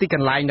ទើរគ្រប់ទីក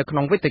ន្លែងនៅក្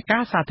នុងវេទិកា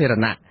សាធារ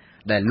ណៈ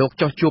ដែលលោក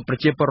ចុះជួបប្រ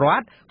ជាពលរ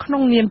ដ្ឋក្នុ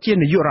ងនាមជា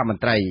នាយករដ្ឋម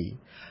ន្ត្រី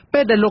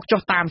ពេលដែលលោក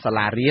ចុះតាមសា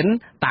លារៀន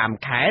តាម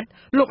ខេត្ត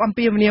លោកអំ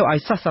ពាវនាវឲ្យ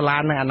សិស្សសាលា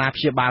និងអាណា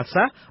ព្យាបាល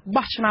សិស្ស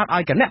បោះឆ្នោតឲ្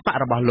យគណៈបក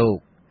របស់លោក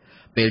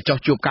ពេលចុះ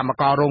ជួបកម្ម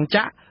កររោងច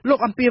ក្រលោក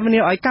អំពាវនា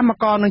វឲ្យកម្ម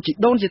ករនិងជី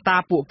ដូនជីតា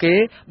ពួកគេ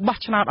បោះ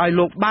ឆ្នោតឲ្យ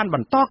លោកបានប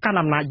ន្តកាន់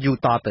អំណាចយូរ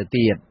តទៅ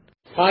ទៀត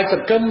ហើយស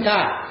ង្ឃឹមថា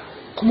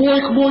ក្មួយ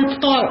ផ្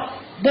ទាល់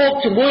បូក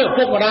ជាមួយឪ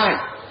ពុកម្ដាយ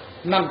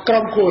និងក្រុ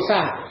មគ្រួ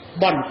សារ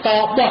បន្ត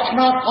បោះឆ្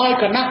នោតឲ្យ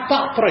គណៈប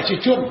កប្រជា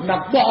ជននិ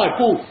ងបោះឲ្យ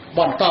ពូប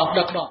ន្ត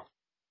ដឹកនាំ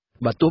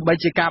បើទោះបី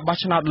ជាការបោះ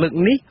ឆ្នោតលើក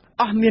នេះ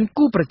អស់មាន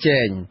គូប្រជែ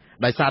ង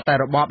ដោយសារតែ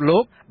របបលោ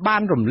កបា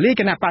នរំលាយ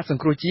គណៈបកស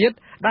ង្គ្រោះជាតិ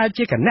ដែល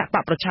ជាគណៈប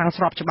កប្រឆាំង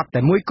ស្របច្បាប់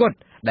តែមួយគត់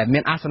ដែលមា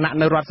នអាសនៈ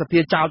នៅរដ្ឋសភា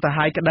ចោលទៅ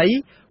ហើយក្តី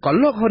ក៏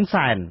លោកហ៊ុន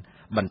សែន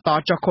បន្ត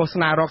ចុះឃោស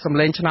នារកសម្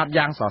លេងឆ្នោត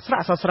យ៉ាងសស្រា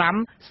ក់សស្រាំ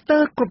ស្ទើ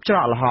រគ្រប់ច្រ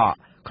កល្ហក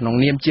ក្នុង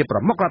នាមជាប្រ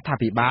មុខរដ្ឋា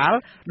ភិបាល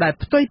ដែល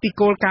ផ្ទុយពី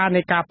គោលការណ៍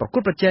នៃការប្រកួ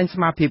តប្រជែងស្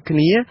មារតីគ្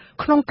នា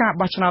ក្នុងការ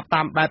បោះឆ្នោត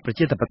តាមបែបប្រ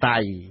ជាធិបតេ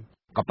យ្យ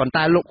ក៏ប៉ុន្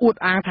តែលោកអួត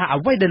អាងថា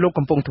អ្វីដែលលោក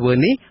កំពុងធ្វើ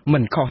នេះមិ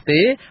នខុសទេ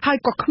ហើយ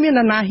ក៏គ្មានន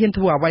រណាហ៊ាន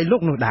ធ្វើអ្វីលោ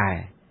កនោះដែរ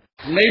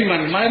នេះមិ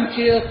នមែន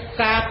ជា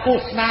ការឃោ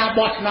សនា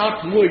បោះឆ្នោត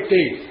មួយ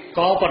ទេ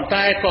ក៏ប៉ុន្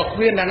តែក៏គ្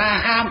មាននរណា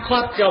ហាមឃា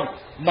ត់ខ្ញុំ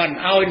មិន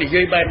ឲ្យនិ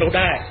យាយបែបនោះ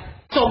ដែរ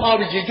សូមឲ្យ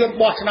ប្រជាជន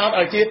បោះឆ្នោត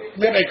ឲ្យទៀត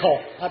មានអីខុស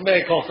អត់មាន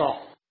អីខុសសោះ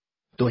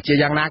ទោះជា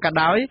យ៉ាងណាក៏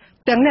ដោយ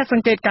ទាំងអ្នកស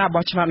ង្កេតការ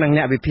បោះឆ្នោតនិង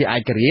អ្នកវិភាគឯ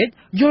ករាជ្យ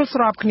យល់ស្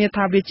របគ្នា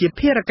ថាវាជា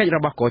ភារកិច្ចរ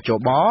បស់កោជ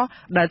ប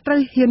ដែលត្រូវ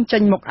ហ៊ានចេ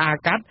ញមុខអា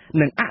កាត់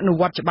និងអនុ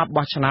វត្តច្បាប់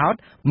បោះឆ្នោត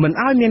មិន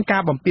ឲ្យមានកា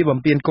របំ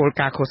ពានគោល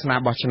ការណ៍ឃោសនា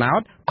បោះឆ្នោត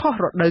ខុស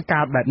រដូវ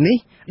កាលបែបនេះ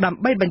ដើម្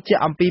បីបញ្ជា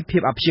ក់អំពីភា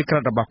ពអព្យាក្រឹ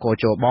តរបស់កោ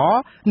ជប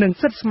និង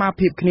សិទ្ធិស្មារ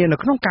តីគ្នានៅ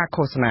ក្នុងការ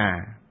ឃោសនា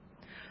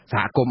ស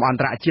ហគមន៍អន្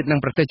តរជាតិនិង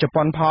ប្រទេសជ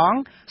ប៉ុនផង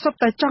សុទ្ធ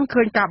តែចង់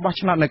ឃើញការបោះ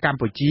ឆ្នោតនៅកម្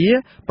ពុជា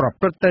ប្រ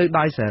ព្រឹត្តទៅ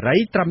ដោយសេរី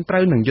ត្រឹមត្រូ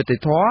វនិងយុត្តិ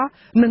ធម៌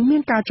និងមា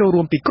នការចូល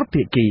រួមពីគ្រប់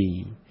ភាគី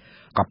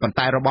ក៏ប៉ុន្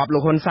តែរបបលោ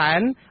កហ៊ុនសែន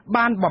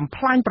បានបំ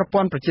ផ្លាញប្រ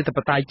ព័ន្ធប្រជាធិប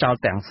តេយ្យចោល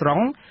ទាំងស្រុង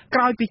ក្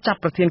រោយពីចាប់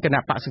ប្រធានគណៈ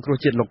បកសង្គ្រោះ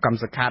ជាតិលោកកឹម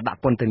សុខាដាក់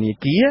ពន្ធនា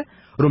គារ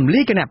រំលា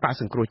យគណៈបក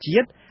សង្គ្រោះជា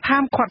តិហា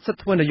មឃាត់សិទ្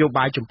ធិធ្វើនយោ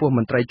បាយចំពោះម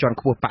ន្ត្រីជាន់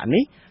ខ្ពស់បក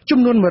នេះចំ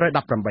នួន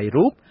118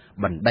រូប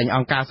បណ្ដេញអ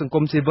ង្គការសង្គ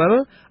មស៊ីវិល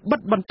បិ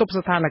ទបន្ទប់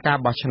ស្ថានភាព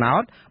បោះឆ្នោ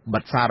តបិ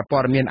ទសារព័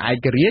ត៌មានឯ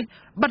ករាជ្យ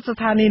បិទស្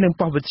ថានីយ៍និង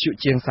ប៉ុស្តិ៍វិទ្យុ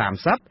ជាង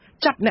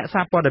30ចាប់អ្នក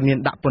សារព័ត៌មាន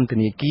ដាក់ពន្ធ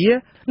នាគារ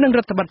និងរ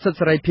ដ្ឋបិទសិទ្ធិ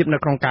សេរីភាពនៅ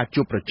ក្នុងការ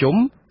ជួបប្រជុំ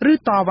ឬ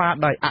តវ៉ា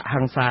ដោយអ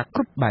ហិង្សាគ្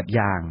រប់បែប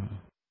យ៉ាង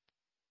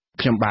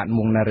ខ្ញុំបាទ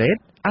មុងណារ៉េត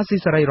អាស៊ី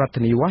សេរីរដ្ឋ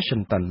ធានី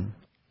Washington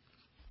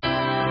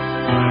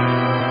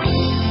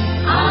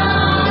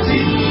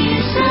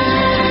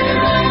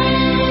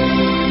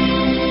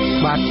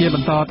បាទជាប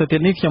ន្តទៅទៀ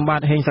តនេះខ្ញុំបា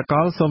ទហេងសក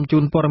លសូមជូ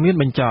នព័ត៌មាន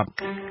បញ្ចប់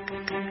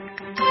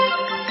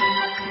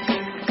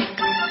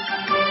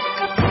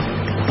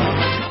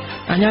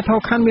អាជ្ញាធរ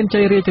ខណ្ឌមាន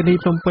ជ័យរាជធានី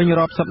ភ្នំពេញ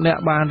រាប់សិបនាក់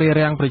បានរា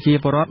រាំងប្រជា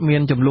ពលរដ្ឋមា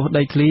នចំនួន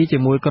ដីធ្លីជា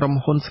មួយក្រុម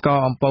ហ៊ុនស្ករ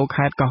អំពៅ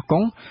ខេត្តកោះកុ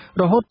ង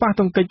រហូតប៉ះ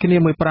ទង្គិចគ្នា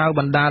មួយប្រាវ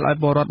បណ្ដាលឲ្យ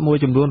ពលរដ្ឋមួយ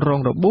ចំនួនរង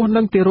របួស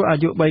និងទារកអា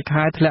យុ3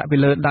ខែធ្លាក់ពី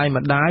លើដៃ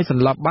ម្ដាយស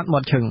ន្លប់បាត់មា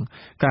ត់ឈឹង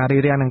ការរា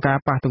រាំងនឹងការ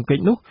ប៉ះទង្គិច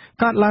នោះ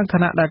កើតឡើងខ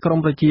ណៈដែលក្រុម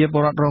ប្រជាព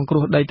លរដ្ឋរងគ្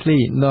រោះដីធ្លី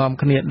នាំ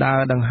គ្នាដើរ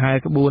ដង្ហែ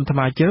ក្បួនថ្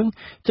មើរជើង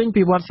ចេញ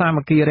ពីវត្តសាម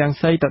គ្គីរាំង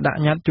សីទៅដាក់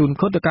ញត្តិជូន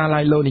ខុទ្ទកាល័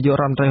យលោកនាយក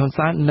រដ្ឋមន្ត្រីហ៊ុន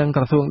សែននិង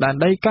ក្រសួងដែន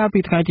ដីកាលពី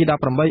ថ្ងៃទី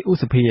18ឧ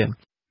សភា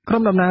ក្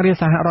រុមតំណាងរាស្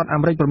ត្រសហរដ្ឋអា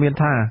មេរិកព្រមាន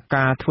ថា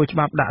ការធ្វើច្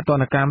បាប់ដាក់ទ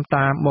ណ្ឌកម្ម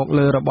តាមមក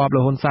លើរបបលោ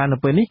កហ៊ុនសែននៅ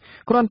ពេលនេះ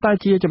គ្រាន់តែ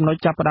ជាចំណុច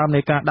ចាប់ផ្ដើមនៃ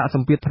ការដាក់ស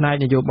ម្ពាធផ្នែក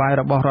នយោបាយ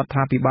របស់រដ្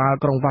ឋាភិបាល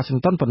ក្រុង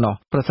Washington ប៉ុណ្ណោះ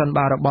ប្រសិន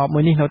បើរបបមួ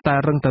យនេះនៅតែ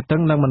រឹងតឹ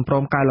ងនិងមិនព្រ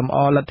មកែលម្អ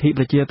លទ្ធិ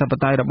ប្រជាធិប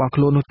តេយ្យរបស់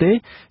ខ្លួននោះទេ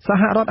ស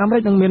ហរដ្ឋអាមេរិ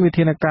កនឹងមានវិ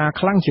ធានការ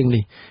ខ្លាំងជាង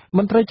នេះម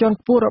ន្ត្រីជាន់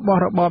ខ្ពស់របស់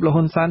របបលោក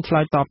ហ៊ុនសែនឆ្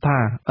លើយតបថា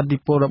ឥទ្ធិ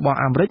ពលរបស់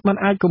អាមេរិកមិន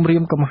អាចគំរា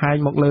មកំហែង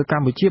មកលើក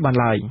ម្ពុជាបាន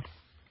ឡើយ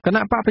គ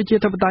ណៈបកប្រជា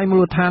ធិបតេយ្យមូ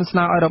លដ្ឋានស្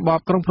នើឲ្យរបប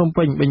ក្រុងភ្នំ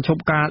ពេញបញ្ឈ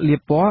ប់ការលា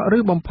បពណ៌ឬ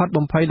បំផិត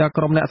បំភ័យដល់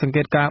ក្រុមអ្នកសង្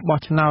កេតការបោះ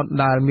ឆ្នោត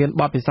ដែលមាន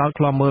បទពិសោធន៍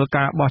ឃ្លាំមើល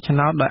ការបោះឆ្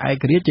នោតដោយឯ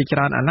ករាជ្យជាច្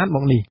រើនអាណត្តិម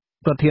កនេះ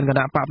ប្រធានគ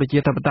ណៈបកប្រជា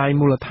ធិបតេយ្យ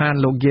មូលដ្ឋាន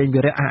លោកយេង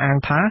វីរៈអះអាង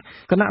ថា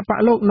គណៈបក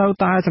លោកនៅ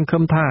តែសង្ឃឹ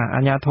មថា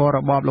អាជ្ញាធររ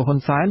បបលោកហ៊ុន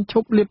សែនឈ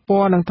ប់លាបព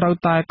ណ៌និងត្រូវ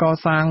តែក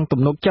សាងទំ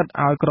នុកចិត្ត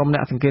ឲ្យក្រុមអ្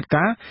នកសង្កេត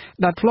ការណ៍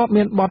ដែលធ្លាប់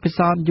មានបទពិ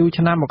សោធន៍យូរ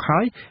ឆ្នាំមកហើ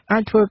យអា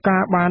ចធ្វើកា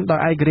របានដោយ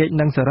ឯករាជ្យ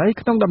និងសេរី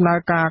ក្នុងដំណើរ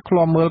ការឃ្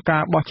លាំមើលកា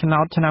របោះឆ្នោ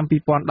តឆ្នាំ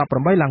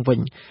2018ឡើងវិញ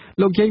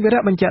លោកយេងវី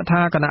រៈបញ្ជាក់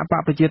ថាគណៈប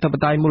កប្រជាធិប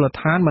តេយ្យមូលដ្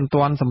ឋានមិន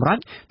ទាន់សម្រេច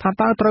ថា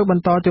តើត្រូវប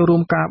ន្តចូលរួ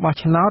មការបោះ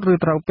ឆ្នោតឬ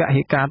ត្រូវព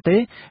ហិការទេ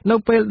នៅ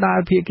ពេលដែល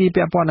ភាគី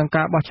ពាក់ព័ន្ធនឹង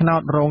ការបោះឆ្នោត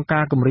រង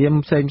ការគំរាម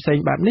ផ្សេង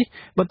បែបនេះ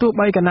បើទោះ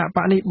បីគណៈប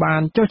កនេះបា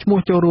នចុះឈ្មោះ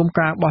ចូលរួម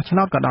ការបោះឆ្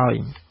នោតក៏ដោយ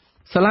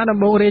សាលាដំ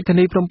បងរាជធា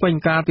នីភ្នំពេញ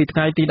កាលពីថ្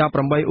ងៃទី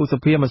18ឧស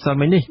ភាម្សិល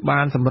មិញនេះ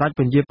បានសម្រេចព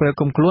ន្យាពេល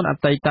ឃុំខ្លួនអ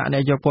តីត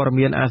នាយកព័ត៌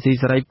មានអាស៊ី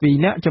សេរី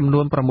2នាក់ចំនួ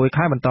ន6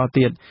ខែបន្ត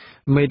ទៀត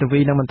មេធាវី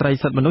និងមន្ត្រី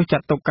សិទ្ធិមនុស្សចា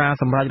ត់ទុកការ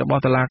សម្រេចរប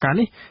ស់តុលាការ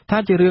នេះថា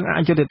ជារឿងអ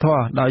យុត្តិធ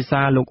ម៌ដោយ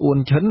សារលោកអ៊ួន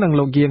ឈិននិង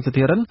លោកយាងសុ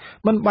ធិរិន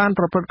មិនបាន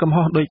ប្រព្រឹត្តកំ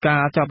ហុសដោយកា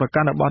រចោទប្រ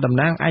កាន់របស់តំ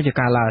ណាងអាយ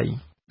កាឡើយ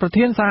ប្រ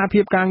ធានសហ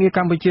ភាពការងារក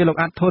ម្ពុជាលោក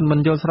អាត់ធុនមិន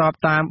យល់ស្រប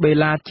តាមបេ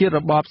ឡាជាតិរ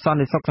បបសន្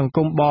តិសុខសង្គ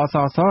មបស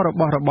សរ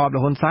បស់របបល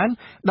ហ៊ុនសែន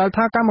ដែល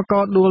ថាកម្មក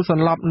រដួលស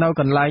ន្លប់នៅ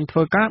កន្លែងធ្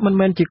វើការមិន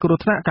មែនជាគ្រោះ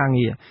ថ្នាក់ការ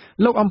ងារ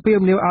លោកអំពាវ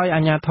នាវឲ្យអា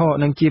ជ្ញាធរ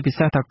និងជាពិ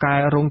សេសថៅកែ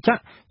រោងចក្រ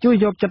ជួយ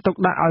យកចិត្តទុក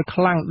ដាក់ឲ្យ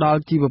ខ្លាំងដល់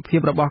ជីវភាព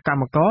របស់ក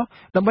ម្មករ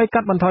ដើម្បីកា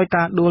ត់បន្ថយ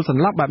ការដួលស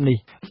ន្លប់បែបនេះ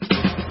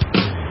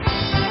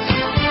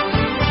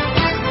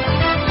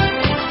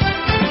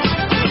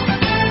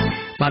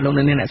បាទលោក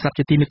អ្នកស្ដាប់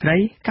ជាទីមេត្រី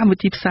កម្មវិ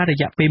ធីផ្សាយរ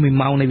យៈពេល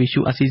1ម៉ោងនៃវិទ្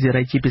យុអាស៊ីសេ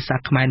រីជាភាសា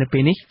ខ្មែរនៅពេ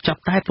លនេះចា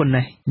ប់តែប៉ុណ្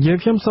ណេះយើង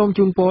ខ្ញុំសូម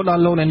ជូនពរដ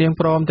ល់លោកអ្នកនាង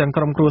ព្រមទាំង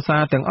ក្រុមគ្រួសា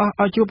រទាំងអស់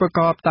ឲ្យជួបប្រ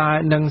កបតែ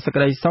នឹងសេច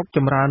ក្តីសុខច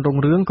ម្រើនរុង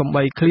រឿងកុំ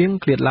បីឃ្លៀង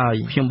ឃ្លាតឡើយ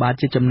ខ្ញុំបាទ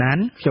ជាចំណាន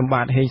ខ្ញុំ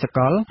បាទហេងសក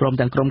លព្រម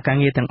ទាំងក្រុមការ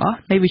ងារទាំងអស់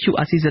នៃវិទ្យុ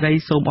អាស៊ីសេរី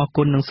សូមអរ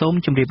គុណនិងសូម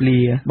ជម្រាបលា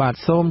បាទ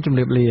សូមជម្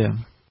រាបលា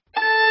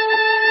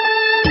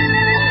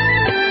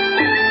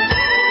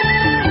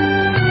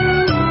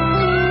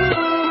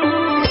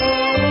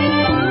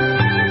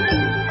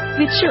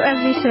វិទ្យុអា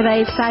ស៊ីសេរី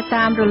ផ្សាយ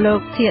តាមរលក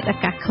ធាតុអា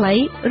កាសខ្លី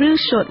ឬ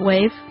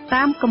shortwave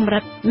តាមកម្រិ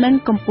តនិង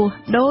កម្ពស់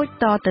ដូច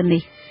តទៅ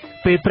នេះ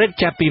ពេលព្រឹក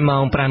ចាប់ពីម៉ោ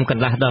ង 5 ក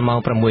ន្លះដល់ម៉ោង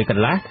 6 ក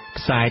ន្លះ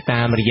ផ្សាយ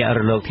តាមរយៈ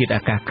រលកធាតុ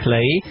អាកាសខ្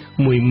លី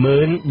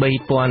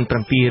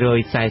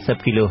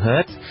 13740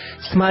 kHz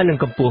ស្មើនឹង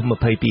កម្ពស់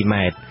 22m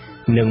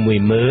និង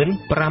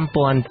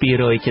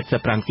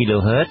 15275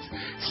 kHz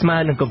ស្មើ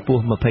នឹងកម្ព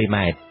ស់ 20m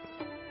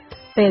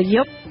ពេលយ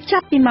ប់ចា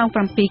ប់ពីម៉ោង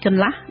 7 កន្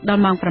លះដ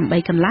ល់ម៉ោង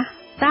 8 កន្លះ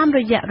តាមរ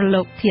យៈរល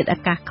កធាតុអា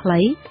កាសខ្លី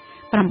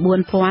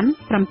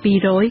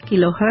 9700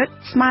 kHz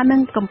ស្មើនឹ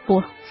ងកម្ព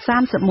ស់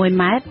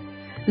 31m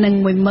និង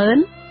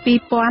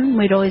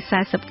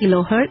 12140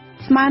 kHz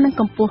ស្មើនឹង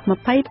កម្ពស់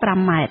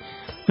 25m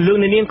លោក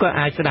អ្នកនាងក៏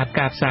អាចស្ដាប់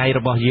ការផ្សាយរ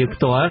បស់យើងផ្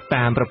ទាល់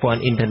តាមប្រព័ន្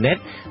ធអ៊ីនធឺណិត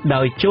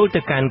ដោយចូល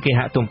ទៅកាន់គេ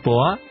ហទំព័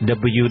រ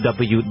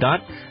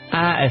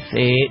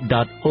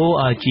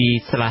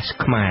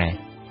www.rfa.org/khmer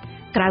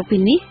ក្រៅពី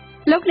នេះ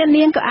លោកអ្នក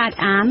នាងក៏អាច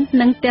អាន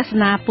និងទស្ស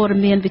នាព័ត៌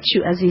មានវិទ្យុ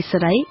អាស៊ីសេ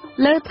រី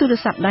លើទូរ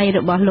ស័ព្ទដៃរ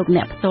បស់លោក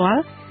អ្នកផ្ទា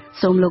ល់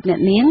សូមលោកអ្នក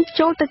នាង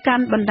ចូលទៅកា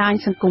ន់បណ្ដាញ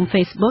សង្គម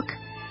Facebook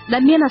ដែ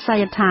លមានអាស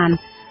យដ្ឋាន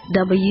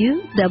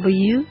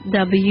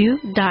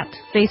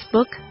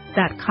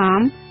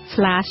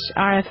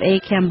www.facebook.com/RFA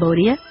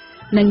Cambodia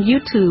និង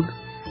YouTube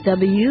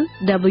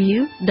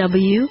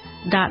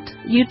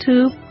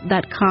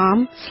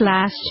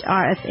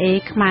www.youtube.com/RFA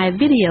Khmer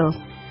Video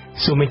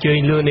សូមអញ្ជើញ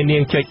លោកអ្នកនា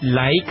ងចុច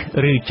like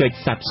ឬចុច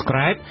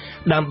subscribe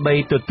ដើម្បី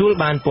ទទួល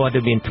បានព័ត៌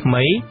មានថ្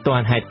មីទា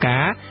ន់ហេតុកា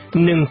រណ៍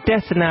និងទ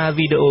ស្សនា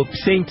វីដេអូ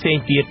ផ្សេងៗ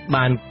ទៀត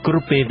បានគ្រ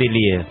ប់ពេលវេ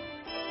លា